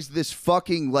 Like, he's this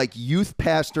fucking, like, youth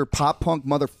pastor, pop punk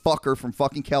motherfucker from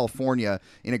fucking California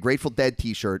in a Grateful Dead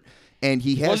t-shirt. And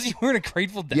he has, was he wearing a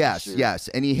Grateful Dead shirt? Yes.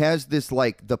 And he has this,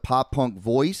 like, the pop punk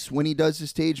voice when he does his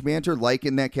stage banter, like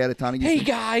in that Catatonic. Hey,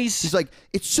 guys. He's like,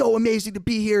 it's so amazing to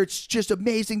be here. It's just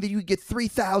amazing that you get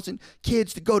 3,000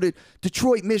 kids to go to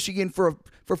Detroit, Michigan for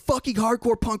a fucking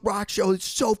hardcore punk rock show. It's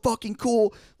so fucking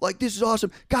cool. Like, this is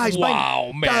awesome. Guys,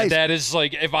 wow, man. That is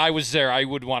like, if I was there, I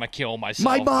would want to kill myself.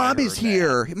 My mom is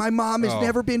here. My mom has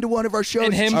never been to one of our shows.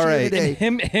 And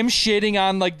him shitting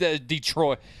on, like, the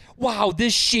Detroit. Wow,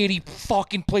 this shitty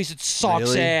fucking place, it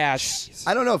sucks ass. Jeez.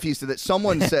 I don't know if he said that.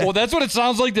 Someone said. Well, that's what it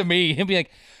sounds like to me. Him being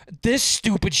like, this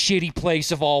stupid shitty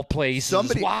place of all places.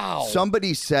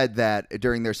 Somebody said that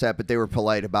during their set, but they were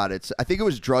polite about it. I think it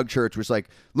was Drug Church was like,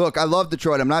 look, I love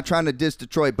Detroit. I'm not trying to diss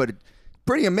Detroit, but it's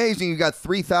pretty amazing you got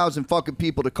 3,000 fucking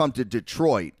people to come to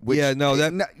Detroit. Which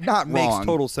not makes wrong.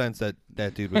 Total sense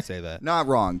that dude would say that. Not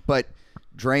wrong, but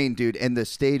Drain, dude, and the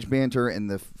stage banter and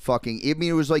the fucking, I mean,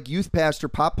 it was like youth pastor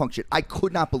pop punk shit. I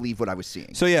could not believe what I was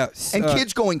seeing. So yeah, and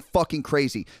kids going fucking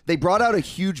crazy. They brought out a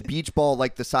huge beach ball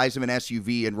like the size of an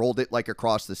SUV and rolled it like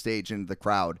across the stage into the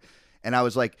crowd. And I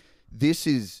was like, this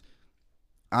is,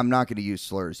 I'm not going to use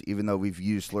slurs, even though we've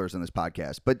used slurs on this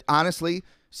podcast. But honestly,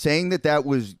 saying that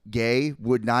was gay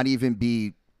would not even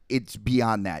be. It's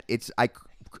beyond that.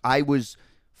 I was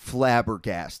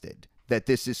flabbergasted that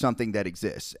this is something that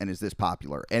exists and is this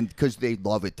popular, and because they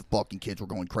love it, the fucking kids were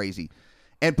going crazy.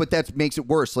 But that makes it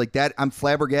worse. Like that, I'm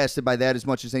flabbergasted by that as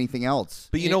much as anything else.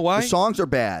 But you know why? The songs are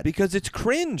bad. Because it's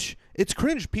cringe. It's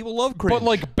cringe. People love cringe. But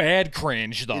like bad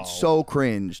cringe, though. It's so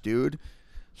cringe, dude.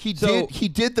 He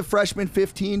did the freshman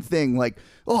 15 thing, like,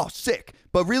 oh, sick.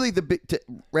 But really,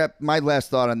 my last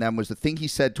thought on them was the thing he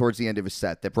said towards the end of his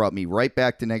set that brought me right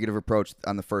back to Negative Approach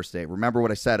on the first day. Remember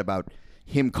what I said about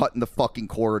him cutting the fucking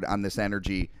cord on this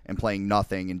energy and playing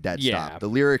Nothing and Dead Stop. The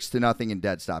lyrics to Nothing and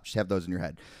Dead Stop. Just have those in your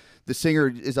head. The singer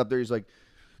is up there. He's like,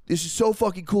 this is so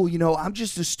fucking cool. You know, I'm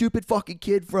just a stupid fucking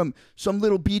kid from some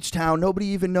little beach town nobody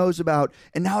even knows about.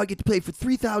 And now I get to play for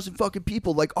 3,000 fucking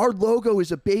people. Like, our logo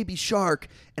is a baby shark.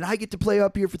 And I get to play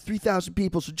up here for 3,000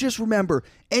 people. So just remember,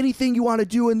 anything you want to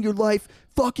do in your life,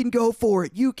 fucking go for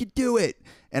it. You can do it.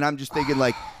 And I'm just thinking,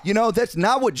 like, you know, that's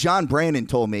not what John Brandon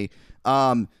told me.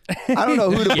 I don't know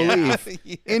who to believe.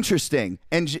 Yeah. Interesting.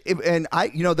 And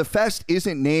I, you know, the fest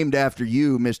isn't named after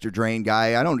you, Mr. Drain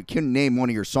Guy. Couldn't name one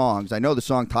of your songs. I know the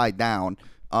song Tied Down.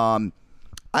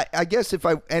 I guess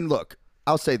look,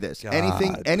 I'll say this. God.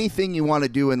 Anything you want to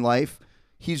do in life,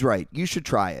 he's right. You should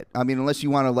try it. I mean, unless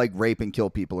you want to like rape and kill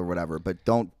people or whatever, but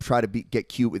don't try to get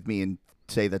cute with me and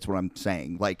say that's what I'm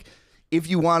saying. Like, if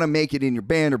you want to make it in your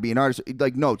band or be an artist,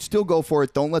 like, no, still go for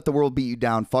it. Don't let the world beat you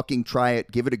down. Fucking try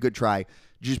it. Give it a good try.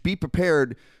 Just be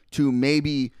prepared to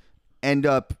maybe end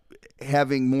up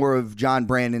having more of John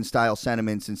Brandon style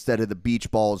sentiments instead of the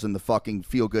beach balls and the fucking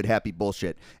feel good, happy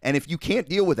bullshit. And if you can't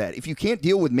deal with that, if you can't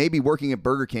deal with maybe working at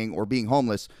Burger King or being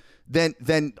homeless, then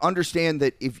understand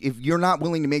that if you're not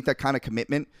willing to make that kind of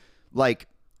commitment, like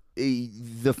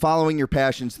the following your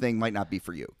passions thing might not be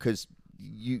for you, because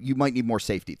you might need more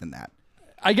safety than that.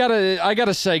 I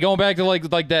gotta say, going back to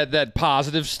like that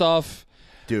positive stuff,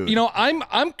 dude. You know,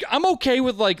 I'm okay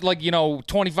with like you know,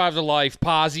 25 to life,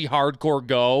 posy, hardcore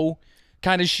go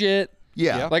kind of shit.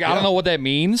 Yeah. Like I don't know what that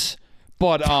means,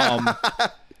 but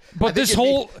but this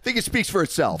whole I think it speaks for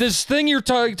itself. This thing you're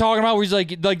talking about, where he's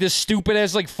like this stupid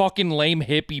ass like fucking lame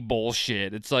hippie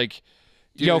bullshit. It's like,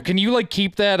 dude, yo, can you like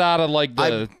keep that out of like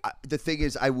the? The thing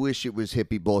is, I wish it was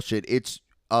hippie bullshit. It's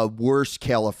a worse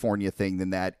California thing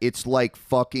than that. It's like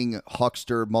fucking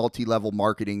huckster, multi-level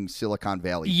marketing, Silicon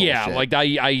Valley bullshit. Yeah, like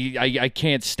I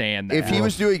can't stand that. If he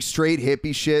was doing straight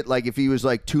hippie shit, like if he was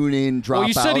like tune in, drop out. Well,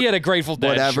 you said he had a Grateful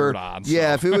Dead shirt on. So.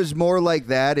 Yeah, if it was more like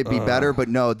that, it'd be better. But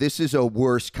no, this is a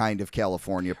worse kind of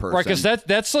California person. Right, because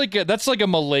that's like a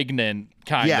malignant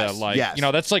kind of you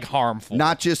know, that's like harmful.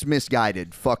 Not just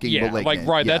misguided, fucking malignant. Like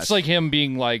right, that's like him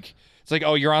being like, it's like,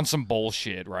 oh, you're on some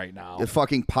bullshit right now. The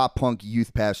fucking pop punk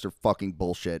youth pastor fucking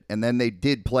bullshit. And then they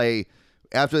did play,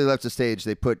 after they left the stage,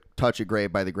 they put Touch of Grey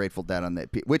by the Grateful Dead on that,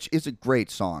 which is a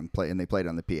great song, and they played it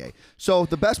on the PA. So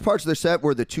the best parts of their set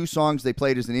were the two songs they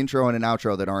played as an intro and an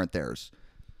outro that aren't theirs.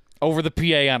 Over the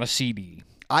PA on a CD.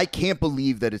 I can't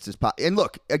believe that it's this pop. And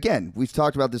look, again, we've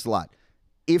talked about this a lot.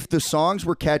 If the songs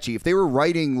were catchy, if they were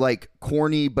writing like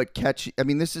corny but catchy, I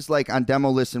mean, this is like on Demo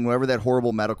Listen, whatever that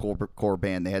horrible metalcore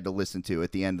band they had to listen to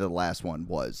at the end of the last one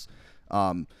was.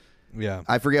 Yeah.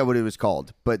 I forget what it was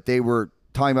called, but they were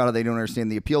talking about how they don't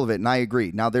understand the appeal of it, and I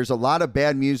agree. Now, there's a lot of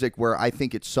bad music where I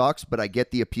think it sucks, but I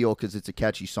get the appeal because it's a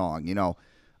catchy song. You know,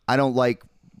 I don't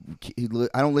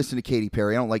listen to Katy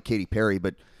Perry. I don't like Katy Perry,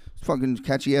 but it's a fucking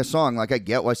catchy ass song. Like, I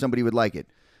get why somebody would like it.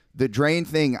 The Drain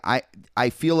thing, I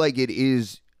feel like it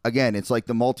is, again, it's like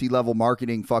the multi-level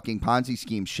marketing fucking Ponzi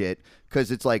scheme shit, because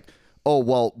it's like, oh,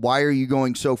 well, why are you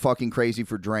going so fucking crazy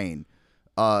for Drain?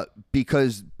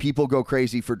 Because people go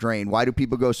crazy for Drain. Why do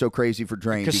people go so crazy for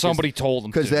Drain? Because somebody told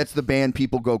them to. Because that's the band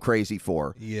people go crazy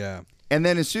for. Yeah. And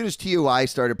then as soon as TUI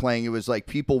started playing, it was like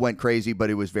people went crazy, but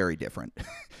it was very different.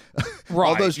 Right.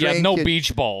 All those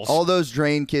beach balls. All those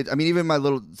Drain kids. I mean, even my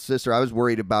little sister, I was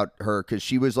worried about her because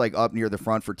she was like up near the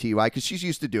front for TUI because she's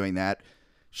used to doing that.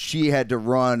 She had to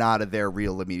run out of there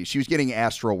real immediately. She was getting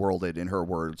Astro Worlded, in her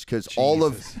words, because all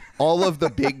of the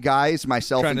big guys,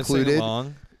 myself included,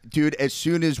 dude, as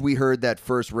soon as we heard that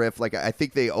first riff, like I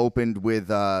think they opened with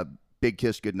Big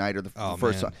Kiss Goodnight or the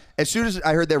first song. As soon as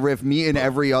I heard that riff, me and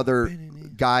every other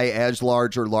guy as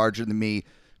large or larger than me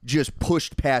just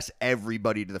pushed past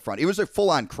everybody to the front. It was a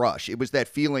full-on crush. It was that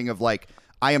feeling of like,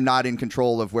 I am not in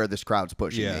control of where this crowd's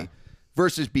pushing me.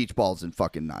 Versus beach balls and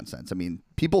fucking nonsense. I mean,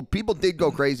 people did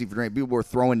go crazy for Drain. People were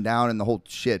throwing down and the whole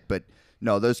shit, but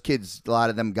no, those kids, a lot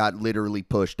of them got literally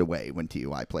pushed away when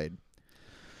TUI played.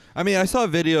 I mean, I saw a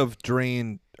video of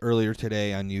Drain earlier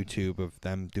today on YouTube of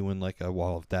them doing like a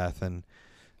Wall of Death, and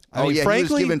I mean, he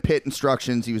frankly, was giving pit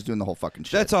instructions. He was doing the whole fucking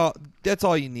shit. That's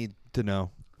all you need to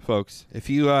know, folks. If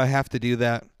you have to do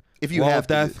that, if you Wall have of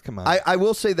Death, come on. I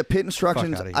will say the pit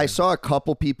instructions, I saw a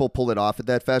couple people pull it off at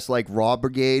that fest, like Raw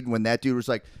Brigade, when that dude was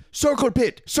like, circle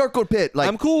pit. Like,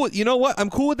 I'm cool with, you know what? I'm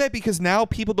cool with that because now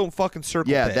people don't fucking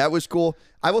circle pit. That was cool.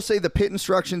 I will say the pit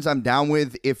instructions I'm down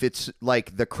with if it's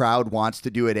like the crowd wants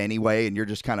to do it anyway and you're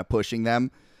just kind of pushing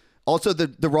them. Also,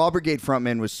 the Raw Brigade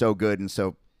frontman was so good and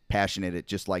so passionate. It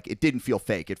just like, it didn't feel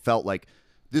fake. It felt like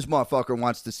this motherfucker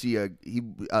wants to see a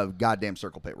goddamn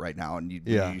circle pit right now and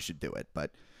you should do it.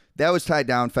 But that was Tied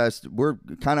Down Fest. We're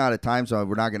kind of out of time, so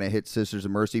we're not going to hit Sisters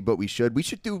of Mercy, but we should. We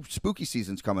should do spooky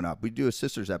seasons coming up. We do a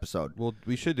Sisters episode. Well,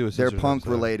 we should do a Sisters They're punk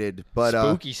episode. related, but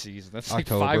spooky season. That's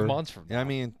October. like 5 months from now. Yeah, I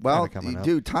mean, well, coming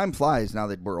dude, time flies now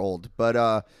that we're old.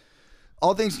 But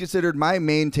all things considered, my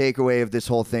main takeaway of this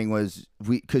whole thing was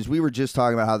because we were just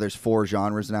talking about how there's 4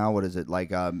 genres now. What is it like?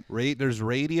 There's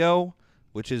radio,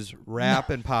 which is rap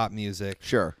and pop music.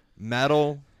 Sure.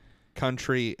 Metal,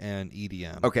 country, and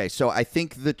EDM. Okay, so I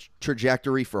think the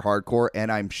trajectory for hardcore,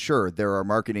 and I'm sure there are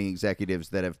marketing executives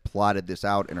that have plotted this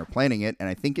out and are planning it, and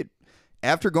I think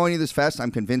after going to this fest,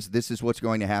 I'm convinced this is what's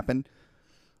going to happen.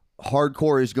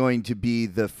 Hardcore is going to be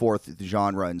the 4th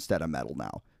genre instead of metal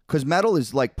now. Because metal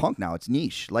is like punk now. It's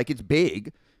niche. Like, it's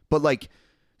big, but like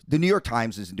the New York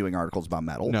Times isn't doing articles about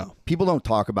metal. No. People don't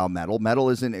talk about metal. Metal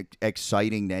isn't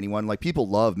exciting to anyone. Like, people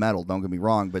love metal, don't get me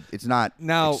wrong, but it's not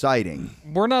exciting.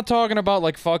 We're not talking about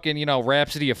like fucking,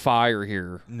 Rhapsody of Fire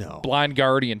here. No. Blind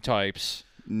Guardian types.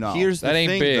 No. Here's the that ain't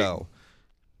thing, big. though.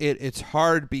 It's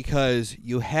hard because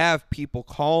you have people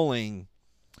calling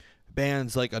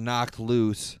bands like A Knocked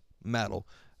Loose metal.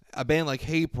 A band like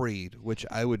Hatebreed, which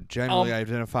I would generally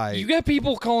identify. You got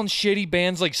people calling shitty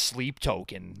bands like Sleep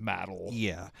Token metal.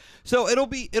 Yeah. So it'll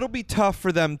be tough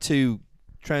for them to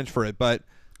transfer it, but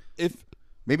if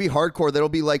maybe hardcore, that'll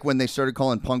be like when they started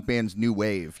calling punk bands new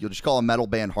wave. You'll just call a metal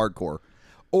band hardcore.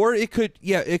 Or it could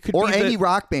or be any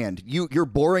rock band. Your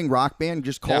boring rock band,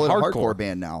 just call it a hardcore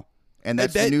band now. And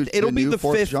that's the new it'll be the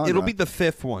 4th fifth genre. It'll be the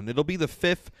 5th one. It'll be the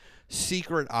 5th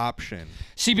secret option.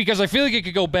 See, because I feel like it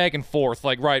could go back and forth.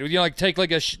 Like, right, like take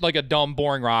like a dumb,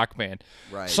 boring rock band.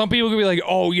 Right. Some people could be like,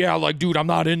 oh yeah, like dude, I'm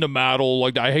not into metal.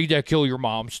 Like I hate that Kill Your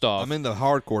Mom stuff. I'm into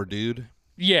hardcore, dude.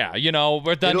 Yeah,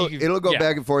 but then it'll go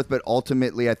back and forth. But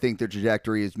ultimately, I think the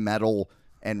trajectory is metal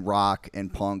and rock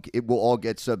and punk. It will all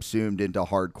get subsumed into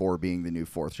hardcore being the new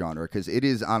 4th genre because it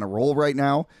is on a roll right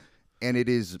now, and it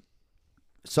is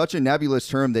such a nebulous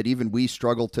term that even we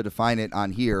struggle to define it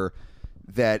on here.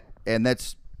 And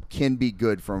that's can be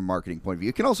good from a marketing point of view.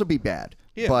 It can also be bad.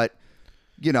 Yeah. But,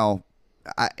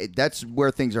 that's where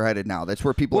things are headed now. That's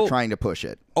where people are trying to push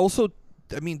it. Also,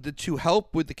 I mean, to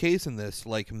help with the case in this,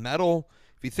 like metal,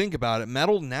 if you think about it,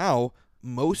 metal now,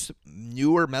 most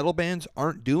newer metal bands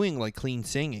aren't doing like clean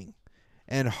singing.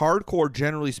 And hardcore,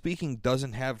 generally speaking,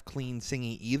 doesn't have clean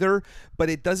singing either, but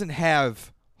it doesn't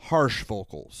have harsh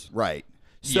vocals. Right.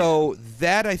 So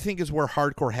that, I think, is where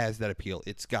hardcore has that appeal.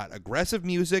 It's got aggressive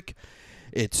music.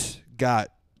 It's got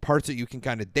parts that you can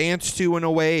kind of dance to in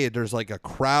a way. There's like a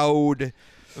crowd.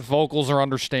 Vocals are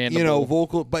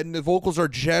understandable. But the vocals are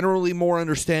generally more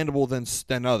understandable than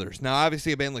others. Now,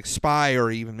 obviously, a band like Spy or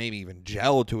maybe even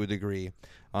Gel to a degree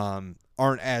aren't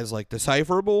as like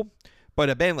decipherable.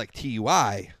 But a band like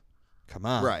TUI, come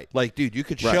on, right? Like, dude, you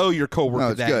could show your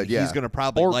coworker that good, he's gonna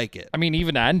probably like it. I mean,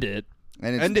 even End It.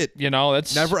 And it's,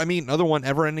 that's never. I mean, another one,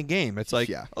 Ever Ending Game. It's like,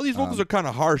 these vocals are kind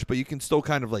of harsh, but you can still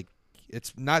kind of like.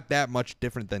 It's not that much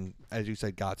different than, as you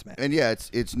said, Godsmack. And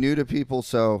it's new to people,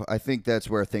 so I think that's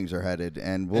where things are headed,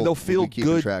 and they'll feel we'll be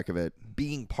keeping good track of it,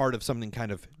 being part of something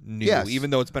kind of new, yes. even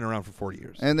though it's been around for 40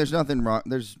 years. And there's nothing wrong.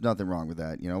 There's nothing wrong with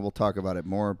that. We'll talk about it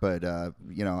more, but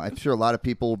I'm sure a lot of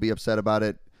people will be upset about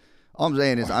it. All I'm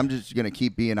saying is I'm just going to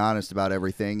keep being honest about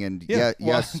everything, and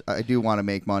yes, I do want to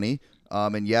make money.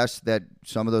 And yes, that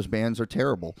some of those bands are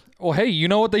terrible. Well, hey, you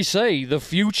know what they say? The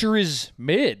future is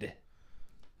mid.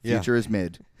 Future is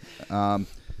mid.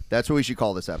 That's what we should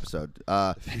call this episode.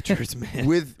 Future is mid.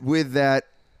 With that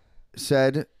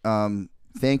said,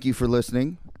 thank you for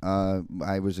listening.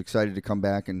 I was excited to come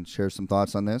back and share some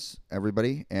thoughts on this,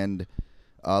 everybody. And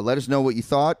let us know what you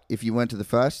thought. If you went to the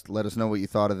fest, let us know what you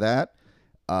thought of that.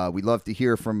 We'd love to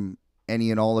hear from any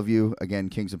and all of you. Again,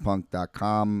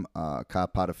 kingsofpunk.com,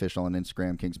 Cop Pod Official on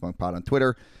Instagram, KingsofPunkPod on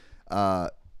Twitter.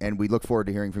 And we look forward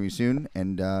to hearing from you soon.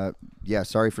 And,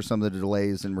 sorry for some of the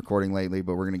delays in recording lately,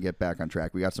 but we're going to get back on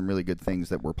track. We got some really good things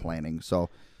that we're planning. So,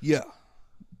 yeah.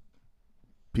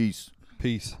 Peace.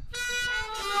 Peace.